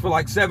 miles for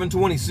like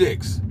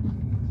 $7.26.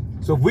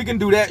 So if we can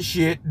do that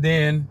shit,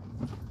 then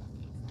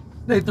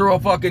they throw a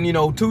fucking, you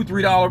know,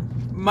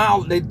 $2-3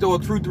 mile. They throw a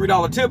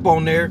 $3 tip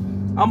on there.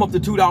 I'm up to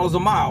 $2 a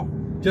mile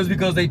just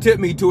because they tip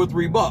me $2 or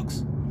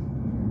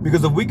 $3.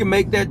 Because if we can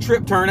make that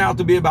trip turn out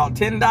to be about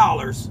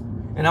 $10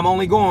 and I'm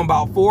only going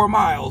about 4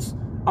 miles,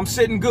 I'm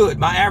sitting good.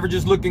 My average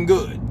is looking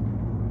good.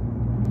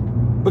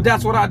 But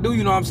that's what I do,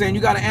 you know what I'm saying?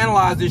 You got to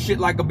analyze this shit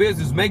like a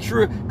business. Make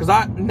sure, because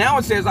now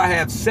it says I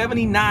have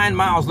 79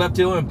 miles left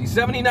till empty.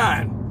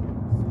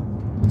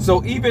 79.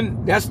 So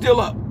even, that's still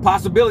a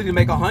possibility to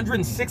make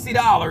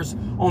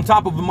 $160 on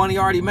top of the money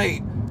already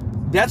made.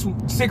 That's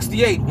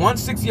 68.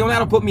 160 on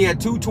that'll put me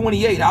at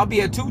 228. I'll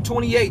be at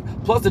 228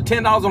 plus the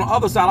 $10 on the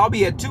other side. I'll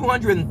be at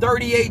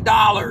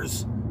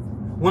 $238.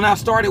 When I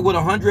started with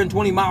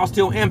 120 miles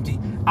till empty,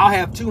 I'll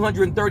have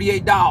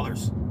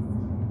 $238.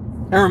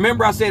 And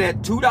remember, I said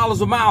at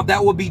 $2 a mile,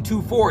 that would be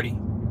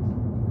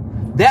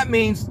 $240. That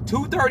means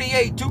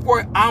 $238,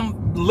 $240.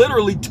 I'm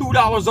literally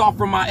 $2 off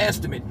from my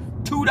estimate.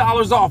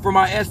 $2 off from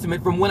my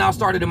estimate from when I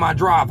started in my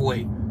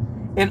driveway.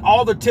 And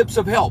all the tips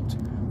have helped.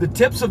 The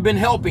tips have been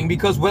helping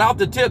because without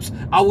the tips,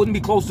 I wouldn't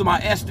be close to my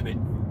estimate.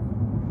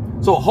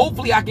 So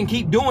hopefully I can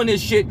keep doing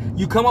this shit.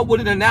 You come up with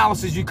an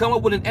analysis, you come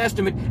up with an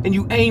estimate, and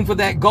you aim for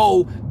that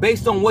goal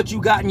based on what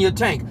you got in your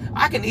tank.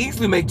 I can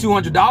easily make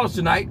 $200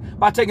 tonight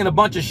by taking a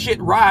bunch of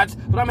shit rides,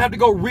 but I'm gonna have to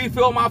go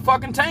refill my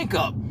fucking tank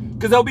up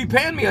because they'll be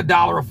paying me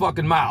 $1 a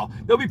fucking mile.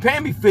 They'll be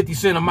paying me 50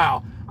 cents a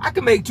mile. I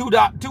can make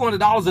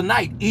 $200 a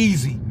night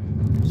easy.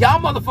 Y'all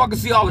motherfuckers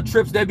see all the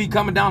trips that be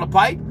coming down the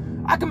pipe?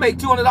 I can make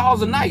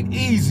 $200 a night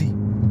easy.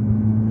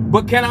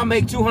 But can I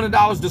make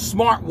 $200 the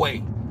smart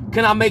way?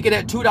 Can I make it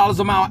at $2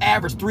 a mile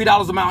average,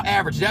 $3 a mile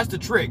average? That's the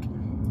trick.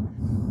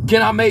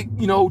 Can I make,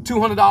 you know,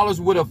 $200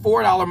 with a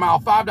 $4 mile,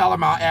 $5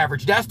 mile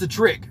average? That's the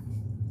trick.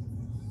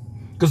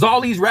 Because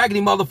all these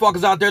raggedy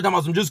motherfuckers out there talking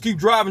about some just keep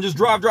driving, just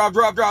drive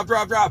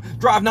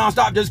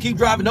nonstop, just keep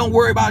driving, don't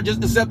worry about it,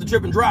 just accept the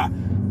trip and drive.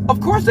 Of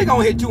course they're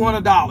gonna hit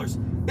 $200.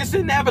 It's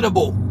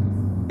inevitable.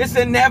 It's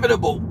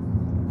inevitable.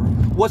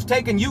 What's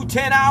taking you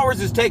 10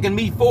 hours is taking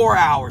me 4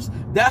 hours.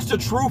 That's the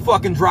true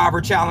fucking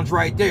driver challenge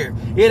right there.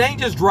 It ain't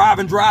just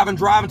driving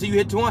till you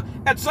hit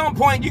 200. At some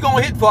point, you're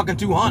gonna hit fucking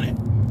 200.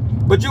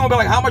 But you're gonna be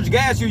like, how much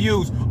gas you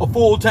use? A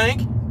full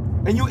tank?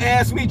 And you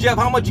ask me, Jeff,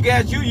 how much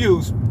gas you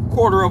use?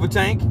 Quarter of a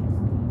tank.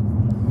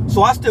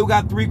 So I still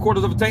got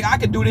 3/4 of a tank. I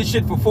could do this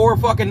shit for 4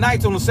 fucking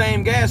nights on the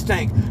same gas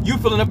tank. You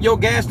filling up your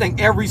gas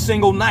tank every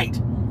single night.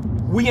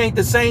 We ain't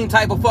the same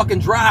type of fucking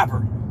driver.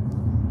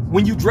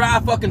 When you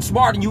drive fucking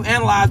smart and you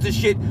analyze this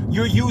shit,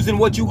 you're using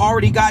what you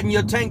already got in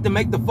your tank to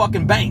make the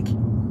fucking bank.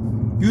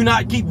 You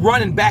not keep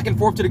running back and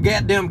forth to the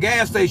goddamn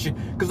gas station.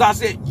 Because I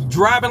said,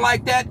 driving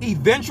like that,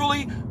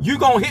 eventually, you're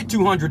going to hit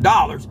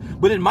 $200.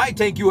 But it might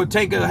take you a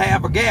tank and a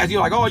half of gas.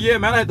 You're like, oh yeah,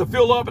 man, I had to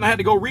fill up and I had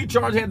to go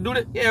recharge, I had to do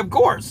that. Yeah, of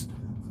course.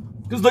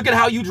 Because look at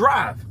how you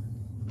drive.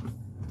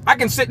 I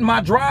can sit in my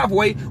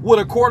driveway with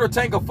a quarter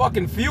tank of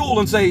fucking fuel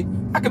and say,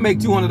 I can make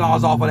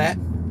 $200 off of that.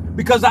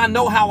 Because I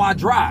know how I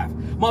drive.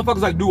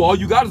 Motherfuckers like, dude, all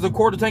you got is a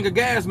quarter tank of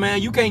gas,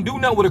 man. You can't do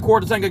nothing with a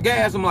quarter tank of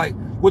gas. I'm like,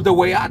 with the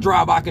way I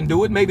drive, I can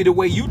do it. Maybe the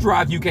way you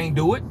drive, you can't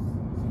do it.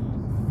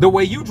 The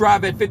way you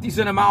drive at 50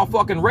 cent a mile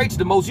fucking rates,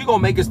 the most you're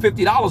gonna make is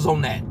 $50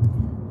 on that.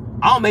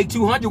 I'll make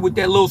 200 with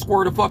that little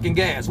squirt of fucking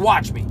gas.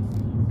 Watch me.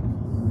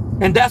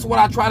 And that's what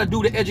I try to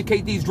do to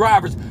educate these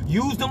drivers.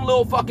 Use them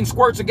little fucking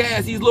squirts of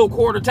gas, these little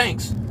quarter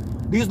tanks.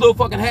 These little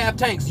fucking half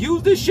tanks.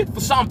 Use this shit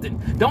for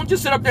something. Don't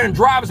just sit up there and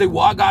drive and say,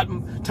 well, I got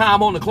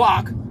time on the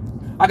clock.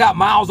 I got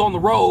miles on the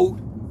road.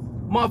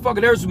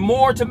 Motherfucker, there's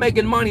more to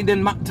making money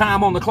than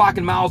time on the clock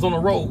and miles on the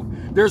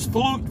road. There's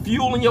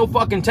fuel in your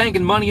fucking tank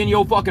and money in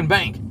your fucking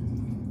bank.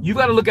 You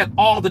got to look at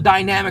all the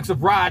dynamics of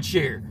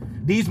rideshare.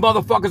 These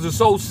motherfuckers are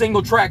so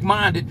single track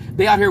minded.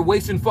 They out here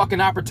wasting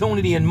fucking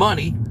opportunity and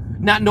money,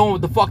 not knowing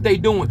what the fuck they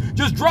doing.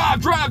 Just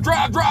drive.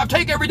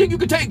 Take everything you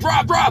can take.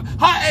 Drive.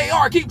 High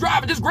AR. Keep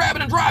driving. Just grab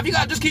it and drive. You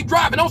got to just keep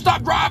driving. Don't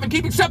stop driving.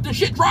 Keep accepting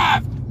shit.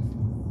 Drive.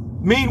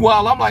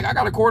 Meanwhile, I'm like, I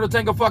got a quarter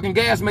tank of fucking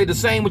gas made the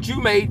same what you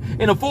made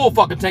in a full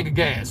fucking tank of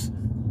gas.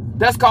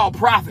 That's called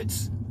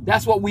profits.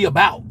 That's what we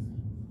about.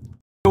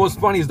 You know what's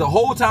funny is the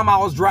whole time I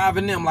was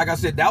driving them, like I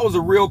said, that was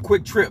a real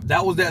quick trip.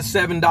 That was that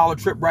 $7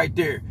 trip right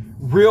there.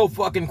 Real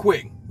fucking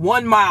quick.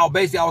 1 mile,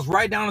 basically. I was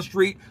right down the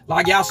street.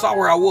 Like y'all saw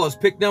where I was.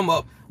 Picked them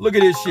up. Look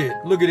at this shit.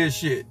 Look at this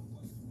shit.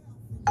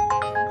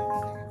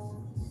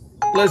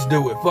 Let's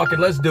do it. Fuck it.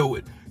 Let's do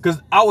it. Because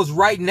I was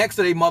right next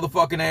to their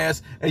motherfucking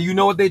ass. And you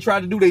know what they tried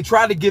to do? They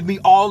tried to give me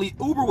all the...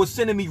 Uber was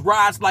sending me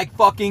rides like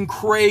fucking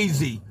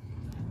crazy.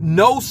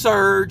 No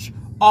surge.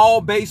 All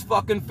base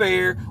fucking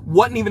fare.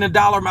 Wasn't even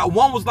 $1 a mile.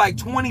 One was like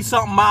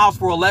 20-something miles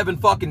for 11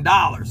 fucking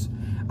dollars.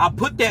 I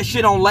put that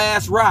shit on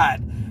last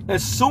ride.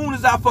 As soon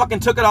as I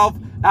fucking took it off,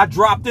 I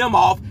dropped them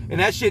off.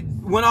 And that shit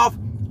went off.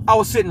 I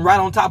was sitting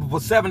right on top of a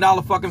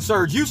 $7 fucking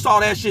surge. You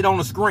saw that shit on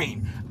the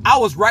screen. I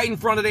was right in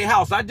front of their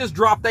house. I just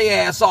dropped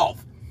their ass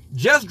off.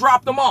 Just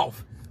dropped them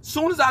off.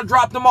 Soon as I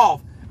dropped them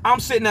off, I'm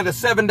sitting at a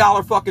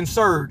 $7 fucking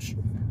surge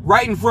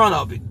right in front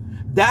of it.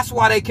 That's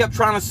why they kept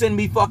trying to send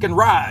me fucking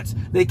rides.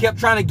 They kept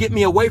trying to get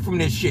me away from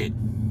this shit.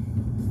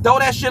 Throw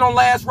that shit on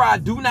last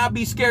ride. Do not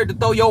be scared to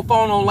throw your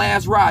phone on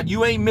last ride.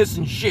 You ain't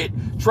missing shit.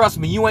 Trust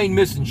me, you ain't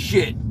missing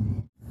shit.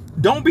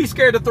 Don't be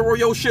scared to throw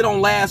your shit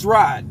on last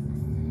ride.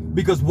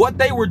 Because what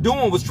they were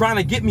doing was trying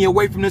to get me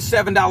away from this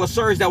 $7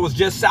 surge that was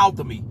just south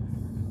of me.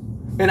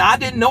 And I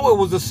didn't know it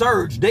was a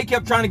surge. They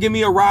kept trying to give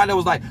me a ride that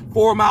was like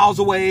 4 miles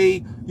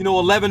away,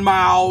 11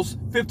 miles,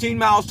 15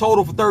 miles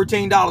total for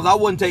 $13. I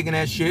wasn't taking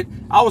that shit.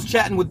 I was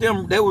chatting with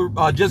them. They were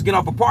just getting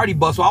off a party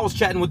bus, so I was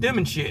chatting with them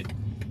and shit.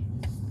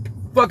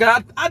 Fucking,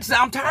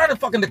 I'm tired of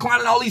fucking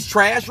declining all these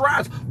trash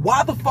rides.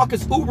 Why the fuck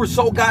is Uber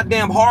so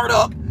goddamn hard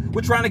up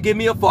with trying to give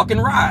me a fucking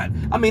ride?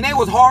 I mean, they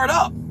was hard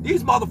up.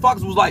 These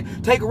motherfuckers was like,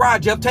 take a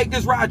ride, Jeff. Take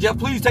this ride, Jeff.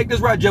 Please take this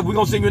ride, Jeff. We're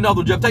going to send you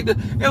another one, Jeff. Take this.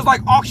 It was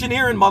like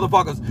auctioneering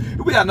motherfuckers.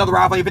 We got another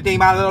ride for you, 15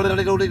 miles,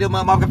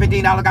 motherfucker,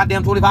 $15,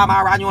 goddamn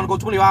 25-mile ride. You want to go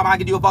 25 miles, I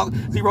get you a fuck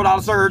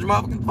 $0 surge,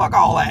 motherfucker. Fuck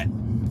all that.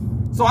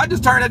 So I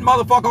just turned that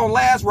motherfucker on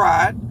last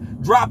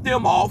ride, dropped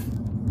them off.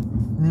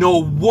 No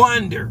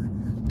wonder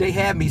they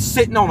had me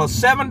sitting on a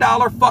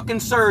 $7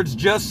 fucking surge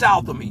just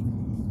south of me.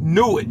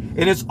 Knew it.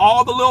 And it's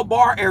all the little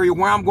bar area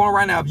where I'm going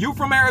right now. If you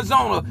from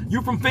Arizona,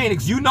 you from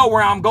Phoenix, you know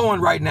where I'm going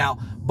right now.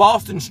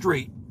 Boston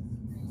Street,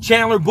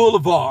 Chandler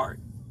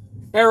Boulevard,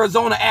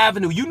 Arizona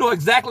Avenue. You know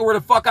exactly where the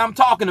fuck I'm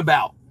talking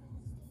about.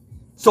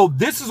 So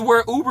this is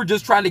where Uber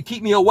just tried to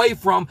keep me away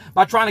from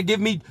by trying to give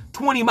me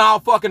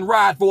 20-mile fucking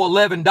ride for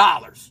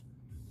 $11.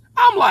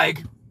 I'm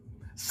like,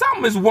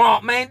 something is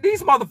wrong, man.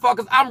 These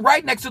motherfuckers, I'm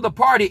right next to the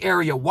party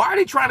area. Why are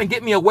they trying to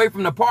get me away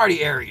from the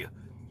party area?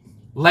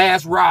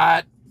 Last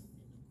ride.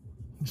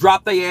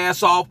 Drop their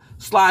ass off,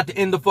 slide to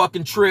end the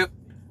fucking trip.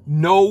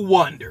 No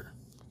wonder.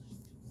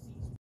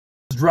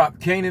 Drop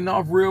Kanan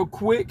off real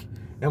quick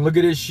and look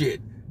at this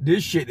shit.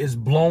 This shit is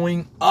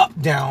blowing up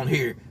down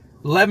here.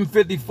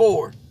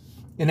 11:54,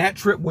 and that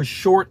trip was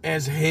short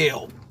as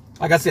hell.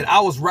 Like I said,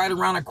 I was right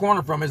around the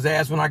corner from his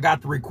ass when I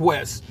got the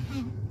request.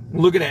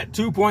 Look at that,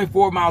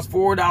 2.4 miles,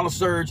 $4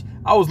 surge.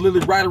 I was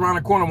literally right around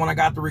the corner when I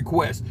got the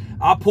request.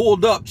 I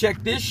pulled up,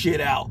 checked this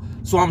shit out.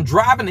 So I'm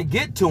driving to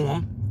get to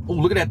him. Oh,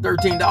 look at that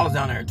 $13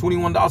 down there.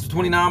 $21 for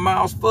 29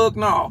 miles? Fuck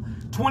no.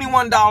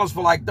 $21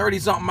 for like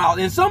 30-something miles.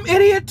 And some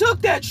idiot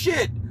took that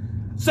shit.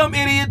 Some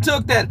idiot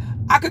took that.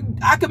 I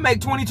could make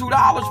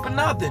 $22 for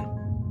nothing.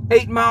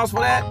 8 miles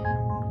for that?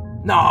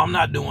 No, I'm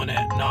not doing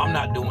that. No, I'm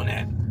not doing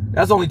that.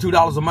 That's only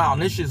 $2 a mile.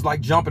 And this shit's like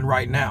jumping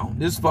right now.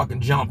 This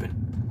fucking jumping.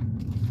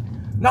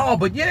 No,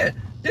 but yeah,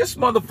 this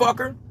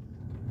motherfucker,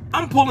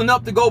 I'm pulling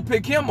up to go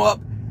pick him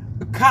up.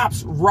 The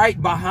cop's right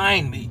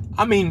behind me.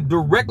 I mean,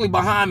 directly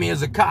behind me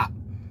is a cop.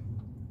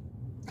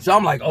 So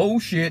I'm like, oh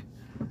shit.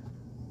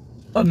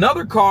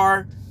 Another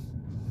car,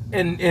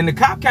 and the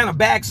cop kind of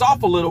backs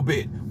off a little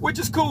bit, which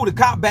is cool. The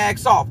cop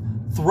backs off,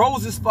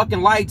 throws his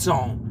fucking lights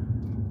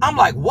on. I'm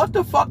like, what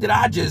the fuck did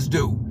I just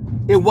do?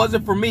 It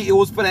wasn't for me, it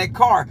was for that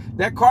car.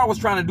 That car was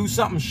trying to do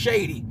something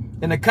shady,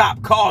 and the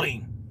cop caught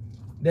him.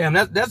 Damn,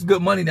 that's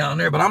good money down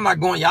there, but I'm not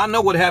going. Y'all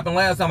know what happened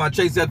last time I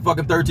chased that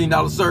fucking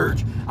 $13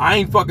 surge. I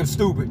ain't fucking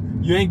stupid.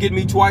 You ain't getting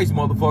me twice,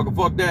 motherfucker.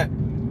 Fuck that.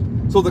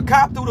 So the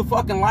cop threw the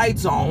fucking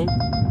lights on.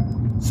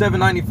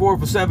 $7.94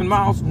 for 7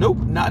 miles? Nope,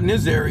 not in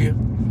this area.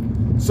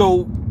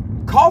 So,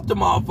 caught the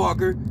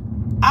motherfucker.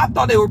 I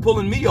thought they were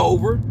pulling me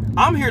over.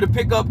 I'm here to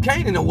pick up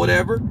Kanan or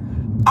whatever.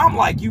 I'm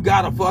like, you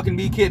gotta fucking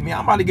be kidding me.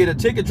 I'm about to get a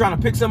ticket trying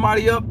to pick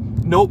somebody up.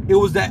 Nope, it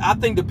was that, I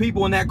think the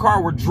people in that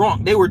car were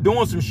drunk. They were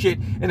doing some shit,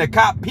 and the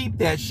cop peeped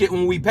that shit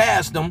when we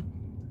passed him,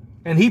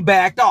 and he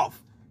backed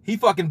off. He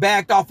fucking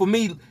backed off of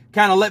me,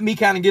 kind of let me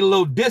kind of get a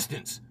little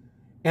distance.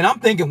 And I'm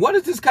thinking, what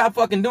is this cop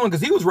fucking doing?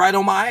 Because he was right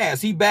on my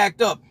ass. He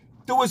backed up.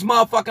 Threw his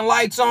motherfucking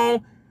lights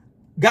on,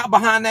 got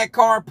behind that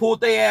car,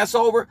 pulled their ass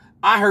over.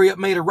 I hurry up,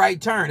 made a right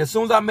turn. As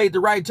soon as I made the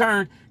right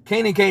turn,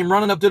 Kanan came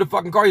running up to the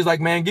fucking car. He's like,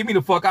 man, get me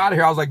the fuck out of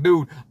here. I was like,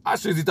 dude, I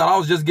seriously thought I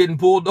was just getting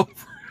pulled over.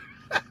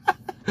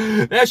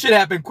 That shit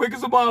happened quick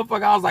as a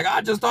motherfucker. I was like,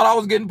 I just thought I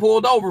was getting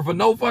pulled over for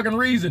no fucking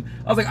reason.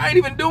 I was like, I ain't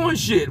even doing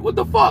shit. What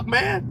the fuck,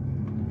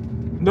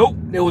 man? Nope,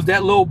 there was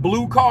that little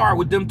blue car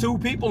with them 2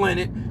 people in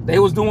it. They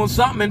was doing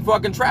something in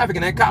fucking traffic,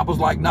 and that cop was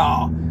like,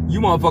 nah,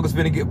 you motherfuckers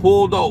finna get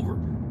pulled over.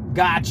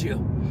 Gotcha.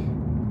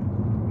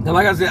 And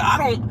like I said,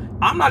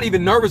 I'm not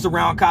even nervous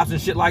around cops and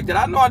shit like that.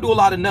 I know I do a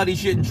lot of nutty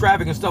shit in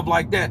traffic and stuff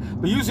like that,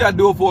 but usually I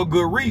do it for a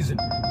good reason.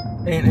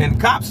 And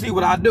cops see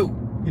what I do.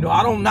 You know,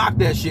 I don't knock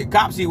that shit.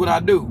 Cops see what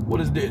I do.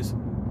 What is this?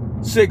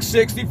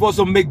 $6.60 for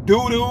some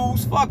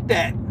McDoo-doos? Fuck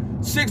that.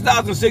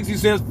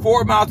 $6.60,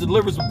 4 miles to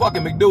deliver some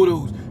fucking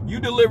McDoo-doos.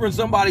 You delivering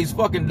somebody's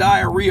fucking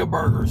diarrhea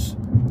burgers.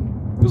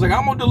 It was like,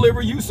 I'm gonna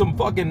deliver you some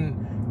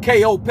fucking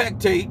KO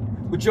Pectate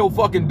with your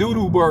fucking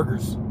doo-doo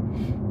burgers.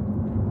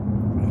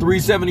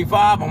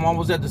 $3.75, I'm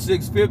almost at the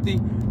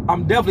 $6.50.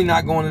 I'm definitely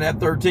not going to that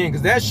 13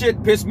 because that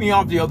shit pissed me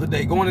off the other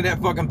day. Going to that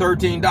fucking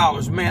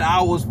 $13. Man,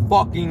 I was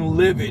fucking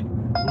livid.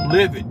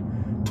 Livid.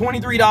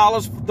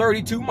 $23 for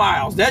 32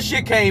 miles. That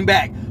shit came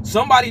back.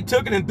 Somebody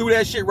took it and threw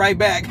that shit right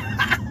back.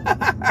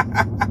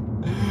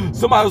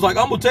 Somebody was like,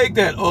 I'm gonna take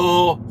that.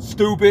 Oh,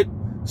 stupid.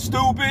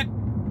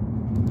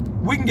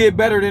 We can get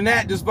better than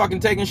that just fucking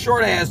taking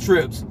short ass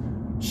trips.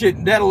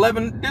 Shit,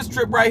 this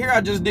trip right here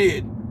I just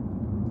did.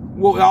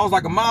 Well, I was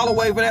like a mile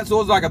away for that, so it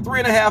was like a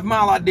 3.5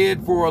 mile I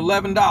did for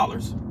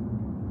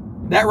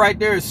 $11. That right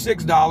there is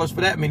 $6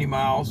 for that many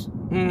miles.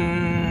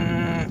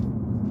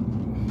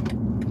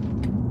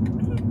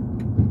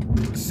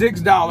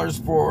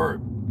 $6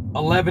 for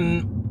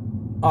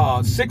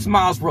 6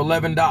 miles for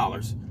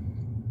 $11.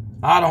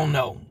 I don't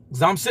know.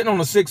 Because I'm sitting on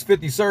a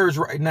 650 surge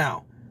right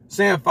now.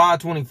 Saying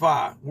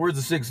 525. Where's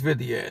the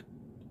 650 at?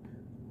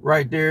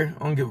 Right there.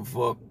 I don't give a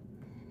fuck.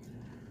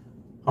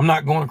 I'm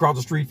not going across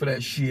the street for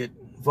that shit.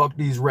 Fuck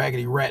these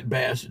raggedy rat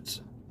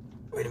bastards.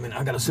 Wait a minute.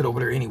 I gotta sit over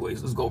there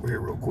anyways. Let's go over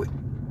here real quick.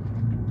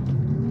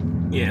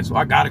 Yeah, so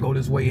I gotta go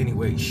this way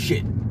anyway.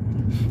 Shit.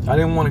 I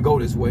didn't want to go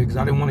this way because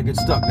I didn't want to get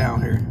stuck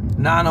down here.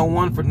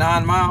 901 for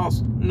 9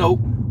 miles? Nope.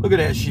 Look at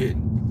that shit.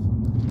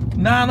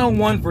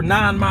 901 for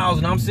 9 miles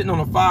and I'm sitting on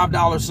a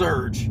 $5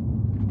 surge.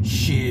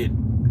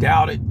 Shit.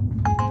 Doubt it.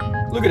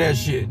 Look at that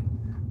shit.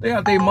 They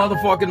out their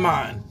motherfucking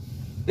mind.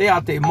 They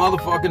out their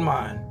motherfucking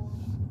mind.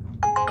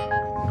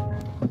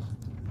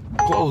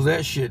 Close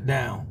that shit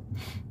down.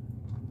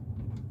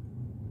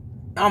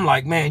 I'm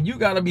like, man, you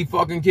gotta be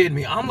fucking kidding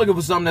me. I'm looking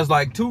for something that's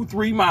like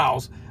 2-3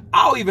 miles.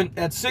 I'll even,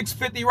 at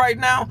 650 right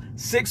now,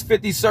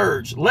 650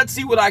 surge. Let's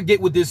see what I get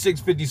with this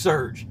 650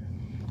 surge.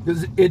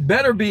 Because it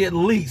better be at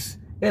least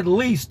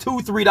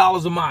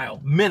 $2-3 a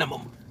mile.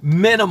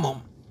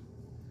 Minimum.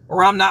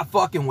 Or I'm not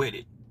fucking with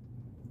it.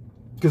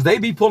 Because they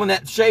be pulling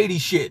that shady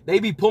shit. They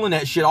be pulling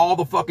that shit all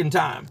the fucking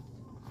time.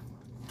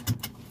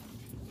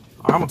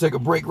 I'm going to take a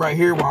break right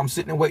here while I'm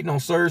sitting and waiting on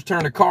surge.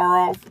 Turn the car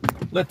off.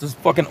 Let this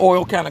fucking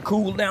oil kind of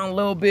cool down a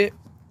little bit.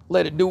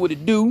 Let it do what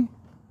it do.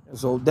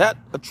 So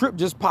a trip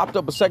just popped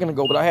up a second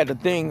ago, but I had the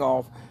thing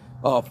off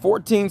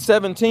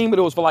 1417, but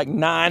it was for like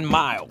 9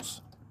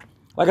 miles.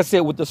 Like I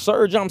said, with the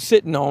surge I'm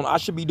sitting on, I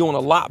should be doing a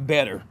lot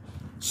better.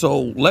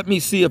 So let me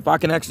see if I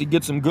can actually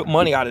get some good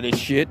money out of this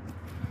shit.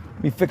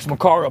 Let me fix my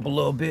car up a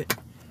little bit.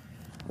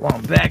 While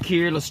I'm back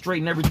here, let's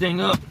straighten everything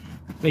up.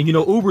 And you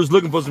know, Uber's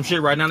looking for some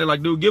shit right now. They're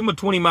like, dude, give them a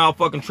 20-mile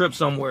fucking trip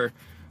somewhere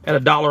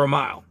at $1 a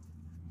mile.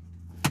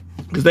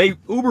 Because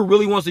Uber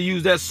really wants to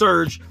use that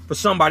surge for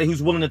somebody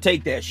who's willing to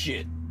take that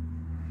shit.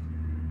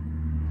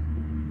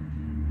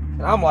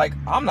 And I'm like,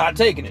 I'm not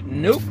taking it.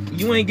 Nope,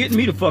 you ain't getting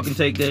me to fucking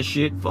take that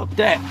shit. Fuck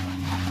that.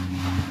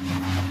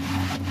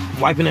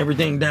 Wiping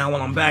everything down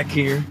while I'm back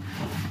here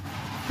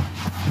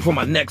before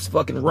my next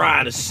fucking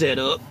ride is set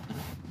up.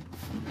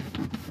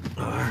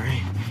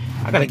 Alright.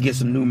 I gotta get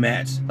some new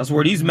mats. I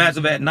swear these mats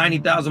have had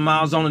 90,000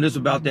 miles on, and this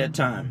about that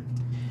time.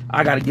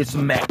 I gotta get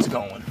some mats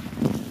going.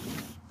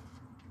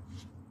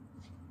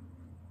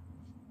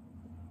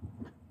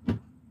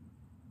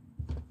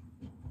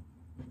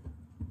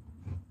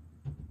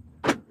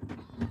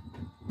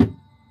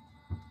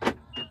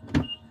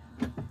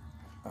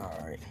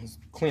 Alright, let's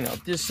clean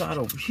out this side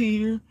over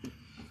here.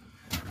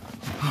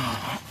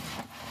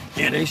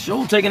 Yeah, they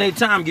sure taking their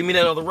time. Give me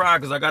that other ride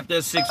because I got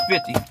that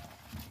 650.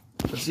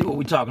 Let's see what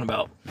we talking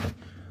about.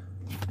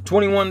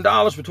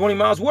 $21 for 20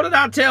 miles. What did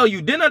I tell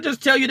you? Didn't I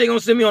just tell you they're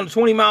gonna send me on a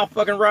 20-mile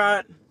fucking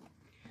ride?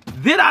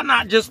 Did I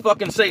not just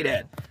fucking say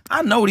that?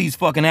 I know these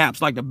fucking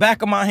apps like the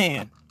back of my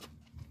hand.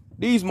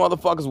 These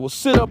motherfuckers will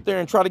sit up there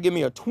and try to give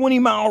me a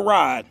 20-mile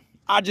ride.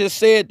 I just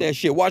said that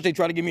shit. Watch they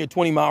try to give me a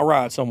 20-mile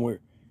ride somewhere.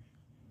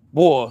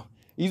 Boy,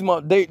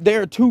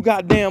 they're too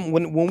goddamn,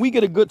 when we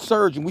get a good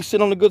surge and we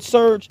sit on a good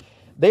surge,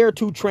 they are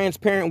too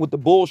transparent with the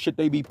bullshit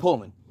they be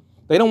pulling.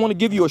 They don't want to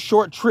give you a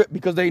short trip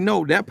because they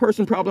know that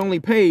person probably only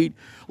paid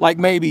like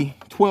maybe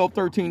 $12,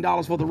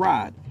 $13 for the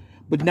ride.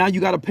 But now you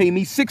got to pay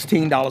me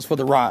 $16 for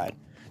the ride.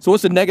 So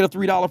it's a negative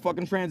 $3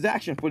 fucking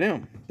transaction for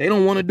them. They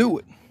don't want to do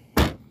it.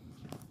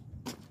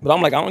 But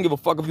I'm like, I don't give a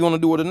fuck if you want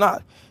to do it or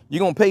not. You're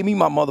going to pay me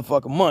my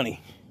motherfucking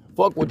money.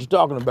 Fuck what you're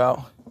talking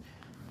about.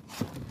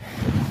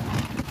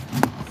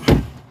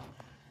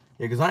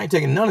 Yeah, because I ain't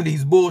taking none of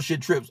these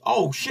bullshit trips.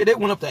 Oh, shit, it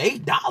went up to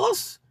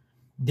 $8?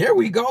 There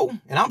we go.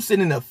 And I'm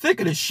sitting in the thick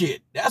of this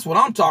shit. That's what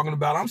I'm talking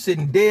about. I'm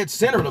sitting dead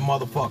center of the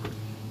motherfucker.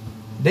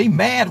 They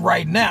mad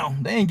right now.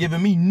 They ain't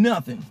giving me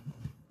nothing.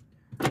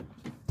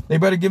 They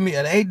better give me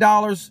at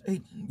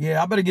 $8.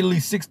 Yeah, I better get at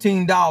least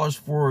 $16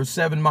 for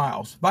 7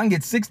 miles. If I can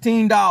get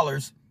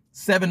 $16,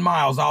 7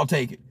 miles, I'll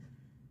take it.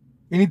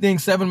 Anything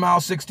 7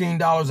 miles,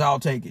 $16, I'll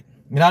take it.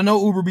 And I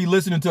know Uber be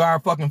listening to our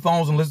fucking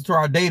phones and listen to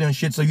our data and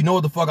shit, so you know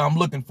what the fuck I'm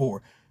looking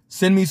for.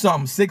 Send me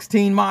something.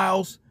 16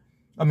 miles.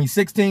 I mean,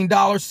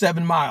 $16,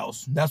 7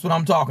 miles. That's what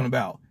I'm talking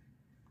about.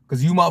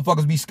 Because you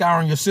motherfuckers be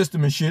scouring your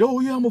system and shit. Oh,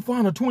 yeah, I'm going to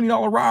find a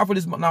 $20 ride for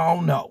this.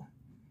 No.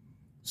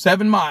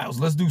 7 miles.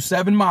 Let's do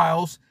 7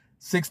 miles,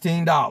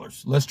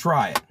 $16. Let's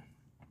try it.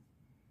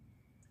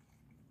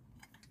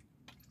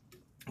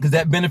 Because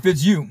that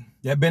benefits you.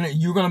 You're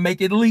going to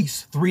make at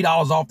least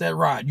 $3 off that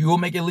ride. You will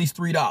make at least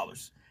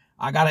 $3.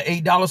 I got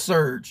an $8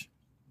 surge.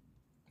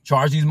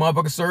 Charge these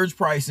motherfuckers surge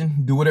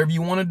pricing. Do whatever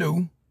you want to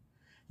do.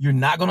 You're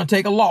not going to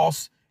take a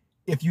loss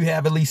if you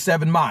have at least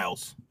 7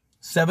 miles.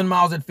 7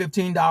 miles at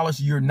 $15,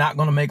 you're not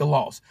going to make a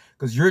loss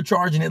because you're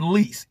charging at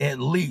least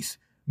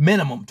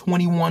minimum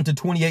 $21 to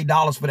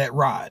 $28 for that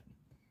ride.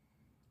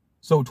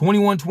 So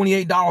 $21,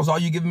 $28, all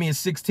you giving me is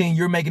 $16.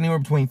 You're making anywhere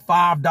between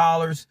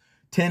 $5,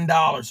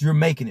 $10. You're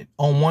making it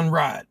on one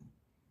ride.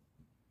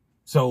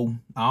 So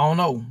I don't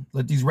know.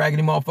 Let these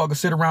raggedy motherfuckers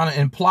sit around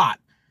and plot.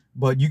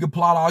 But you can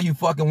plot all you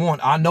fucking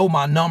want. I know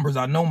my numbers.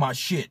 I know my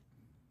shit.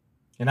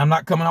 And I'm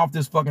not coming off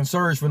this fucking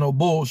surge for no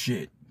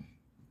bullshit.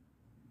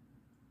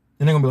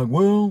 And they're going to be like,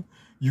 well,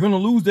 you're going to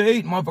lose the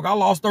 8. Motherfucker, I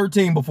lost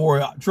 13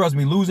 before. Trust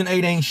me, losing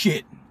 8 ain't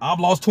shit. I've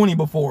lost 20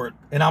 before it.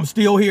 And I'm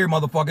still here,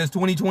 motherfucker. It's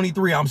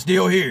 2023. I'm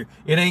still here.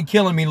 It ain't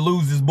killing me to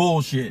lose this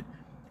bullshit.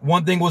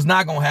 One thing was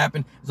not going to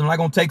happen is I'm not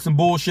going to take some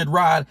bullshit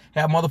ride,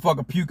 have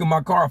motherfucker puke in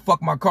my car,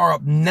 fuck my car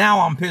up. Now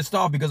I'm pissed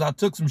off because I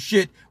took some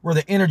shit where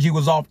the energy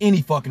was off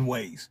any fucking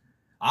ways.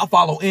 I'll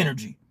follow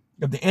energy.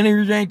 If the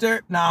energy ain't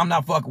there, nah, I'm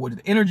not fucking with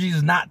it. The energy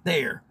is not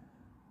there.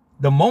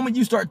 The moment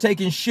you start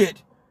taking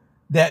shit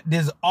that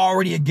is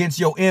already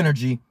against your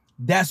energy,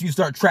 that's when you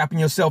start trapping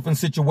yourself in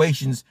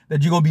situations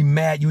that you're going to be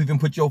mad you even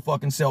put your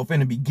fucking self in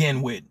to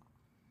begin with.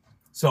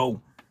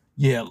 So,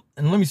 yeah,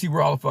 and let me see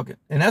where all the fucking,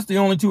 and that's the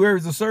only 2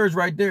 areas of surge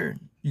right there.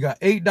 You got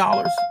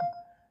 $8.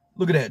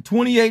 Look at that,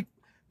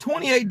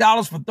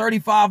 $28 for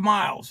 35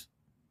 miles.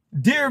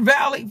 Deer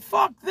Valley,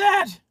 fuck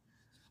that.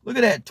 Look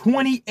at that,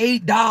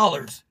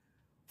 $28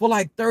 for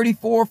like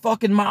 34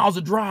 fucking miles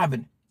of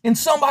driving. And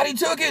somebody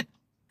took it.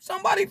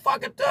 Somebody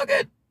fucking took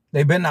it.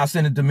 They better not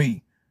send it to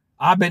me.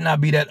 I better not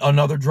be that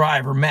another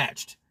driver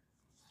matched.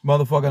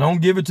 Motherfucker,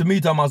 don't give it to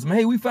me talking about some,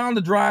 hey, we found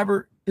the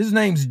driver. His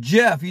name's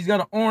Jeff. He's got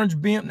an orange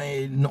BM.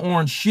 An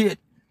orange shit.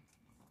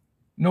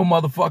 No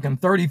motherfucking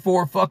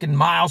 34 fucking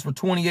miles for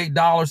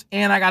 $28.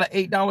 And I got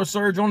an $8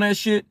 surge on that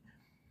shit.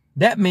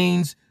 That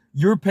means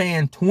you're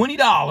paying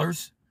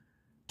 $20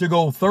 to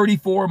go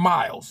 34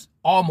 miles.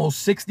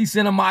 Almost 60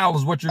 cents a mile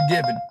is what you're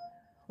giving.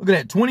 Look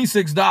at that,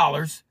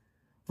 $26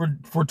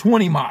 for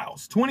 20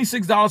 miles.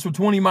 $26 for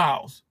 20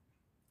 miles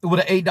with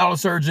an $8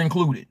 surge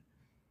included.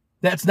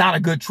 That's not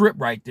a good trip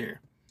right there.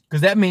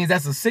 Because that means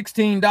that's a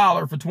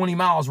 $16 for 20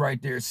 miles right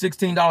there.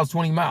 $16,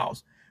 20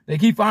 miles. They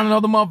keep finding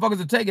other motherfuckers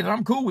to take it, and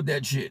I'm cool with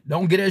that shit.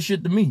 Don't get that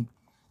shit to me.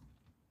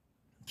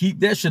 Keep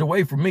that shit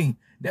away from me.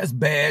 That's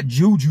bad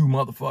juju,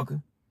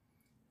 motherfucker.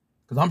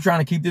 Because I'm trying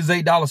to keep this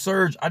 $8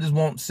 surge. I just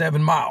want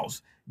 7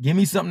 miles. Give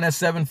me something that's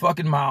 7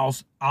 fucking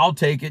miles. I'll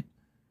take it.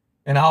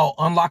 And I'll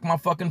unlock my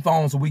fucking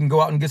phone so we can go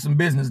out and get some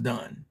business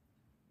done.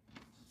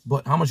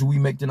 But how much did we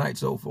make tonight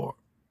so far?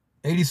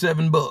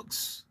 87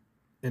 bucks.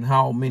 In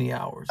how many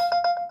hours?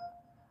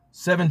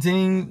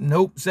 17,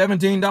 nope.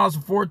 $17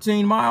 for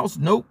 14 miles,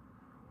 nope.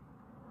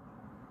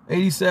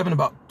 87,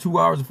 about 2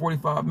 hours and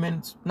 45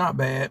 minutes. Not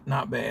bad,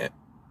 not bad.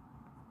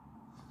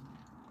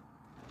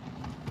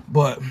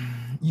 But,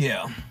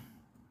 yeah.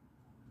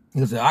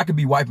 Because I could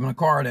be wiping the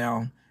car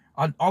down.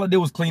 All I did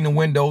was clean the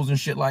windows and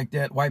shit like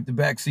that. Wipe the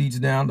back seats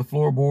down, the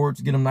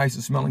floorboards, get them nice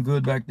and smelling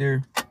good back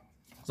there.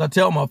 So I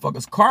tell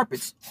motherfuckers,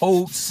 carpets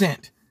hold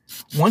scent.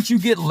 Once you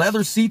get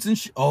leather seats and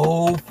shit,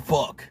 oh,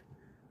 fuck.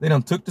 They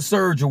done took the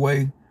surge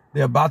away.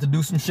 They're about to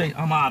do some shit.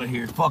 I'm out of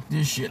here. Fuck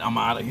this shit. I'm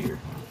out of here.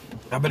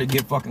 I better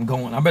get fucking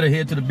going. I better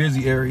head to the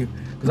busy area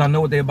because I know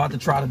what they're about to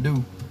try to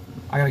do.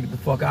 I got to get the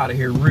fuck out of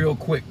here real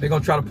quick. They're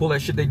going to try to pull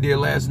that shit they did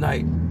last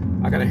night.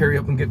 I got to hurry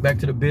up and get back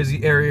to the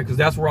busy area because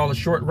that's where all the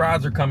short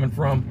rides are coming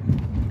from.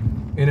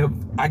 And if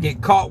I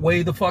get caught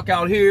way the fuck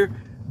out here,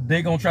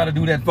 they're going to try to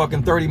do that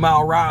fucking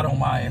 30-mile ride on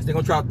my ass. They're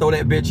going to try to throw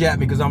that bitch at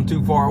me because I'm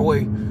too far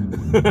away.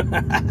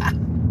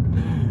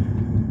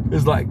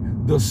 It's like,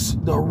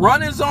 the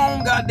run is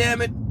on,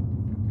 goddammit.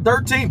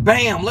 13,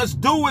 bam, let's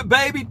do it,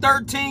 baby.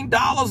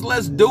 $13,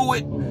 let's do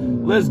it.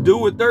 Let's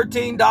do it.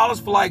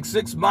 $13 for like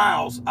 6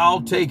 miles.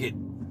 I'll take it.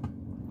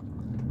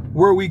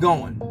 Where are we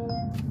going?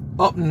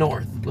 Up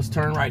north. Let's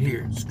turn right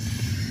here.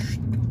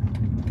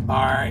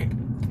 All right.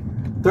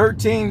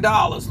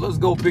 $13. Let's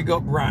go pick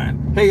up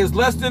Ryan. Hey, it's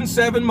less than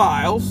 7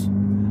 miles.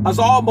 That's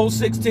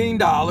almost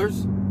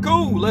 $16.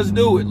 Cool, let's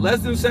do it. Less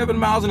than 7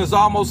 miles and it's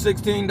almost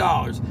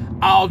 $16.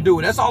 I'll do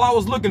it. That's all I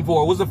was looking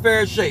for, was a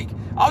fair shake.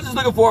 I was just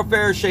looking for a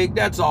fair shake,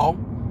 that's all.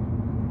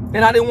 And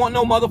I didn't want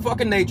no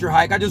motherfucking nature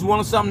hike. I just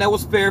wanted something that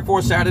was fair for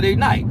a Saturday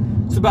night.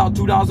 It's about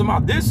 $2 a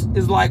mile. This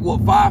is like,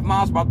 what, 5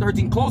 miles, about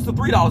 13, close to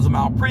 $3 a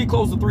mile. Pretty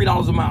close to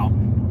 $3 a mile.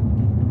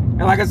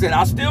 And like I said,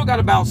 I still got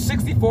about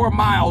 64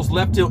 miles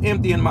left till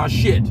empty in my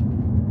shit.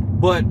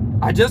 But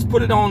I just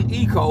put it on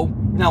eco.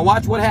 Now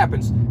watch what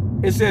happens.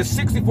 It says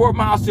 64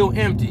 miles till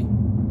empty.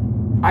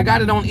 I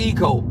got it on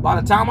eco. By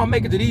the time I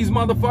make it to these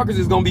motherfuckers,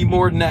 it's gonna be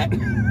more than that.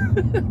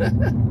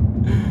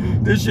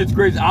 This shit's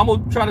crazy. I'm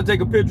gonna try to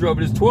take a picture of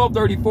it. It's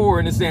 12:34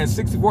 and it's saying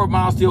 64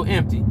 miles still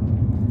empty.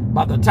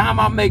 By the time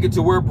I make it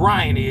to where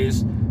Brian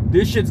is,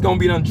 this shit's gonna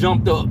be done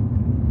jumped up.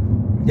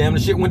 Damn, the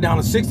shit went down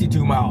to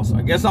 62 miles.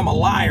 I guess I'm a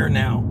liar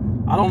now.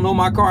 I don't know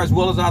my car as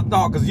well as I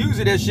thought, because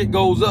usually that shit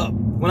goes up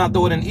when I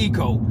throw it in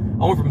eco.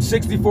 I went from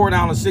 64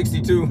 down to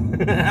 62.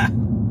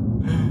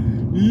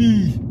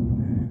 These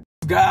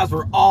guys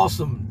were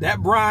awesome.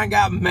 That Brian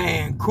got,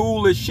 man,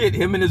 cool as shit,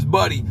 him and his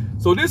buddy.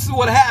 So this is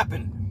what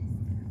happened.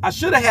 I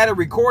should have had a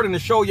recording to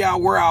show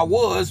y'all where I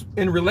was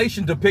in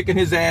relation to picking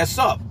his ass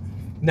up.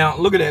 Now,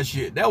 look at that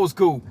shit. That was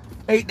cool.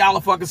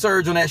 $8 fucking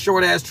surge on that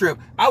short ass trip.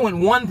 I went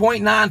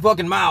 1.9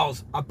 fucking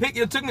miles.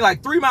 It took me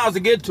like 3 miles to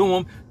get to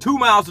him, 2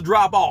 miles to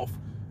drop off.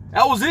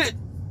 That was it.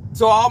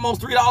 So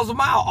almost $3 a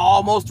mile.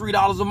 Almost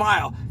 $3 a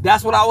mile.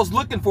 That's what I was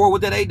looking for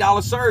with that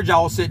 $8 surge I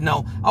was sitting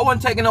on. I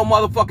wasn't taking no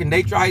motherfucking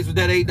nature hikes with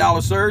that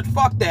 $8 surge.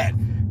 Fuck that.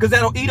 Because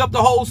that'll eat up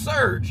the whole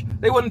surge.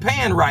 They wasn't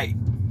paying right.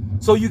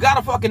 So you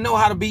gotta fucking know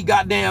how to be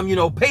goddamn, you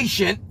know,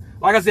 patient.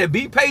 Like I said,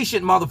 be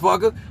patient,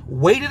 motherfucker.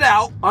 Wait it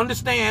out.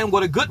 Understand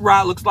what a good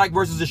ride looks like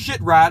versus a shit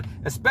ride,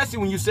 especially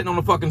when you're sitting on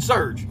a fucking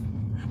surge.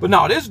 But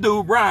no, this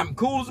dude, Brian,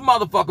 cool as a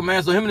motherfucker,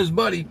 man. So him and his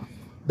buddy,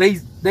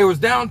 they was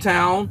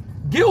downtown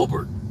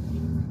Gilbert.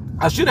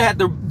 I should have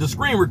had the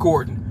screen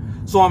recording.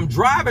 So I'm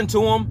driving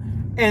to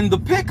him, and the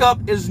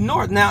pickup is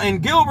north. Now, in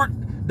Gilbert,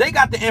 they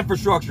got the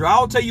infrastructure.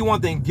 I'll tell you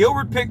one thing.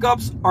 Gilbert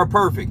pickups are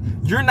perfect.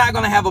 You're not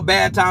going to have a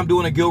bad time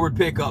doing a Gilbert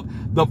pickup.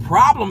 The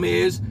problem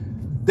is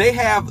they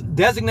have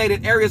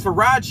designated areas for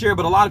rideshare,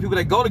 but a lot of people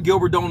that go to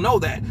Gilbert don't know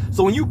that.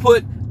 So when you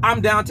put,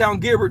 I'm downtown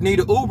Gilbert, need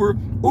an Uber,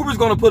 Uber's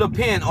going to put a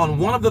pin on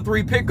one of the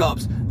 3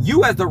 pickups.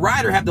 You as the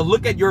rider have to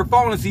look at your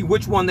phone and see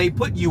which one they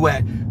put you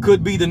at.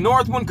 Could be the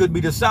north one, could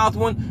be the south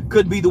one,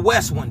 could be the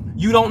west one.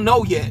 You don't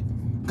know yet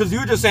because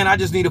you're just saying, I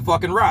just need a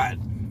fucking ride.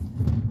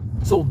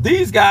 So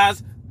these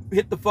guys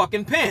hit the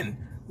fucking pin.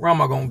 Where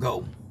am I going to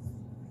go?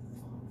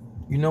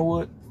 You know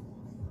what?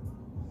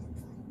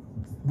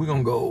 We're going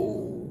to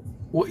go,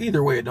 well,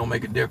 either way, it don't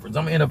make a difference.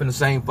 I'm going to end up in the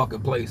same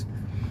fucking place.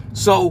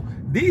 So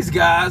these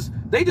guys,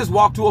 they just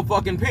walked to a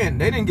fucking pin.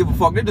 They didn't give a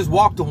fuck. They just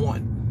walked to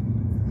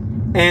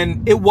one.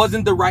 And it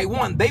wasn't the right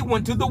one. They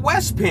went to the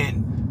west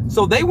pin.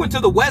 So they went to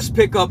the west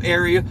pickup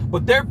area,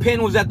 but their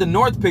pin was at the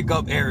north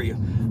pickup area.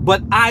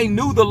 But I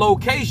knew the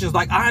locations.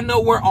 Like, I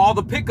know where all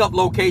the pickup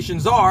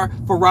locations are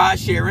for ride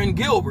share in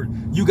Gilbert.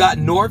 You got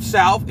north,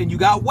 south, and you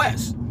got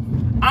west.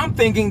 I'm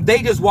thinking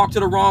they just walked to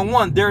the wrong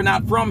one. They're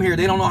not from here.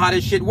 They don't know how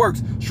this shit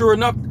works. Sure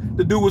enough,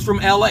 the dude was from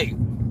LA.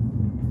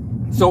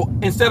 So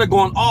instead of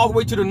going all the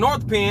way to the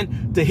north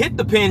pin to hit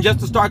the pin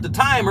just to start the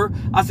timer,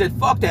 I said,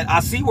 fuck that.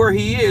 I see where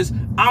he is.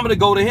 I'm going to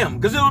go to him.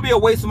 Because it'll be a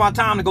waste of my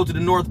time to go to the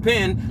north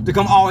pin to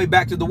come all the way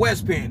back to the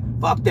west pin.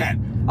 Fuck that.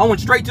 I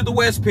went straight to the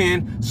west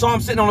pin, saw him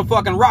sitting on a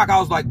fucking rock. I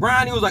was like,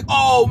 Brian, he was like,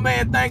 oh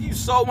man, thank you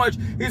so much.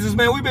 He says,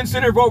 man, we've been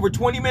sitting here for over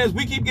 20 minutes.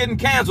 We keep getting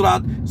canceled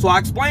out. So I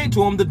explained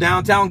to him the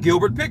downtown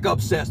Gilbert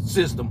pickup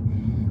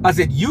system. I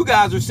said, you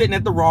guys are sitting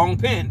at the wrong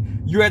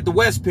pin. You're at the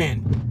west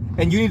pin.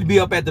 And you need to be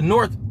up at the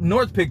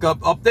north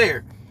pickup up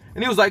there.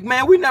 And he was like,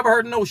 man, we never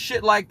heard of no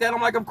shit like that.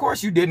 I'm like, of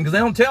course you didn't, because they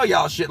don't tell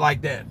y'all shit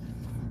like that.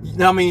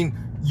 I mean,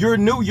 you're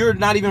new. You're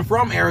not even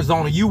from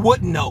Arizona. You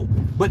wouldn't know.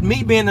 But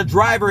me being the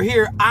driver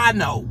here, I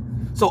know.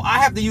 So I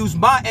have to use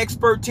my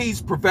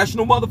expertise,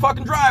 professional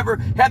motherfucking driver,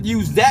 have to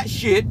use that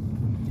shit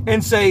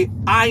and say,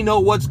 I know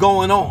what's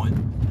going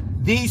on.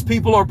 These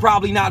people are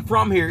probably not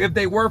from here. If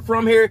they were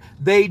from here,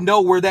 they'd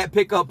know where that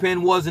pickup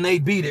pin was and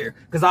they'd be there.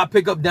 Because I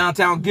pick up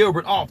downtown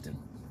Gilbert often.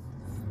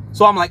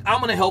 So I'm like, I'm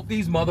going to help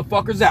these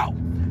motherfuckers out.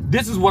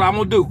 This is what I'm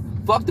going to do.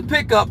 Fuck the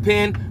pickup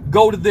pin,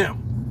 go to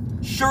them.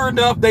 Sure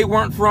enough, they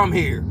weren't from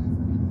here.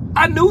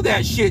 I knew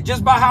that shit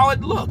just by how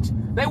it looked.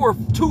 They were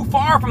too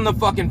far from the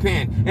fucking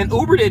pin. And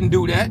Uber didn't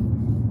do that.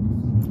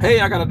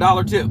 Hey, I got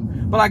 $1 tip.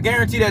 But I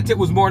guarantee that tip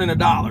was more than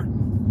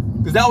 $1.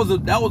 Because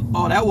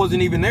that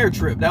wasn't even their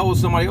trip. That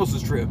was somebody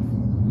else's trip.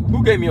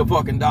 Who gave me a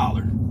fucking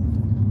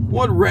 $1?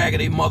 What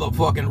raggedy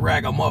motherfucking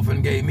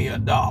ragamuffin gave me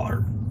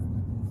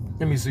 $1?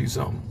 Let me see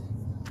something.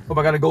 Hope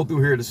I gotta go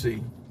through here to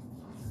see.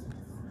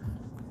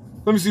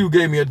 Let me see who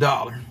gave me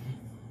 $1.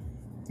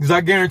 Because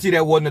I guarantee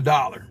that wasn't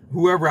 $1.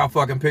 Whoever I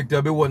fucking picked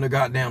up, it wasn't a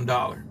goddamn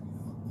 $1.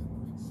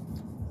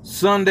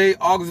 Sunday,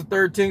 August the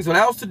 13th. So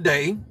that was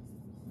today.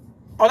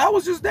 Oh, that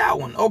was just that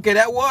one. Okay,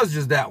 that was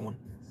just that one.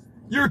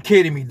 You're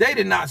kidding me. They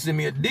did not send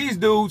me these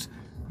dudes,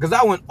 because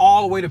I went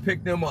all the way to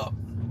pick them up.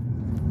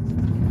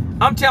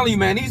 I'm telling you,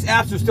 man, these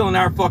apps are stealing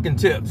our fucking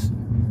tips.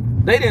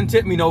 They didn't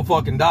tip me no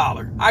fucking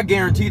 $1. I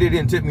guarantee they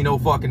didn't tip me no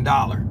fucking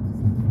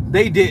 $1.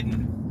 They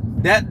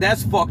didn't.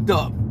 That's fucked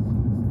up.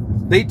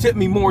 They tipped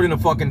me more than a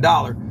fucking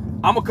 $1.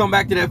 I'm gonna come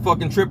back to that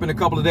fucking trip in a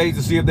couple of days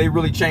to see if they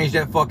really changed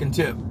that fucking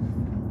tip.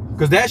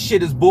 Because that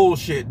shit is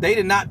bullshit. They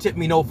did not tip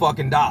me no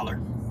fucking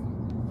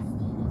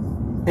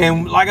 $1.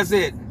 And like I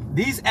said,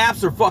 these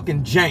apps are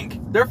fucking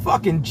jank. They're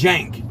fucking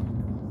jank.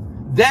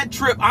 That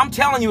trip, I'm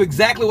telling you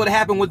exactly what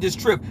happened with this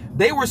trip.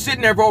 They were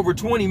sitting there for over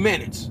 20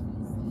 minutes.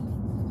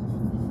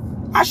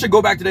 I should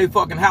go back to their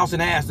fucking house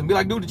and ask them. Be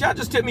like, dude, did y'all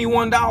just tip me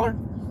 $1?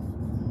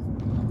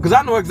 Because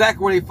I know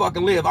exactly where they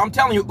fucking live. I'm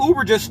telling you,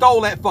 Uber just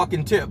stole that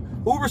fucking tip.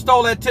 Uber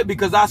stole that tip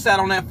because I sat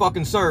on that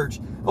fucking surge.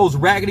 Those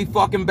raggedy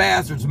fucking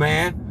bastards,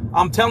 man.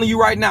 I'm telling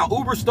you right now,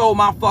 Uber stole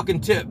my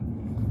fucking tip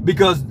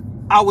because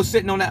I was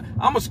sitting on that.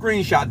 I'm going to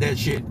screenshot that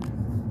shit.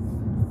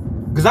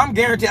 Because I'm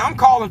guaranteed, I'm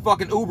calling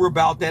fucking Uber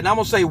about that. And I'm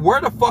going to say,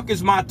 where the fuck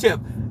is my tip?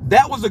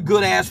 that was a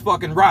good ass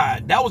fucking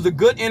ride. That was a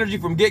good energy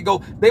from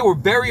get-go. They were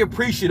very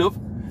appreciative.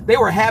 They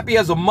were happy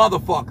as a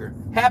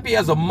motherfucker. Happy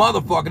as a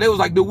motherfucker. They was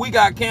like, dude, we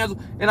got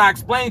canceled. And I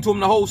explained to them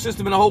the whole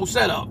system and the whole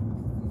setup.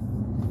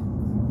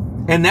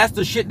 And that's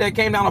the shit that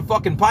came down the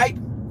fucking pipe.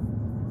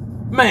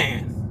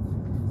 Man.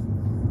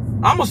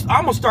 I'm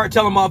gonna start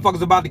telling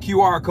motherfuckers about the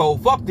QR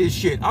code. Fuck this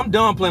shit. I'm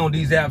done playing with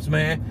these apps,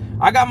 man.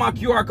 I got my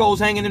QR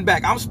codes hanging in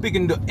back. I'm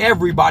speaking to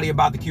everybody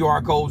about the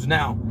QR codes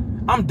now.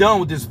 I'm done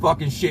with this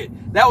fucking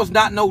shit. That was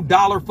not no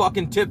dollar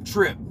fucking tip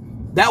trip.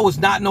 That was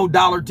not no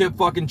dollar tip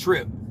fucking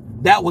trip.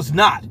 That was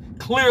not.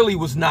 Clearly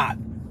was not.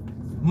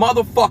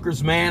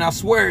 Motherfuckers, man. I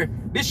swear,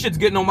 this shit's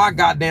getting on my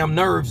goddamn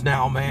nerves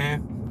now,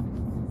 man.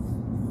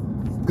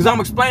 Because I'm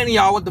explaining to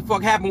y'all what the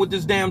fuck happened with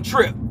this damn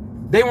trip.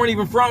 They weren't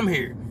even from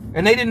here.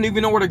 And they didn't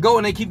even know where to go,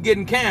 and they keep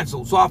getting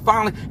canceled. So I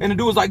finally, and the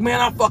dude was like, man,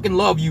 I fucking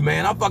love you,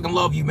 man. I fucking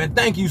love you, man.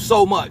 Thank you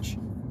so much.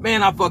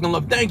 Man, I fucking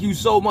love you. Thank you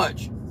so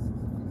much.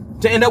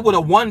 To end up with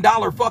a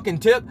 $1 fucking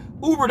tip,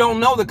 Uber don't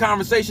know the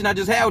conversation I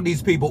just had with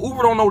these people.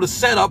 Uber don't know the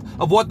setup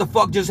of what the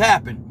fuck just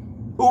happened.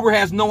 Uber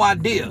has no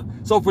idea.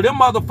 So for them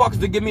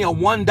motherfuckers to give me a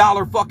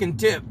 $1 fucking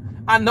tip,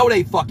 I know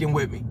they fucking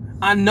with me.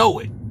 I know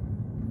it.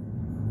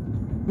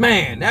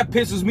 Man, that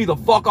pisses me the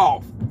fuck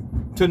off.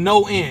 To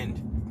no end.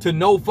 To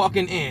no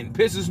fucking end.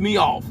 Pisses me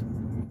off.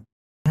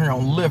 I'm here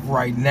on Lyft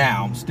right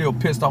now. I'm still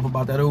pissed off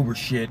about that Uber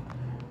shit.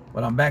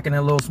 But I'm back in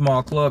that little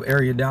small club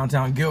area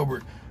downtown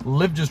Gilbert.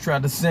 Lyft just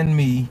tried to send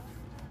me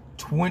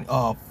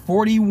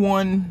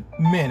 41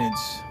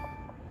 minutes.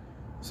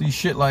 See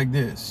shit like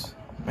this.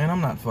 Man,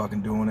 I'm not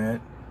fucking doing that.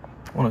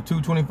 On a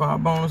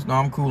 225 bonus? No,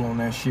 I'm cool on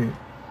that shit.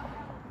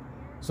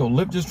 So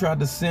Lyft just tried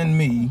to send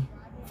me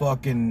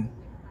fucking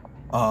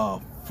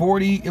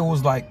 40, it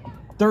was like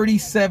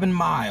 37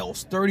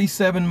 miles,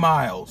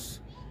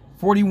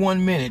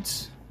 41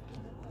 minutes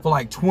for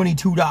like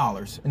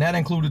 $22. And that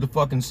included the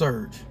fucking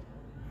surge.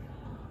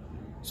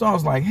 So I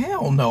was like,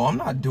 hell no, I'm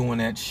not doing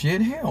that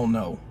shit. Hell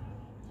no.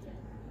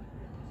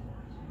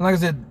 Like I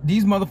said,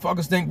 these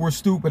motherfuckers think we're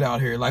stupid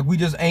out here. Like we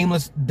just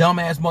aimless,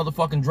 dumbass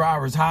motherfucking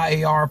drivers,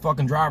 high AR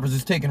fucking drivers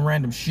just taking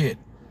random shit.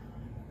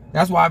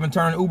 That's why I've been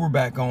turning Uber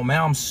back on,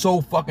 man. I'm so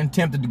fucking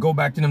tempted to go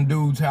back to them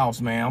dudes' house,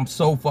 man. I'm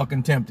so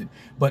fucking tempted.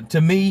 But to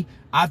me,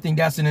 I think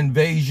that's an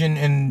invasion,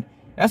 and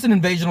that's an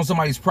invasion on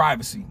somebody's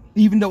privacy.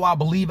 Even though I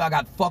believe I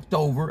got fucked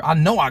over, I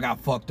know I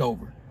got fucked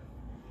over.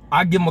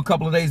 I give them a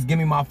couple of days to give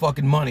me my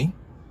fucking money.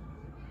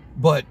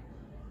 But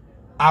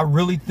I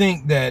really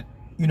think that,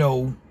 you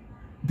know,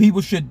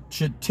 people should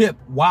tip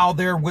while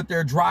they're with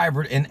their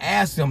driver and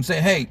ask them,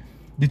 say, hey,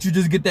 did you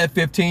just get that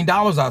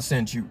 $15 I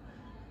sent you?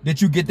 Did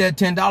you get that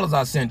 $10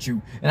 I sent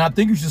you? And I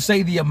think you should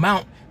say the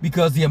amount,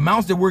 because the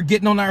amounts that we're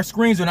getting on our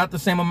screens are not the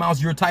same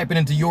amounts you're typing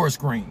into your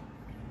screen.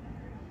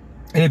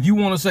 And if you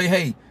want to say,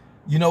 hey,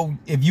 you know,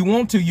 if you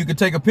want to, you could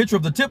take a picture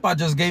of the tip I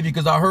just gave you,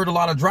 because I heard a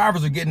lot of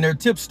drivers are getting their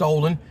tips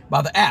stolen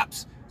by the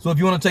apps. So if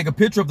you want to take a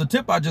picture of the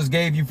tip I just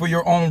gave you for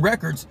your own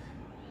records,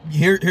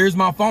 here's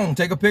my phone.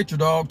 Take a picture,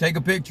 dog. Take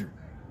a picture.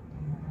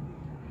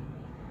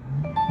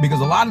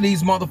 Because a lot of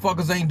these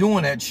motherfuckers ain't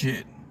doing that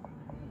shit.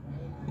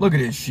 Look at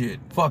this shit.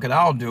 Fuck it,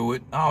 I'll do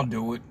it. I'll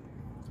do it.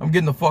 I'm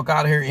getting the fuck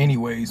out of here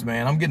anyways,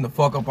 man. I'm getting the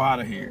fuck up out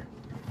of here.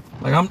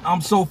 Like,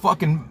 I'm so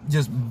fucking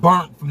just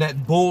burnt from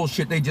that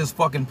bullshit they just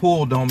fucking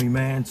pulled on me,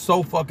 man.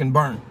 So fucking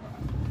burnt.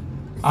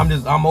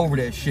 I'm over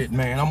that shit,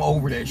 man. I'm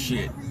over that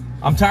shit.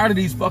 I'm tired of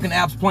these fucking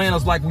apps playing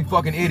us like we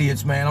fucking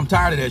idiots, man. I'm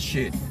tired of that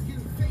shit.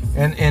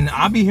 And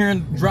I be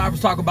hearing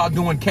drivers talk about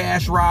doing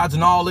cash rides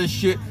and all this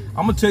shit.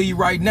 I'm gonna tell you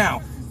right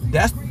now,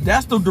 that's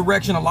the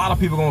direction a lot of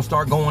people are gonna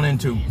start going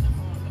into.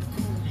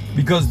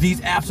 Because these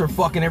apps are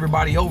fucking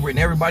everybody over it, and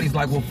everybody's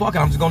like, well, fuck it,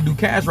 I'm just gonna do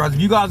cash rides. If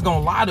you guys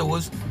gonna lie to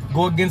us,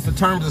 go against the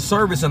terms of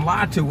service and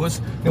lie to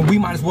us, then we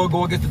might as well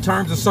go against the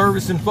terms of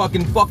service and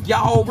fucking fuck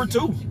y'all over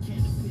too.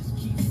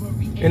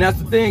 And that's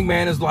the thing,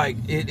 man, is like,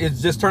 it's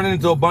just turning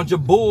into a bunch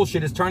of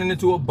bullshit. It's turning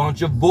into a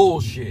bunch of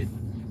bullshit.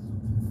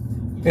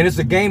 And it's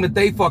a game that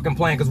they fucking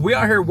playing, because we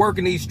out here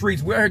working these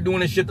streets, we out here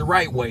doing this shit the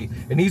right way,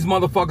 and these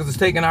motherfuckers is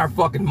taking our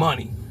fucking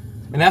money.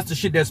 And that's the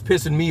shit that's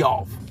pissing me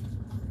off.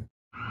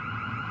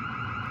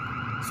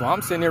 So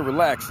I'm sitting here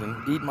relaxing,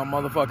 eating my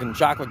motherfucking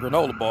chocolate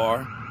granola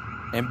bar,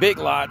 and Big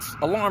Lots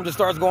alarm just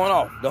starts going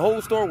off. The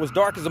whole store was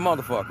dark as a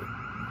motherfucker.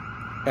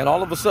 And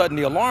all of a sudden,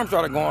 the alarm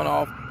started going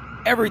off.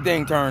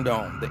 Everything turned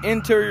on. The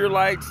interior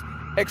lights,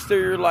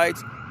 exterior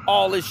lights,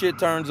 all this shit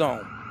turns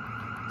on.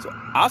 So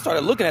I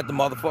started looking at the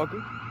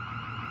motherfucker,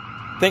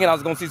 thinking I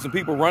was gonna see some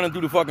people running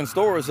through the fucking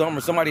store or something,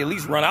 or somebody at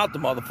least run out the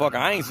motherfucker.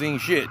 I ain't seen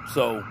shit.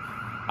 So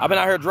I've been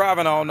out here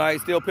driving all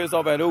night, still pissed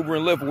off at Uber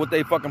and Lyft for what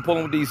they fucking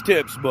pulling with these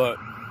tips, but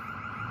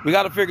we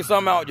got to figure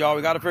something out, y'all.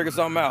 We got to figure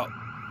something out.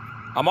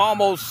 I'm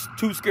almost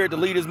too scared to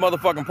leave this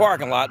motherfucking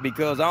parking lot,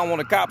 because I don't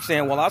want a cop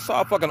saying, well, I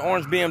saw a fucking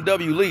orange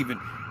BMW leaving.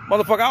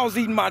 Motherfucker, I was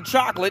eating my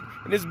chocolate,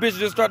 and this bitch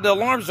just started, the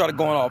alarm started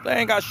going off. That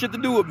ain't got shit to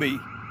do with me.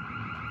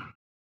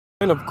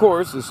 And of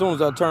course, as soon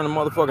as I turn the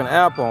motherfucking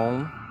app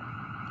on,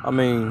 I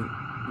mean,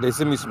 they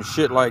send me some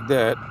shit like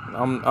that.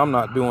 I'm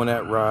not doing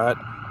that ride.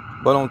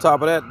 But on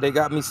top of that, they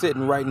got me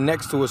sitting right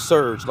next to a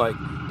surge. Like,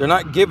 they're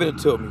not giving it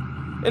to me.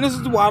 And this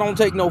is why I don't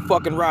take no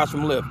fucking rides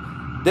from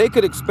Lyft. They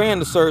could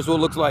expand the surge so it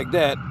looks like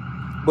that,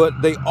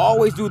 but they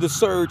always do the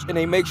surge and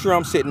they make sure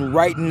I'm sitting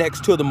right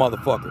next to the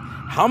motherfucker.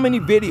 How many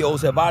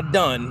videos have I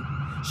done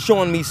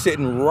showing me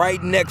sitting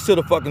right next to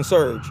the fucking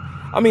surge?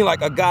 I mean,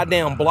 like a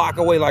goddamn block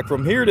away, like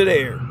from here to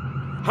there.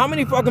 How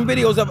many fucking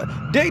videos have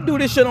I? They do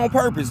this shit on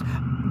purpose.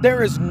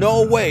 There is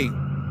no way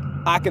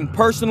I can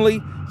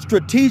personally,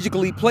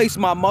 strategically place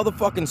my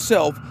motherfucking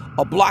self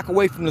a block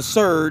away from the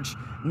surge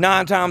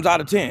 9 times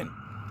out of 10.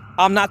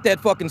 I'm not that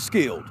fucking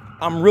skilled.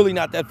 I'm really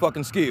not that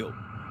fucking skilled.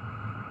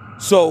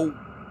 So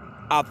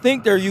I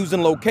think they're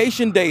using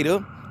location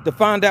data to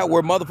find out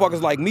where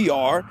motherfuckers like me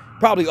are.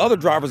 Probably other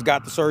drivers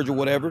got the surge or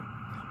whatever,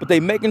 but they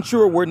making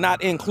sure we're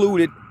not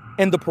included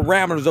in the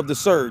parameters of the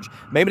surge.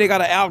 Maybe they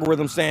got an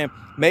algorithm saying,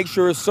 make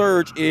sure a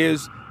surge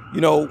is,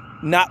 you know,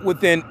 not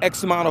within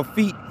X amount of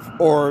feet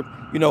or,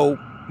 you know,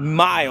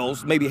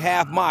 miles, maybe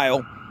half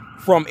mile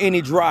from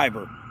any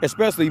driver,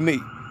 especially me.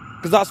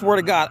 Because I swear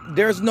to God,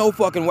 there's no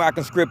fucking way I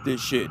can script this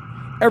shit.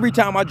 Every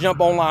time I jump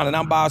online and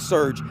I'm by a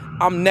surge,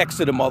 I'm next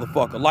to the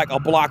motherfucker, like a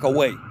block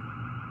away.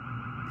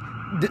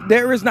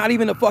 There is not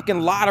even a fucking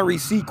lottery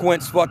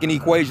sequence fucking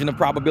equation of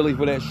probability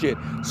for that shit.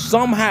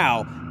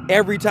 Somehow,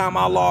 every time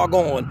I log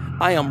on,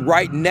 I am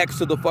right next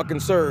to the fucking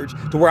surge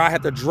to where I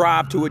have to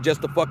drive to it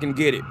just to fucking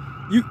get it.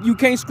 You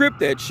can't script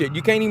that shit.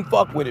 You can't even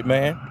fuck with it,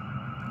 man.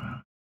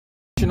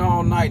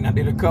 All night, and I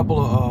did a couple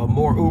of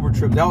more Uber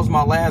trips. That was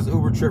my last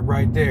Uber trip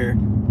right there.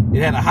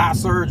 It had a high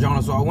surge on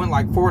it, so I went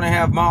like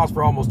 4.5 miles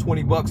for almost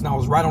 20 bucks, and I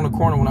was right on the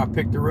corner when I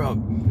picked her up.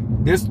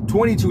 This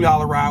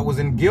 $22 ride was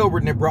in Gilbert,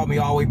 and it brought me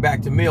all the way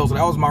back to Mills, so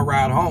that was my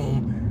ride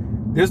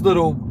home. This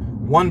little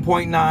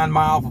 1.9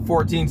 mile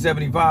for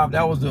 $14.75,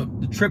 that was the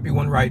trippy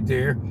one right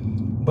there.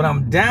 But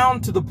I'm down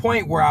to the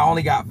point where I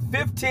only got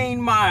 15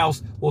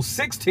 miles, well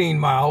 16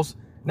 miles.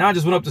 Now I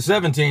just went up to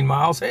 17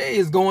 miles. Hey,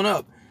 it's going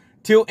up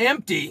till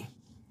empty.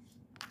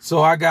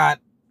 So I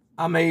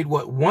made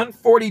what,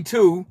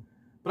 142,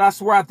 but I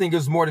swear I think it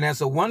was more than that.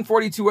 So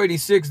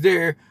 142.86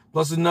 there,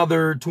 plus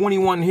another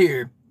 21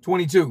 here,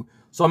 22.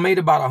 So I made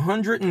about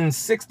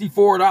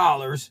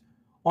 $164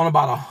 on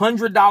about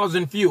 $100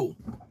 in fuel.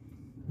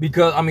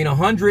 Because, I mean,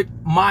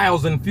 100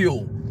 miles in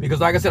fuel. Because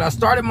like I said, I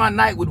started my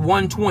night with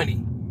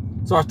 120.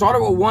 So I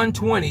started with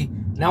 120.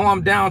 Now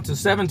I'm down to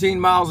 17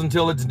 miles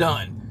until it's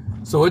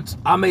done. So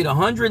I made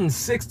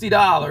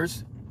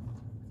 $160.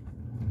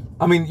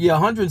 I mean, yeah,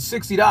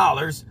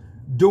 $160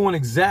 doing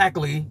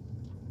exactly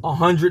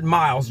 100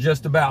 miles,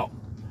 just about.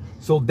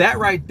 So that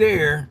right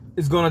there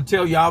is going to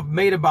tell you I've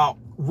made about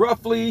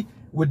roughly,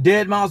 with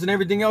dead miles and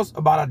everything else,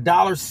 about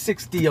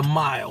 $1.60 a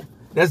mile.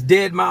 That's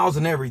dead miles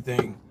and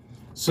everything.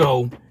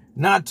 So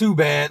not too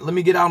bad. Let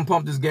me get out and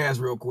pump this gas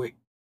real quick.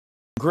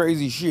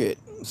 Crazy shit.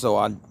 So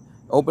I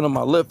open up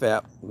my Lyft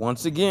app.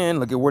 Once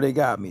again, look at where they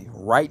got me.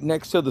 Right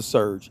next to the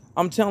surge.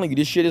 I'm telling you,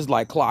 this shit is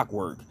like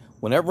clockwork.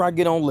 Whenever I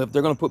get on Lyft,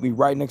 they're going to put me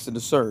right next to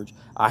the surge.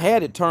 I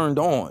had it turned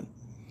on,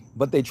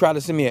 but they tried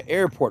to send me an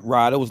airport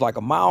ride. It was like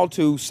 1 mile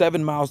to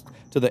 7 miles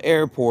to the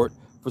airport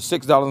for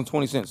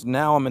 $6.20.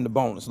 Now I'm in the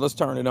bonus. Let's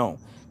turn it on.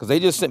 Because they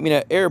just sent me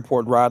that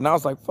airport ride, and I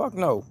was like, fuck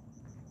no.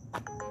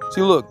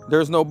 See, look,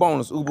 there's no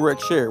bonus.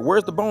 UberX Share.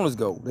 Where's the bonus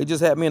go? They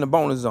just had me in the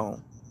bonus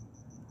zone.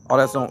 Oh,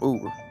 that's on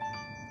Uber.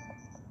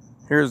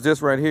 Here's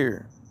this right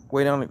here.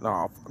 Way down.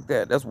 No, fuck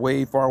that. That's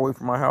way far away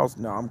from my house.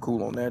 No, I'm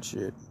cool on that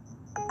shit.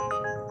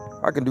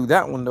 I can do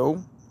that one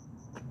though.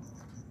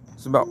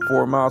 It's about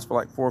 4 miles for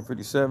like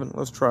 $4.57.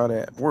 Let's try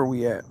that. Where are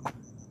we at?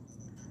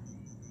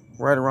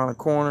 Right around the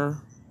corner.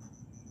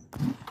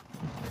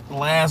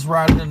 Last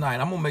ride of the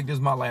night. I'm gonna make this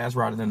my last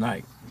ride of the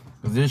night,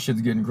 because this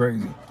shit's getting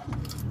crazy.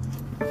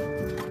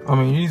 I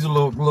mean, these are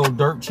little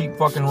dirt cheap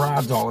fucking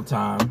rides all the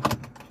time,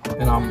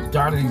 and I'm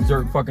tired of these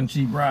dirt fucking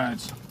cheap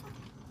rides.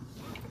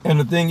 And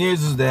the thing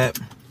is that,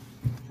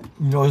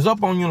 you know, it's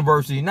up on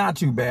University, not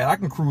too bad. I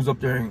can cruise up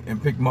there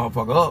and pick the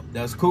motherfucker up.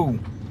 That's cool.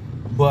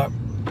 But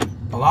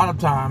a lot of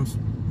times,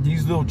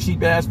 these little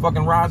cheap ass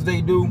fucking rides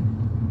they do,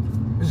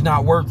 it's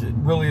not worth it.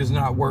 Really is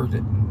not worth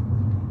it.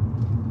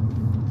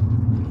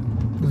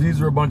 Because these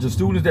are a bunch of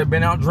students that have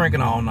been out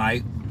drinking all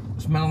night,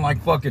 smelling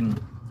like fucking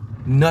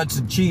nuts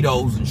and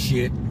Cheetos and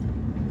shit.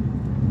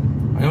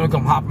 I only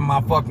come hop in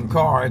my fucking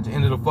car at the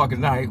end of the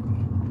fucking night.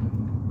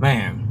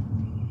 Man.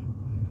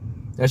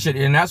 That shit,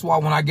 and that's why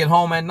when I get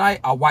home at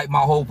night, I wipe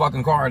my whole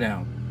fucking car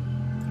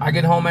down. I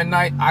get home at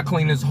night, I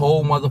clean this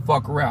whole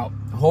motherfucker out.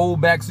 The whole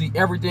backseat,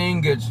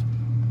 everything gets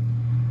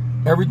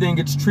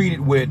treated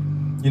with,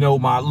 you know,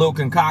 my little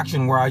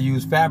concoction where I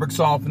use fabric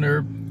softener,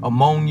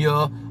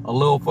 ammonia, a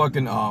little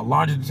fucking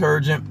laundry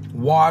detergent,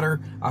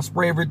 water. I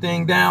spray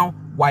everything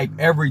down, wipe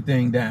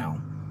everything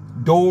down.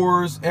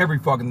 Doors, every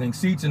fucking thing,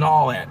 seats and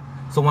all that.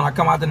 So when I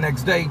come out the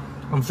next day,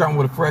 I'm starting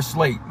with a fresh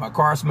slate. My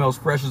car smells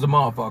fresh as a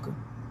motherfucker.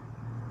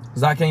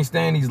 Because I can't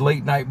stand these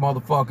late night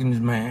motherfuckers,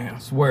 man. I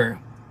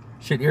swear.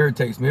 Shit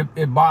irritates me.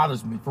 It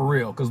bothers me, for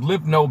real. Because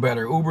Lyft know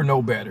better. Uber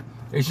know better.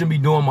 They shouldn't be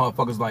doing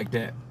motherfuckers like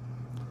that.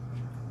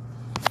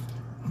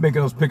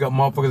 Making us pick up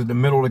motherfuckers in the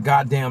middle of the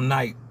goddamn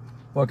night.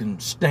 Fucking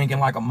stinking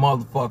like a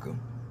motherfucker.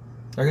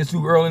 Like it's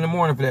too early in the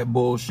morning for that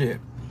bullshit.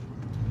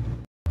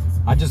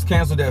 I just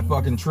canceled that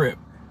fucking trip.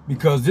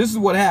 Because this is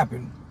what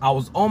happened. I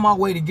was on my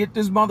way to get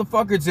this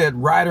motherfucker. It said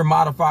rider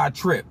modified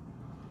trip.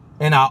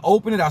 And I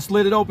opened it, I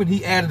slid it open,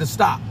 he added a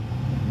stop.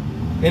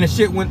 And the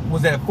shit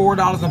was at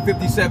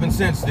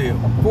 $4.57 still.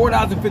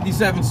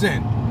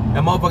 $4.57.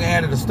 That motherfucker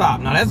added a stop.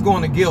 Now that's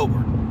going to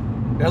Gilbert.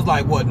 That's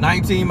like what,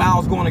 19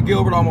 miles going to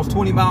Gilbert, almost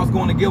 20 miles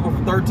going to Gilbert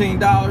for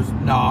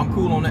 $13? No, I'm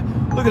cool on that.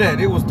 Look at that.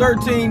 It was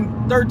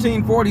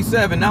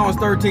 $13.47. Now it's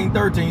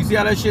 $13.13. You see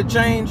how that shit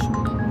changed?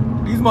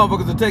 These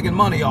motherfuckers are taking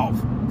money off.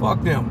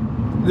 Fuck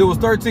them. It was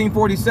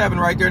 $13.47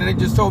 right there, and they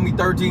just told me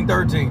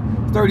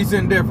 $13.13.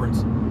 30-cent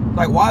difference.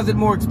 Like, why is it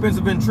more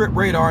expensive in Trip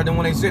Radar than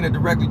when they send it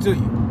directly to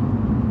you?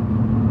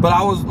 But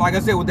I was, like I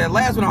said, with that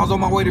last one, I was on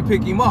my way to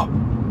pick him up.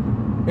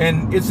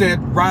 And it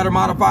said, rider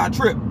modified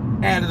trip.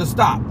 Added a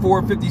stop,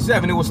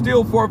 $4.57. It was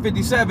still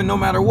 $4.57 no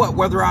matter what,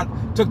 whether I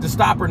took the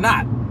stop or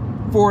not.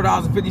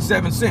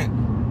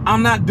 $4.57.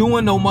 I'm not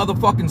doing no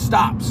motherfucking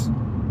stops.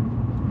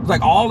 It's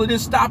like all of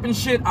this stopping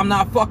shit, I'm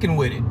not fucking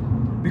with it.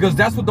 Because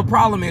that's what the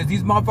problem is.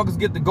 These motherfuckers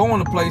get to go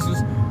into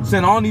places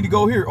saying, oh, I need to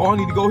go here. Oh, I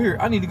need to go here.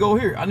 I need to go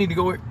here. I need to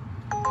go here.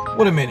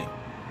 Wait a minute.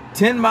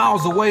 10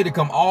 miles away to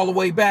come all the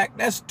way back.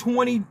 That's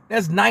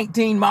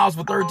 19 miles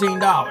for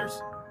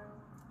 $13.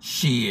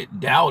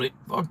 Shit, doubt it.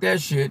 Fuck that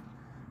shit.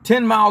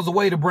 10 miles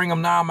away to bring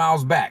them 9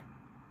 miles back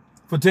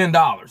for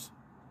 $10.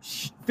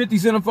 50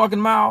 cents a fucking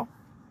mile?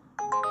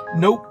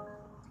 Nope.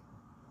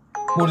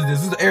 What is this?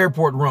 This is the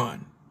airport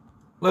run.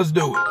 Let's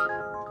do it.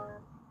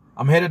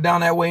 I'm headed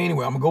down that way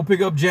anyway. I'm gonna go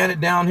pick up Janet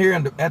down here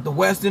at the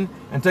Westin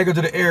and take her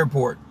to the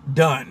airport.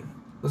 Done.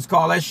 Let's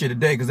call that shit a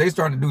day because they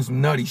starting to do some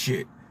nutty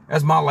shit.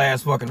 That's my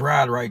last fucking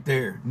ride right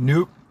there.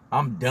 Nope.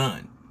 I'm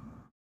done.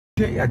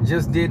 Okay, I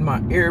just did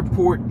my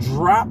airport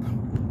drop.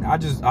 I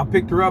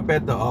picked her up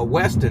at the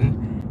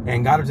Westin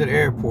and got her to the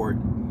airport.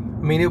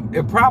 I mean,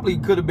 it probably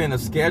could have been a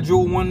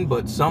scheduled one,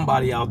 but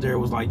somebody out there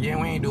was like,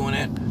 yeah, we ain't doing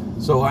that.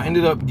 So I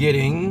ended up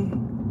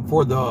getting,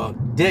 for the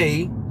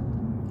day,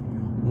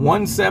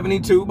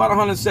 $172, about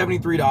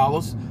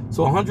 $173.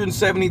 So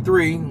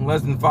 $173,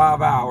 less than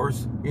 5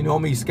 hours. You know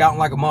me, scouting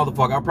like a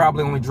motherfucker. I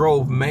probably only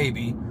drove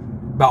maybe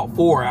about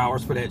 4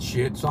 hours for that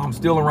shit. So I'm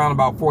still around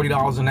about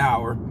 $40 an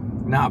hour.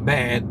 Not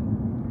bad.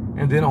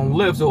 And then on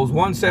Lyft, so it was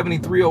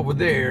 $173 over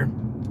there.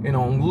 And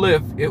on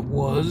Lyft, it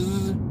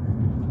was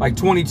like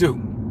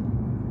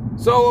 $22.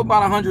 So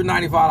about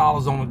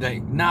 $195 on a day.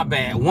 Not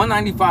bad.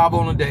 $195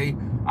 on a day.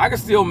 I could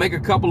still make a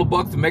couple of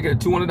bucks to make it a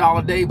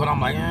 $200 day, but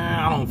I'm like,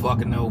 I don't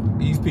fucking know.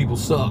 These people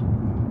suck.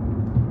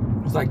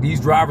 It's like these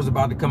drivers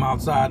about to come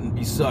outside and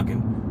be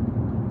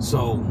sucking.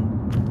 So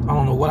I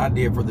don't know what I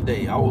did for the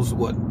day. I was,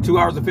 what, 2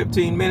 hours and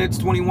 15 minutes,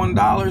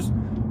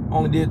 $21.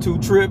 Only did 2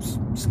 trips,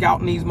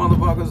 scouting these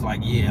motherfuckers.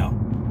 Like, yeah.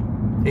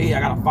 Hey, I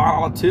got a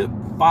 $5 tip,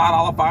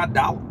 $5.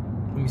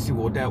 Let me see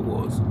what that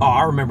was. Oh,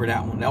 I remember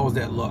that one. That was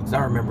that Lux. I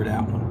remember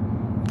that one.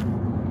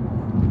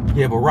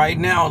 Yeah, but right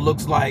now it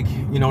looks like,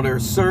 you know,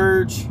 there's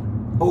surge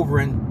over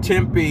in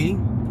Tempe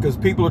because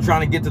people are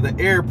trying to get to the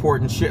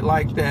airport and shit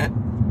like that.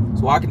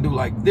 So I can do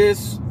like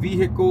this,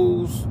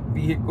 vehicles,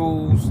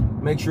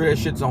 make sure that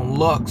shit's on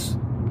Lux,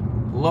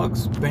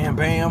 bam,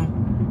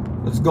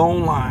 bam. Let's go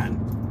online.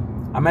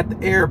 I'm at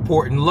the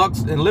airport and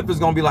Lyft is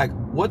gonna be like,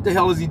 what the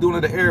hell is he doing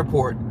at the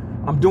airport?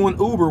 I'm doing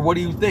Uber, what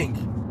do you think?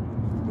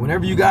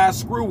 Whenever you guys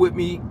screw with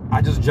me,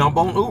 I just jump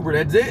on Uber,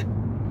 that's it.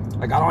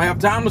 Like, I don't have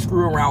time to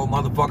screw around with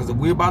motherfuckers. If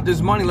we about this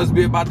money, let's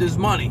be about this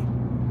money.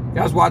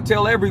 That's why I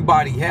tell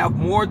everybody, have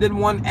more than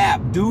one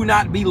app. Do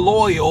not be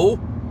loyal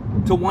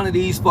to one of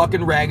these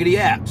fucking raggedy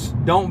apps.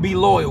 Don't be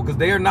loyal, because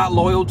they are not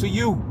loyal to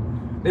you.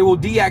 They will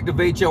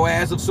deactivate your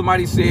ass if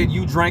somebody said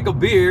you drank a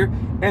beer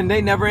and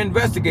they never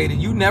investigated.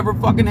 You never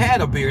fucking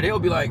had a beer. They'll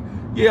be like,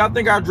 yeah, I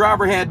think our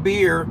driver had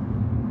beer,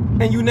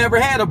 and you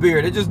never had a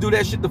beer. They just do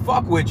that shit to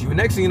fuck with you. And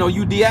next thing you know,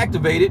 you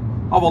deactivated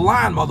of a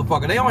line,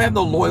 motherfucker. They don't have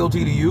no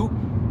loyalty to you.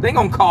 They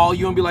gonna call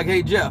you and be like,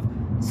 hey, Jeff,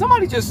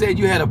 somebody just said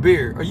you had a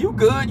beer. Are you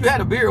good? You had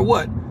a beer or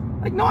what?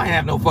 Like, no, I ain't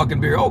have no fucking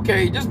beer.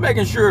 Okay, just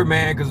making sure,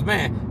 man, because,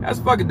 man, that's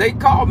fucking, they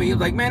called me. It's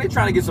like, man, they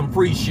trying to get some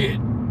free shit.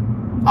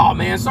 Oh,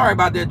 man, sorry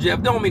about that,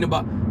 Jeff. Don't mean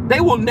about,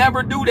 they will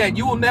never do that.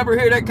 You will never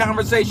hear that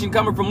conversation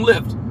coming from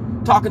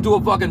Lyft, talking to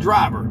a fucking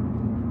driver.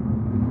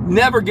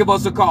 Never give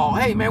us a call.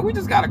 Hey, man, we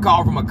just got a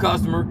call from a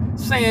customer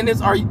saying this.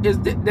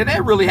 Did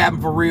that really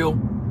happen for real?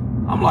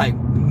 I'm like,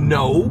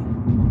 no.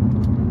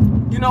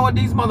 You know what?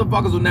 These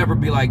motherfuckers will never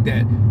be like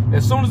that.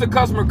 As soon as the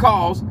customer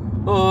calls,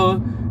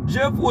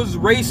 Jeff was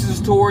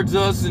racist towards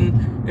us and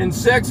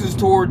sexist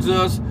towards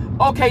us.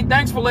 Okay,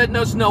 thanks for letting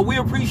us know. We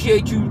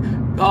appreciate you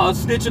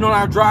snitching on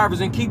our drivers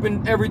and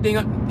keeping everything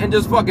up, and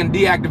just fucking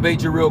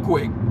deactivate you real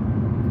quick.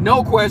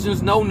 No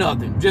questions, no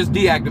nothing. Just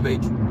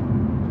deactivate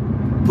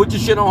you. Put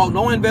your shit on hold.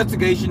 No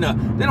investigation.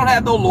 They don't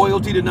have no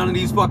loyalty to none of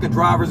these fucking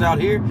drivers out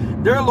here.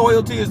 Their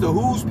loyalty is to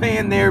who's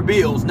paying their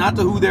bills, not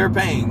to who they're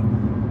paying.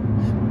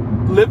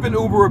 Lyft and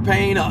Uber are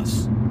paying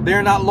us.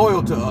 They're not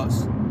loyal to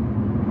us.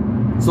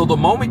 So the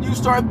moment you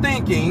start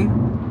thinking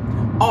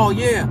Oh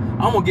yeah,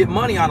 I'm gonna get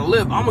money out of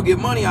Lyft. I'm gonna get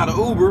money out of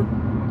Uber.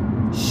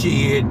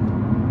 Shit,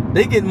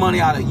 they get money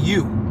out of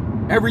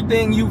you.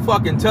 Everything you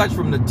fucking touch,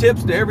 from the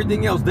tips to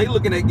everything else, they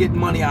looking at getting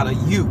money out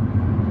of you.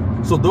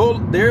 So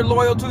their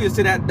loyalty is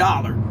to that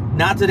dollar,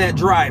 not to that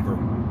driver.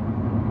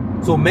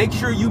 So make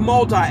sure you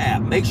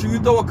multi-app. Make sure you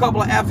throw a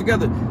couple of apps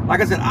together.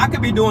 Like I said, I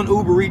could be doing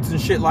Uber Eats and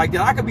shit like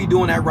that. I could be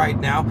doing that right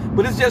now,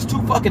 but it's just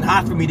too fucking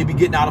hot for me to be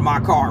getting out of my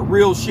car.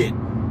 Real shit.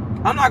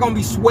 I'm not gonna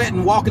be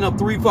sweating, walking up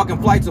 3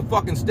 fucking flights of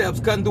fucking steps,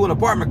 cutting through an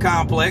apartment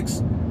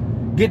complex,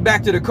 get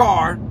back to the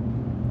car,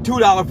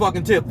 $2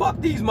 fucking tip.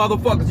 Fuck these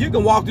motherfuckers. You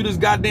can walk through this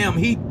goddamn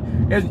heat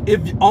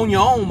if on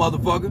your own,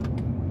 motherfucker.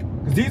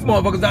 Because these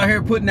motherfuckers out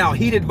here putting out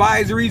heat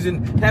advisories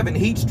and having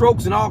heat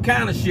strokes and all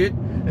kind of shit.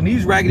 And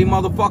these raggedy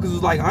motherfuckers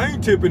is like, I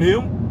ain't tipping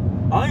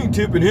him. I ain't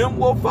tipping him.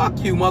 Well,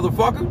 fuck you,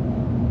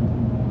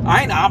 motherfucker.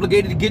 I ain't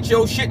obligated to get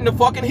your shit in the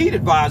fucking heat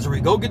advisory.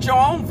 Go get your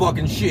own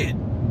fucking shit.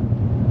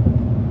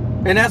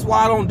 And that's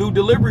why I don't do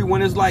delivery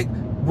when it's like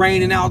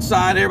raining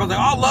outside. Everybody's like,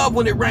 oh, I love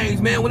when it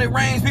rains, man. When it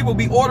rains, people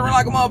be ordering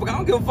like a motherfucker. I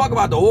don't give a fuck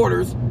about the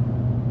orders.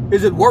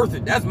 Is it worth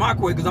it? That's my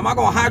question. Because am I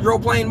going to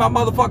hydroplane my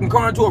motherfucking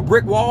car into a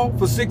brick wall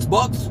for $6?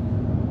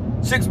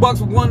 $6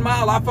 for 1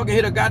 mile. I fucking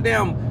hit a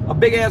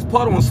big ass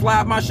puddle and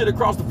slide my shit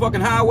across the fucking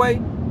highway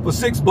for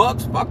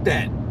 $6? Fuck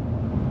that.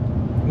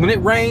 When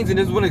it rains and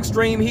it's when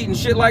extreme heat and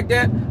shit like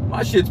that,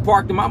 my shit's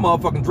parked in my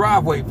motherfucking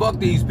driveway. Fuck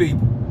these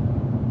people.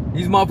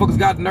 These motherfuckers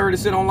got the nerve to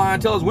sit online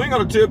and tell us we ain't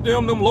gonna tip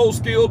them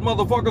low-skilled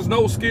motherfuckers,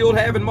 no-skilled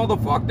having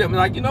motherfuck them. And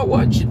like, you know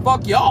what? Shit,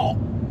 fuck y'all.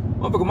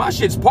 Motherfucker, my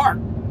shit's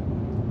parked.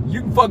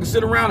 You can fucking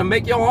sit around and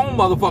make your own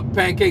motherfucking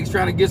pancakes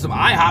trying to get some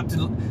IHOP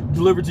to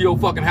deliver to your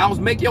fucking house.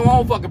 Make your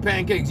own fucking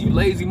pancakes, you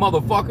lazy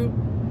motherfucker.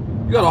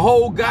 You got a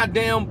whole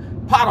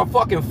goddamn pot of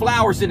fucking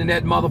flour sitting in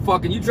that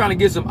motherfucker and you trying to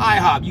get some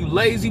IHOP, you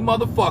lazy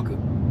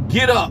motherfucker.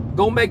 Get up.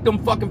 Go make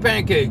them fucking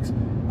pancakes.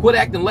 Quit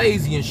acting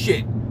lazy and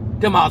shit.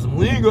 Them out some,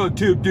 we ain't gonna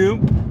tip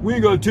them. We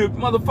ain't gonna tip,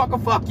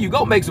 motherfucker, fuck you.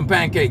 Go make some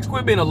pancakes.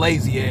 Quit being a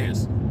lazy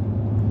ass.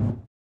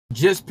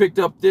 Just picked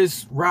up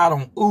this ride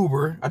on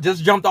Uber. I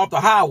just jumped off the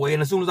highway,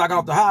 and as soon as I got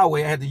off the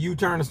highway, I had to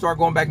U-turn and start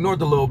going back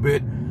north a little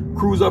bit.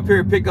 Cruise up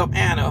here, pick up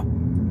Anna,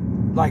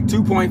 like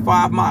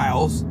 2.5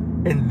 miles,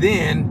 and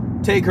then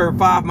take her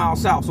 5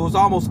 miles south. So it's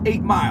almost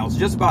 8 miles,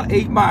 just about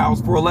 8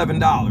 miles for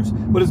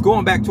 $11. But it's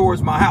going back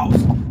towards my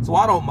house. So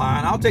I don't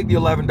mind. I'll take the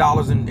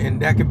 $11 and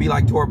that could be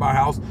like toward my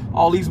house.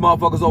 All these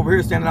motherfuckers over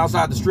here standing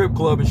outside the strip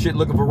club and shit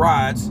looking for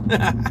rides.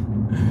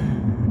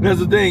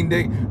 That's the thing.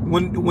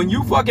 When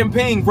you fucking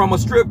ping from a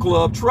strip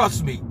club,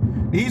 trust me,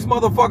 these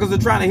motherfuckers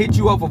are trying to hit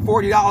you up for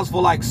 $40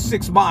 for like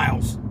 6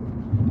 miles.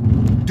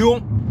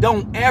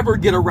 Don't ever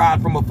get a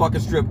ride from a fucking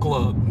strip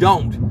club.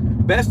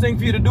 Don't. Best thing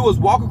for you to do is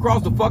walk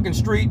across the fucking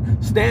street,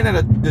 stand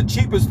at the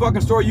cheapest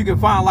fucking store you can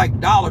find, like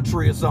Dollar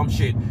Tree or some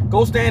shit.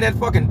 Go stand at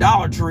fucking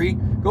Dollar Tree.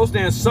 Go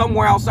stand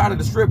somewhere outside of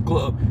the strip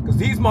club. Because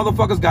these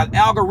motherfuckers got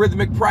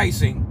algorithmic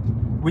pricing.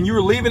 When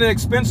you're leaving an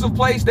expensive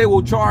place, they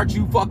will charge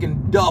you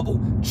fucking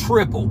double,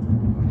 triple.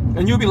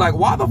 And you'll be like,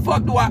 why the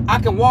fuck do I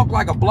can walk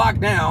like a block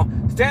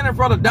down, stand in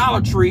front of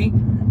Dollar Tree,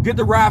 get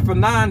the ride for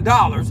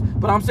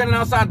 $9, but I'm standing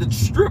outside the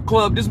strip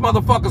club, this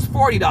motherfucker's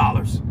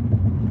 $40.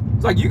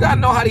 It's like, you gotta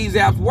know how these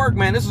apps work,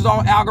 man. This is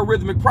all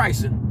algorithmic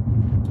pricing.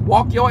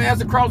 Walk your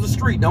ass across the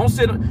street. Don't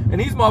sit, and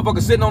these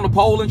motherfuckers sitting on the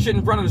pole and shit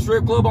in front of the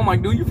strip club. I'm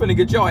like, dude, you finna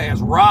get your ass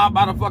robbed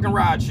by the fucking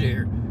ride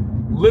share.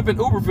 Lyft and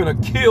Uber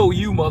finna kill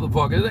you,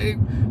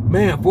 motherfuckers.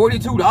 Man,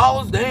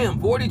 $42? Damn,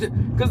 42.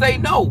 Because they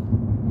know.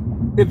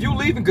 If you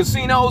leaving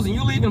casinos and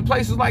you leaving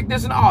places like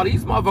this and all,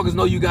 these motherfuckers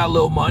know you got a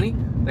little money.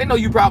 They know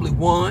you probably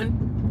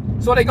won.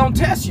 So they gonna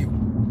test you.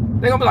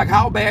 They gonna be like,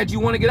 how bad you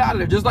wanna get out of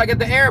there? Just like at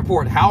the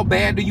airport, how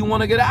bad do you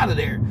wanna get out of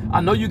there?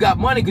 I know you got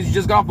money because you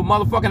just got off a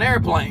motherfucking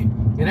airplane.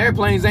 And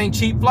airplanes ain't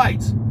cheap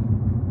flights.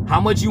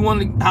 How bad you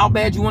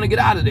wanna get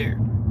out of there?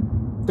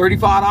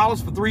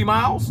 $35 for 3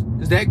 miles?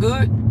 Is that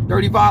good?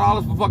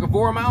 $35 for fucking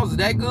 4 miles? Is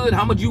that good?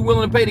 How much you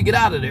willing to pay to get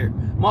out of there?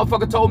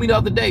 Motherfucker told me the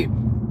other day,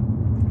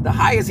 the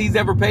highest he's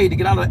ever paid to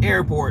get out of the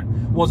airport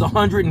was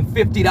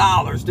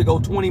 $150 to go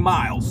 20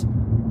 miles.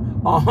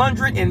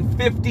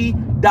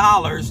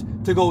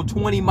 $150 to go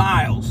 20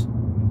 miles.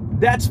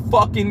 That's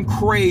fucking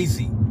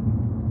crazy.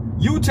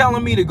 You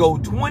telling me to go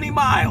 20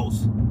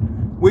 miles,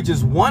 which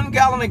is 1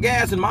 gallon of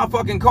gas in my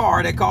fucking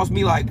car that cost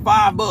me like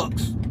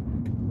 $5.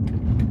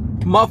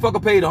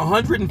 Motherfucker paid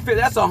 $150.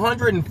 That's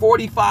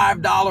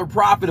 $145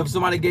 profit if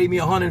somebody gave me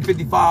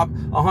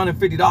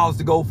 $150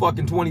 to go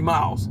fucking 20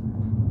 miles.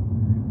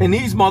 And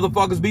these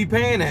motherfuckers be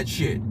paying that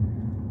shit.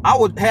 I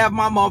would have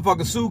my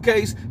motherfucking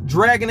suitcase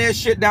dragging that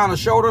shit down the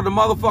shoulder of the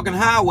motherfucking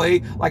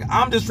highway like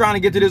I'm just trying to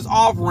get to this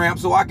off ramp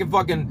so I can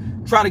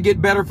fucking try to get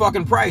better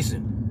fucking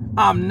pricing.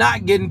 I'm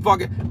not getting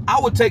fucking.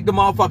 I would take the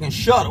motherfucking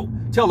shuttle.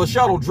 Tell the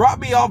shuttle, drop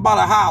me off by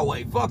the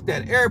highway. Fuck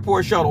that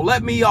airport shuttle.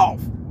 Let me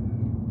off.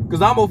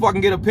 Because I'm gonna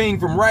fucking get a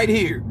ping from right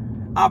here.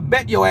 I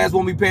bet your ass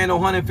won't be paying no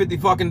 $150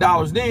 fucking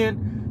dollars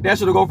then. That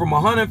should go from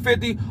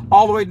 $150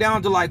 all the way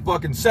down to like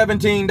fucking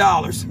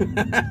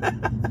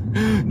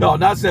 $17. No,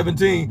 not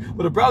 17,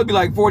 but it'll probably be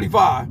like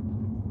 45.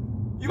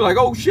 You be like,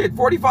 oh shit,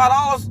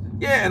 $45?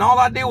 Yeah, and all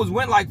I did was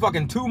went like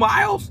fucking 2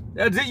 miles.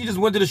 That's it. You just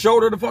went to the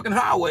shoulder of the fucking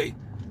highway.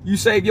 You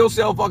saved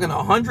yourself fucking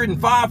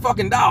 $105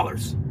 fucking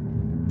dollars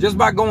just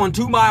by going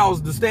 2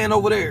 miles to stand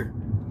over there.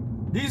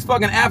 These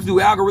fucking apps do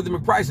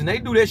algorithmic pricing. They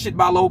do that shit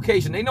by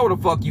location. They know where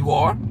the fuck you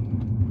are.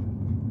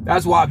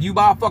 That's why if you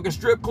buy a fucking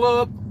strip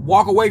club,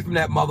 walk away from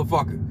that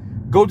motherfucker.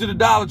 Go to the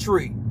Dollar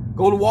Tree.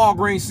 Go to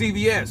Walgreens,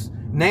 CVS.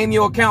 Name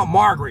your account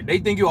Margaret. They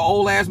think you're an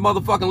old ass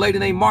motherfucking lady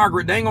named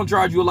Margaret. They ain't gonna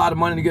charge you a lot of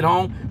money to get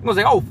home. They're gonna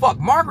say, oh fuck,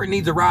 Margaret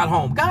needs a ride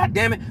home. God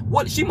damn it.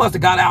 What? She must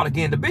have got out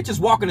again. The bitch is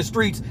walking the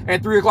streets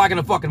at 3 o'clock in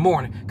the fucking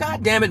morning.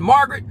 God damn it,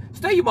 Margaret.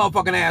 Stay your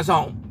motherfucking ass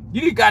home.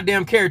 You need a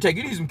goddamn caretaker.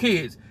 You need some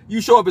kids.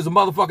 You show up as a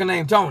motherfucker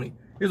named Tony.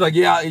 He's like,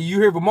 yeah, you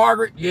here for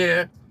Margaret?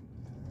 Yeah.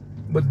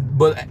 But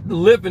the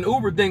Lyft and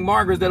Uber think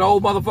Margaret's that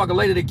old motherfucking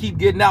lady that keep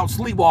getting out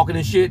sleepwalking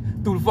and shit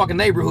through the fucking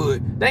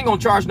neighborhood. They ain't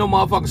gonna charge no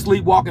motherfucking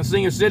sleepwalking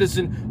senior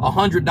citizen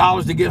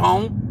 $100 to get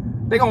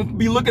home. They gonna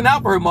be looking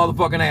out for her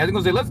motherfucking ass. They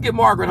gonna say, let's get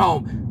Margaret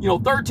home. You know,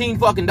 $13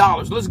 fucking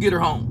dollars. Let's get her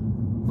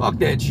home. Fuck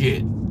that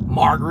shit,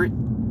 Margaret.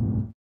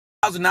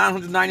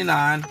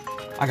 1,999.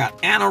 I got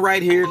Anna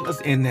right here.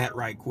 Let's end that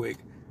right quick.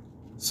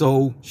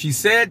 So she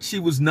said she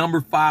was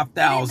number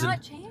 5,000.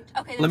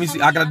 Okay, let me see.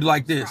 I gotta do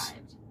like this.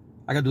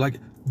 I gotta do like.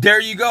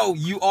 There you go.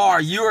 You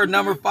are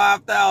number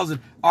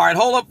 5,000. All right,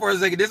 hold up for a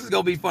second. This is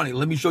gonna be funny.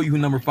 Let me show you who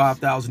number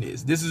 5,000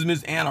 is. This is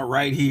Miss Anna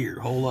right here.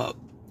 Hold up.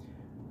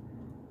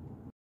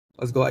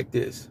 Let's go like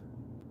this.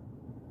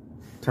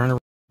 Turn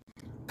around.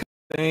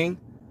 Thing.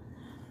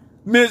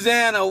 Miss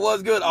Anna,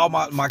 what's good? Oh,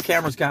 my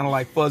camera's kind of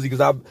like fuzzy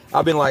because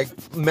I've been like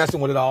messing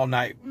with it all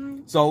night.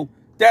 So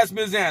that's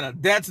Miss Anna.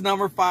 That's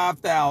number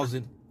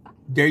 5,000.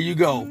 There you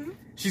go.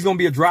 She's gonna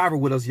be a driver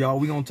with us, y'all.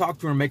 We're gonna talk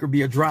to her and make her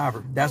be a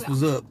driver. That's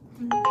what's up.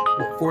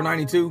 What,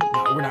 492?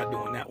 No, we're not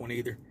doing that one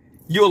either.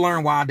 You'll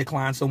learn why I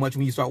decline so much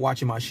when you start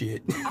watching my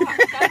shit.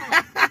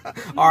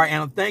 All right,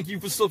 Anna, thank you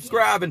for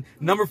subscribing.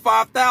 Number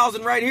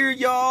 5,000 right here,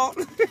 y'all.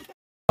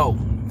 So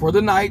for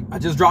the night, I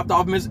just dropped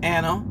off Miss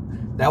Anna.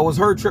 That was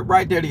her trip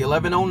right there, the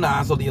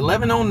 1109. So the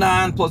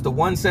 1109 plus the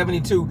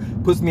 172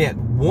 puts me at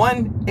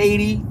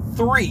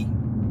 183.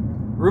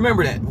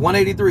 Remember that,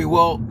 183.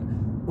 Well,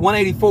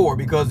 184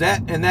 because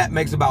that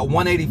makes about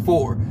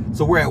 184.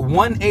 So we're at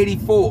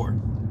 184.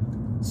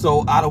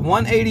 So out of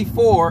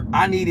 184,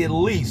 I need at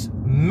least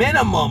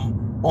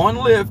minimum on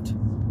Lyft.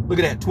 Look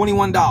at that,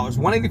 $21.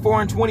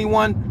 184 and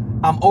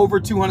 21, I'm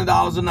over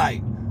 $200 a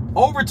night.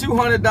 Over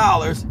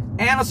 $200.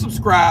 Anna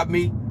subscribed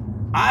me.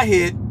 I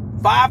hit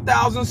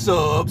 5,000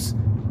 subs.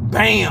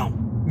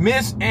 Bam.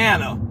 Miss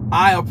Anna,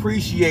 I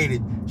appreciate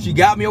it. She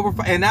got me over,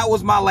 and that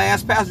was my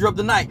last passenger of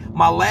the night.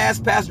 My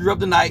last passenger of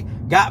the night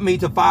got me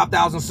to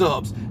 5,000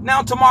 subs.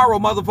 Now tomorrow,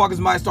 motherfuckers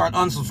might start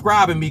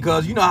unsubscribing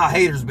because you know how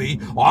haters be.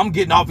 Oh, I'm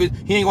getting off it.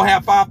 He ain't gonna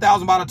have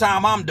 5,000 by the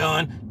time I'm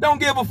done. Don't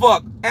give a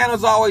fuck.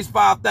 Anna's always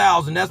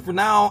 5,000. That's for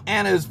now.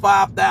 Anna is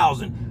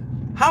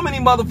 5,000. How many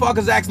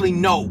motherfuckers actually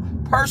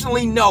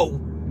personally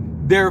know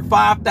they're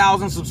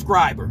 5,000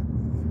 subscriber?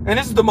 And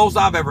this is the most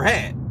I've ever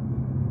had.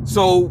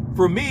 So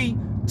for me,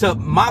 to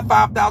my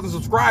 5,000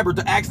 subscriber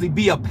to actually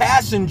be a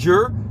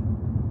passenger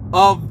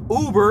of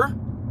Uber,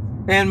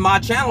 and my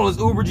channel is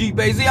Uber Jeep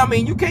AZ. I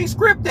mean, you can't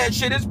script that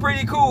shit. It's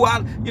pretty cool.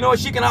 You know,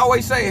 she can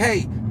always say,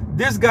 hey,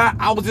 this guy,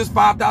 I was just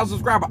 5,000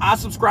 subscriber. I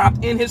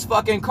subscribed in his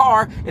fucking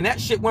car, and that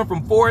shit went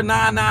from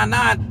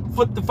 4,999,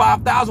 flipped to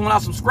 5,000 when I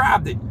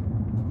subscribed it.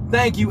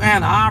 Thank you,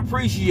 Anna. I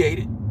appreciate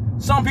it.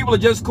 Some people are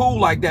just cool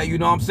like that, you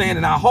know what I'm saying?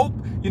 And I hope,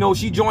 you know,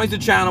 she joins the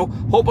channel.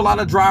 Hope a lot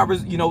of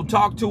drivers, you know,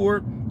 talk to her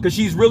because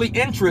she's really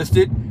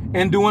interested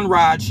in doing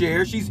ride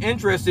share. She's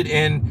interested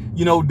in,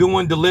 you know,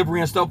 doing delivery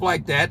and stuff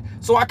like that.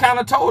 So I kind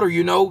of told her,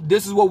 you know,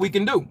 this is what we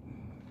can do.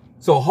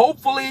 So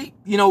hopefully,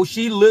 you know,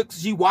 she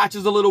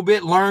watches a little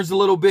bit, learns a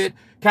little bit,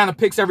 kind of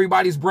picks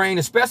everybody's brain,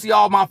 especially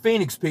all my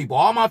Phoenix people,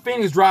 all my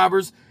Phoenix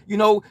drivers, you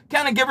know,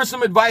 kind of give her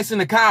some advice in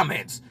the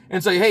comments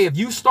and say, hey, if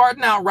you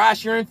starting out ride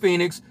share in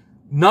Phoenix,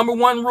 number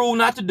one rule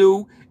not to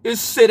do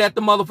is sit at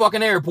the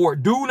motherfucking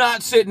airport. Do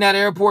not sit in that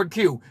airport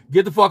queue.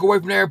 Get the fuck away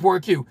from the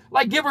airport queue.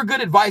 Like, give her good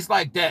advice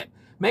like that.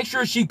 Make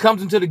sure she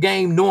comes into the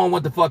game knowing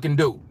what to fucking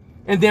do.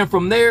 And then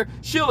from there,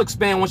 she'll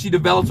expand when she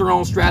develops her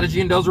own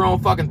strategy and does her own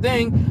fucking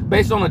thing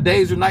based on the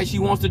days or nights she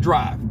wants to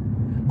drive.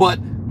 But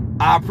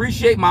I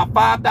appreciate my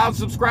 5,000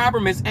 subscriber,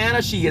 Miss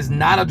Anna. She is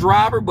not a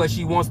driver, but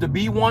she wants to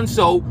be one.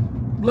 So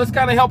let's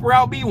kind of help her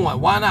out be one.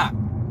 Why not?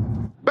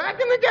 Back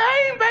in the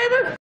game,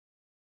 baby.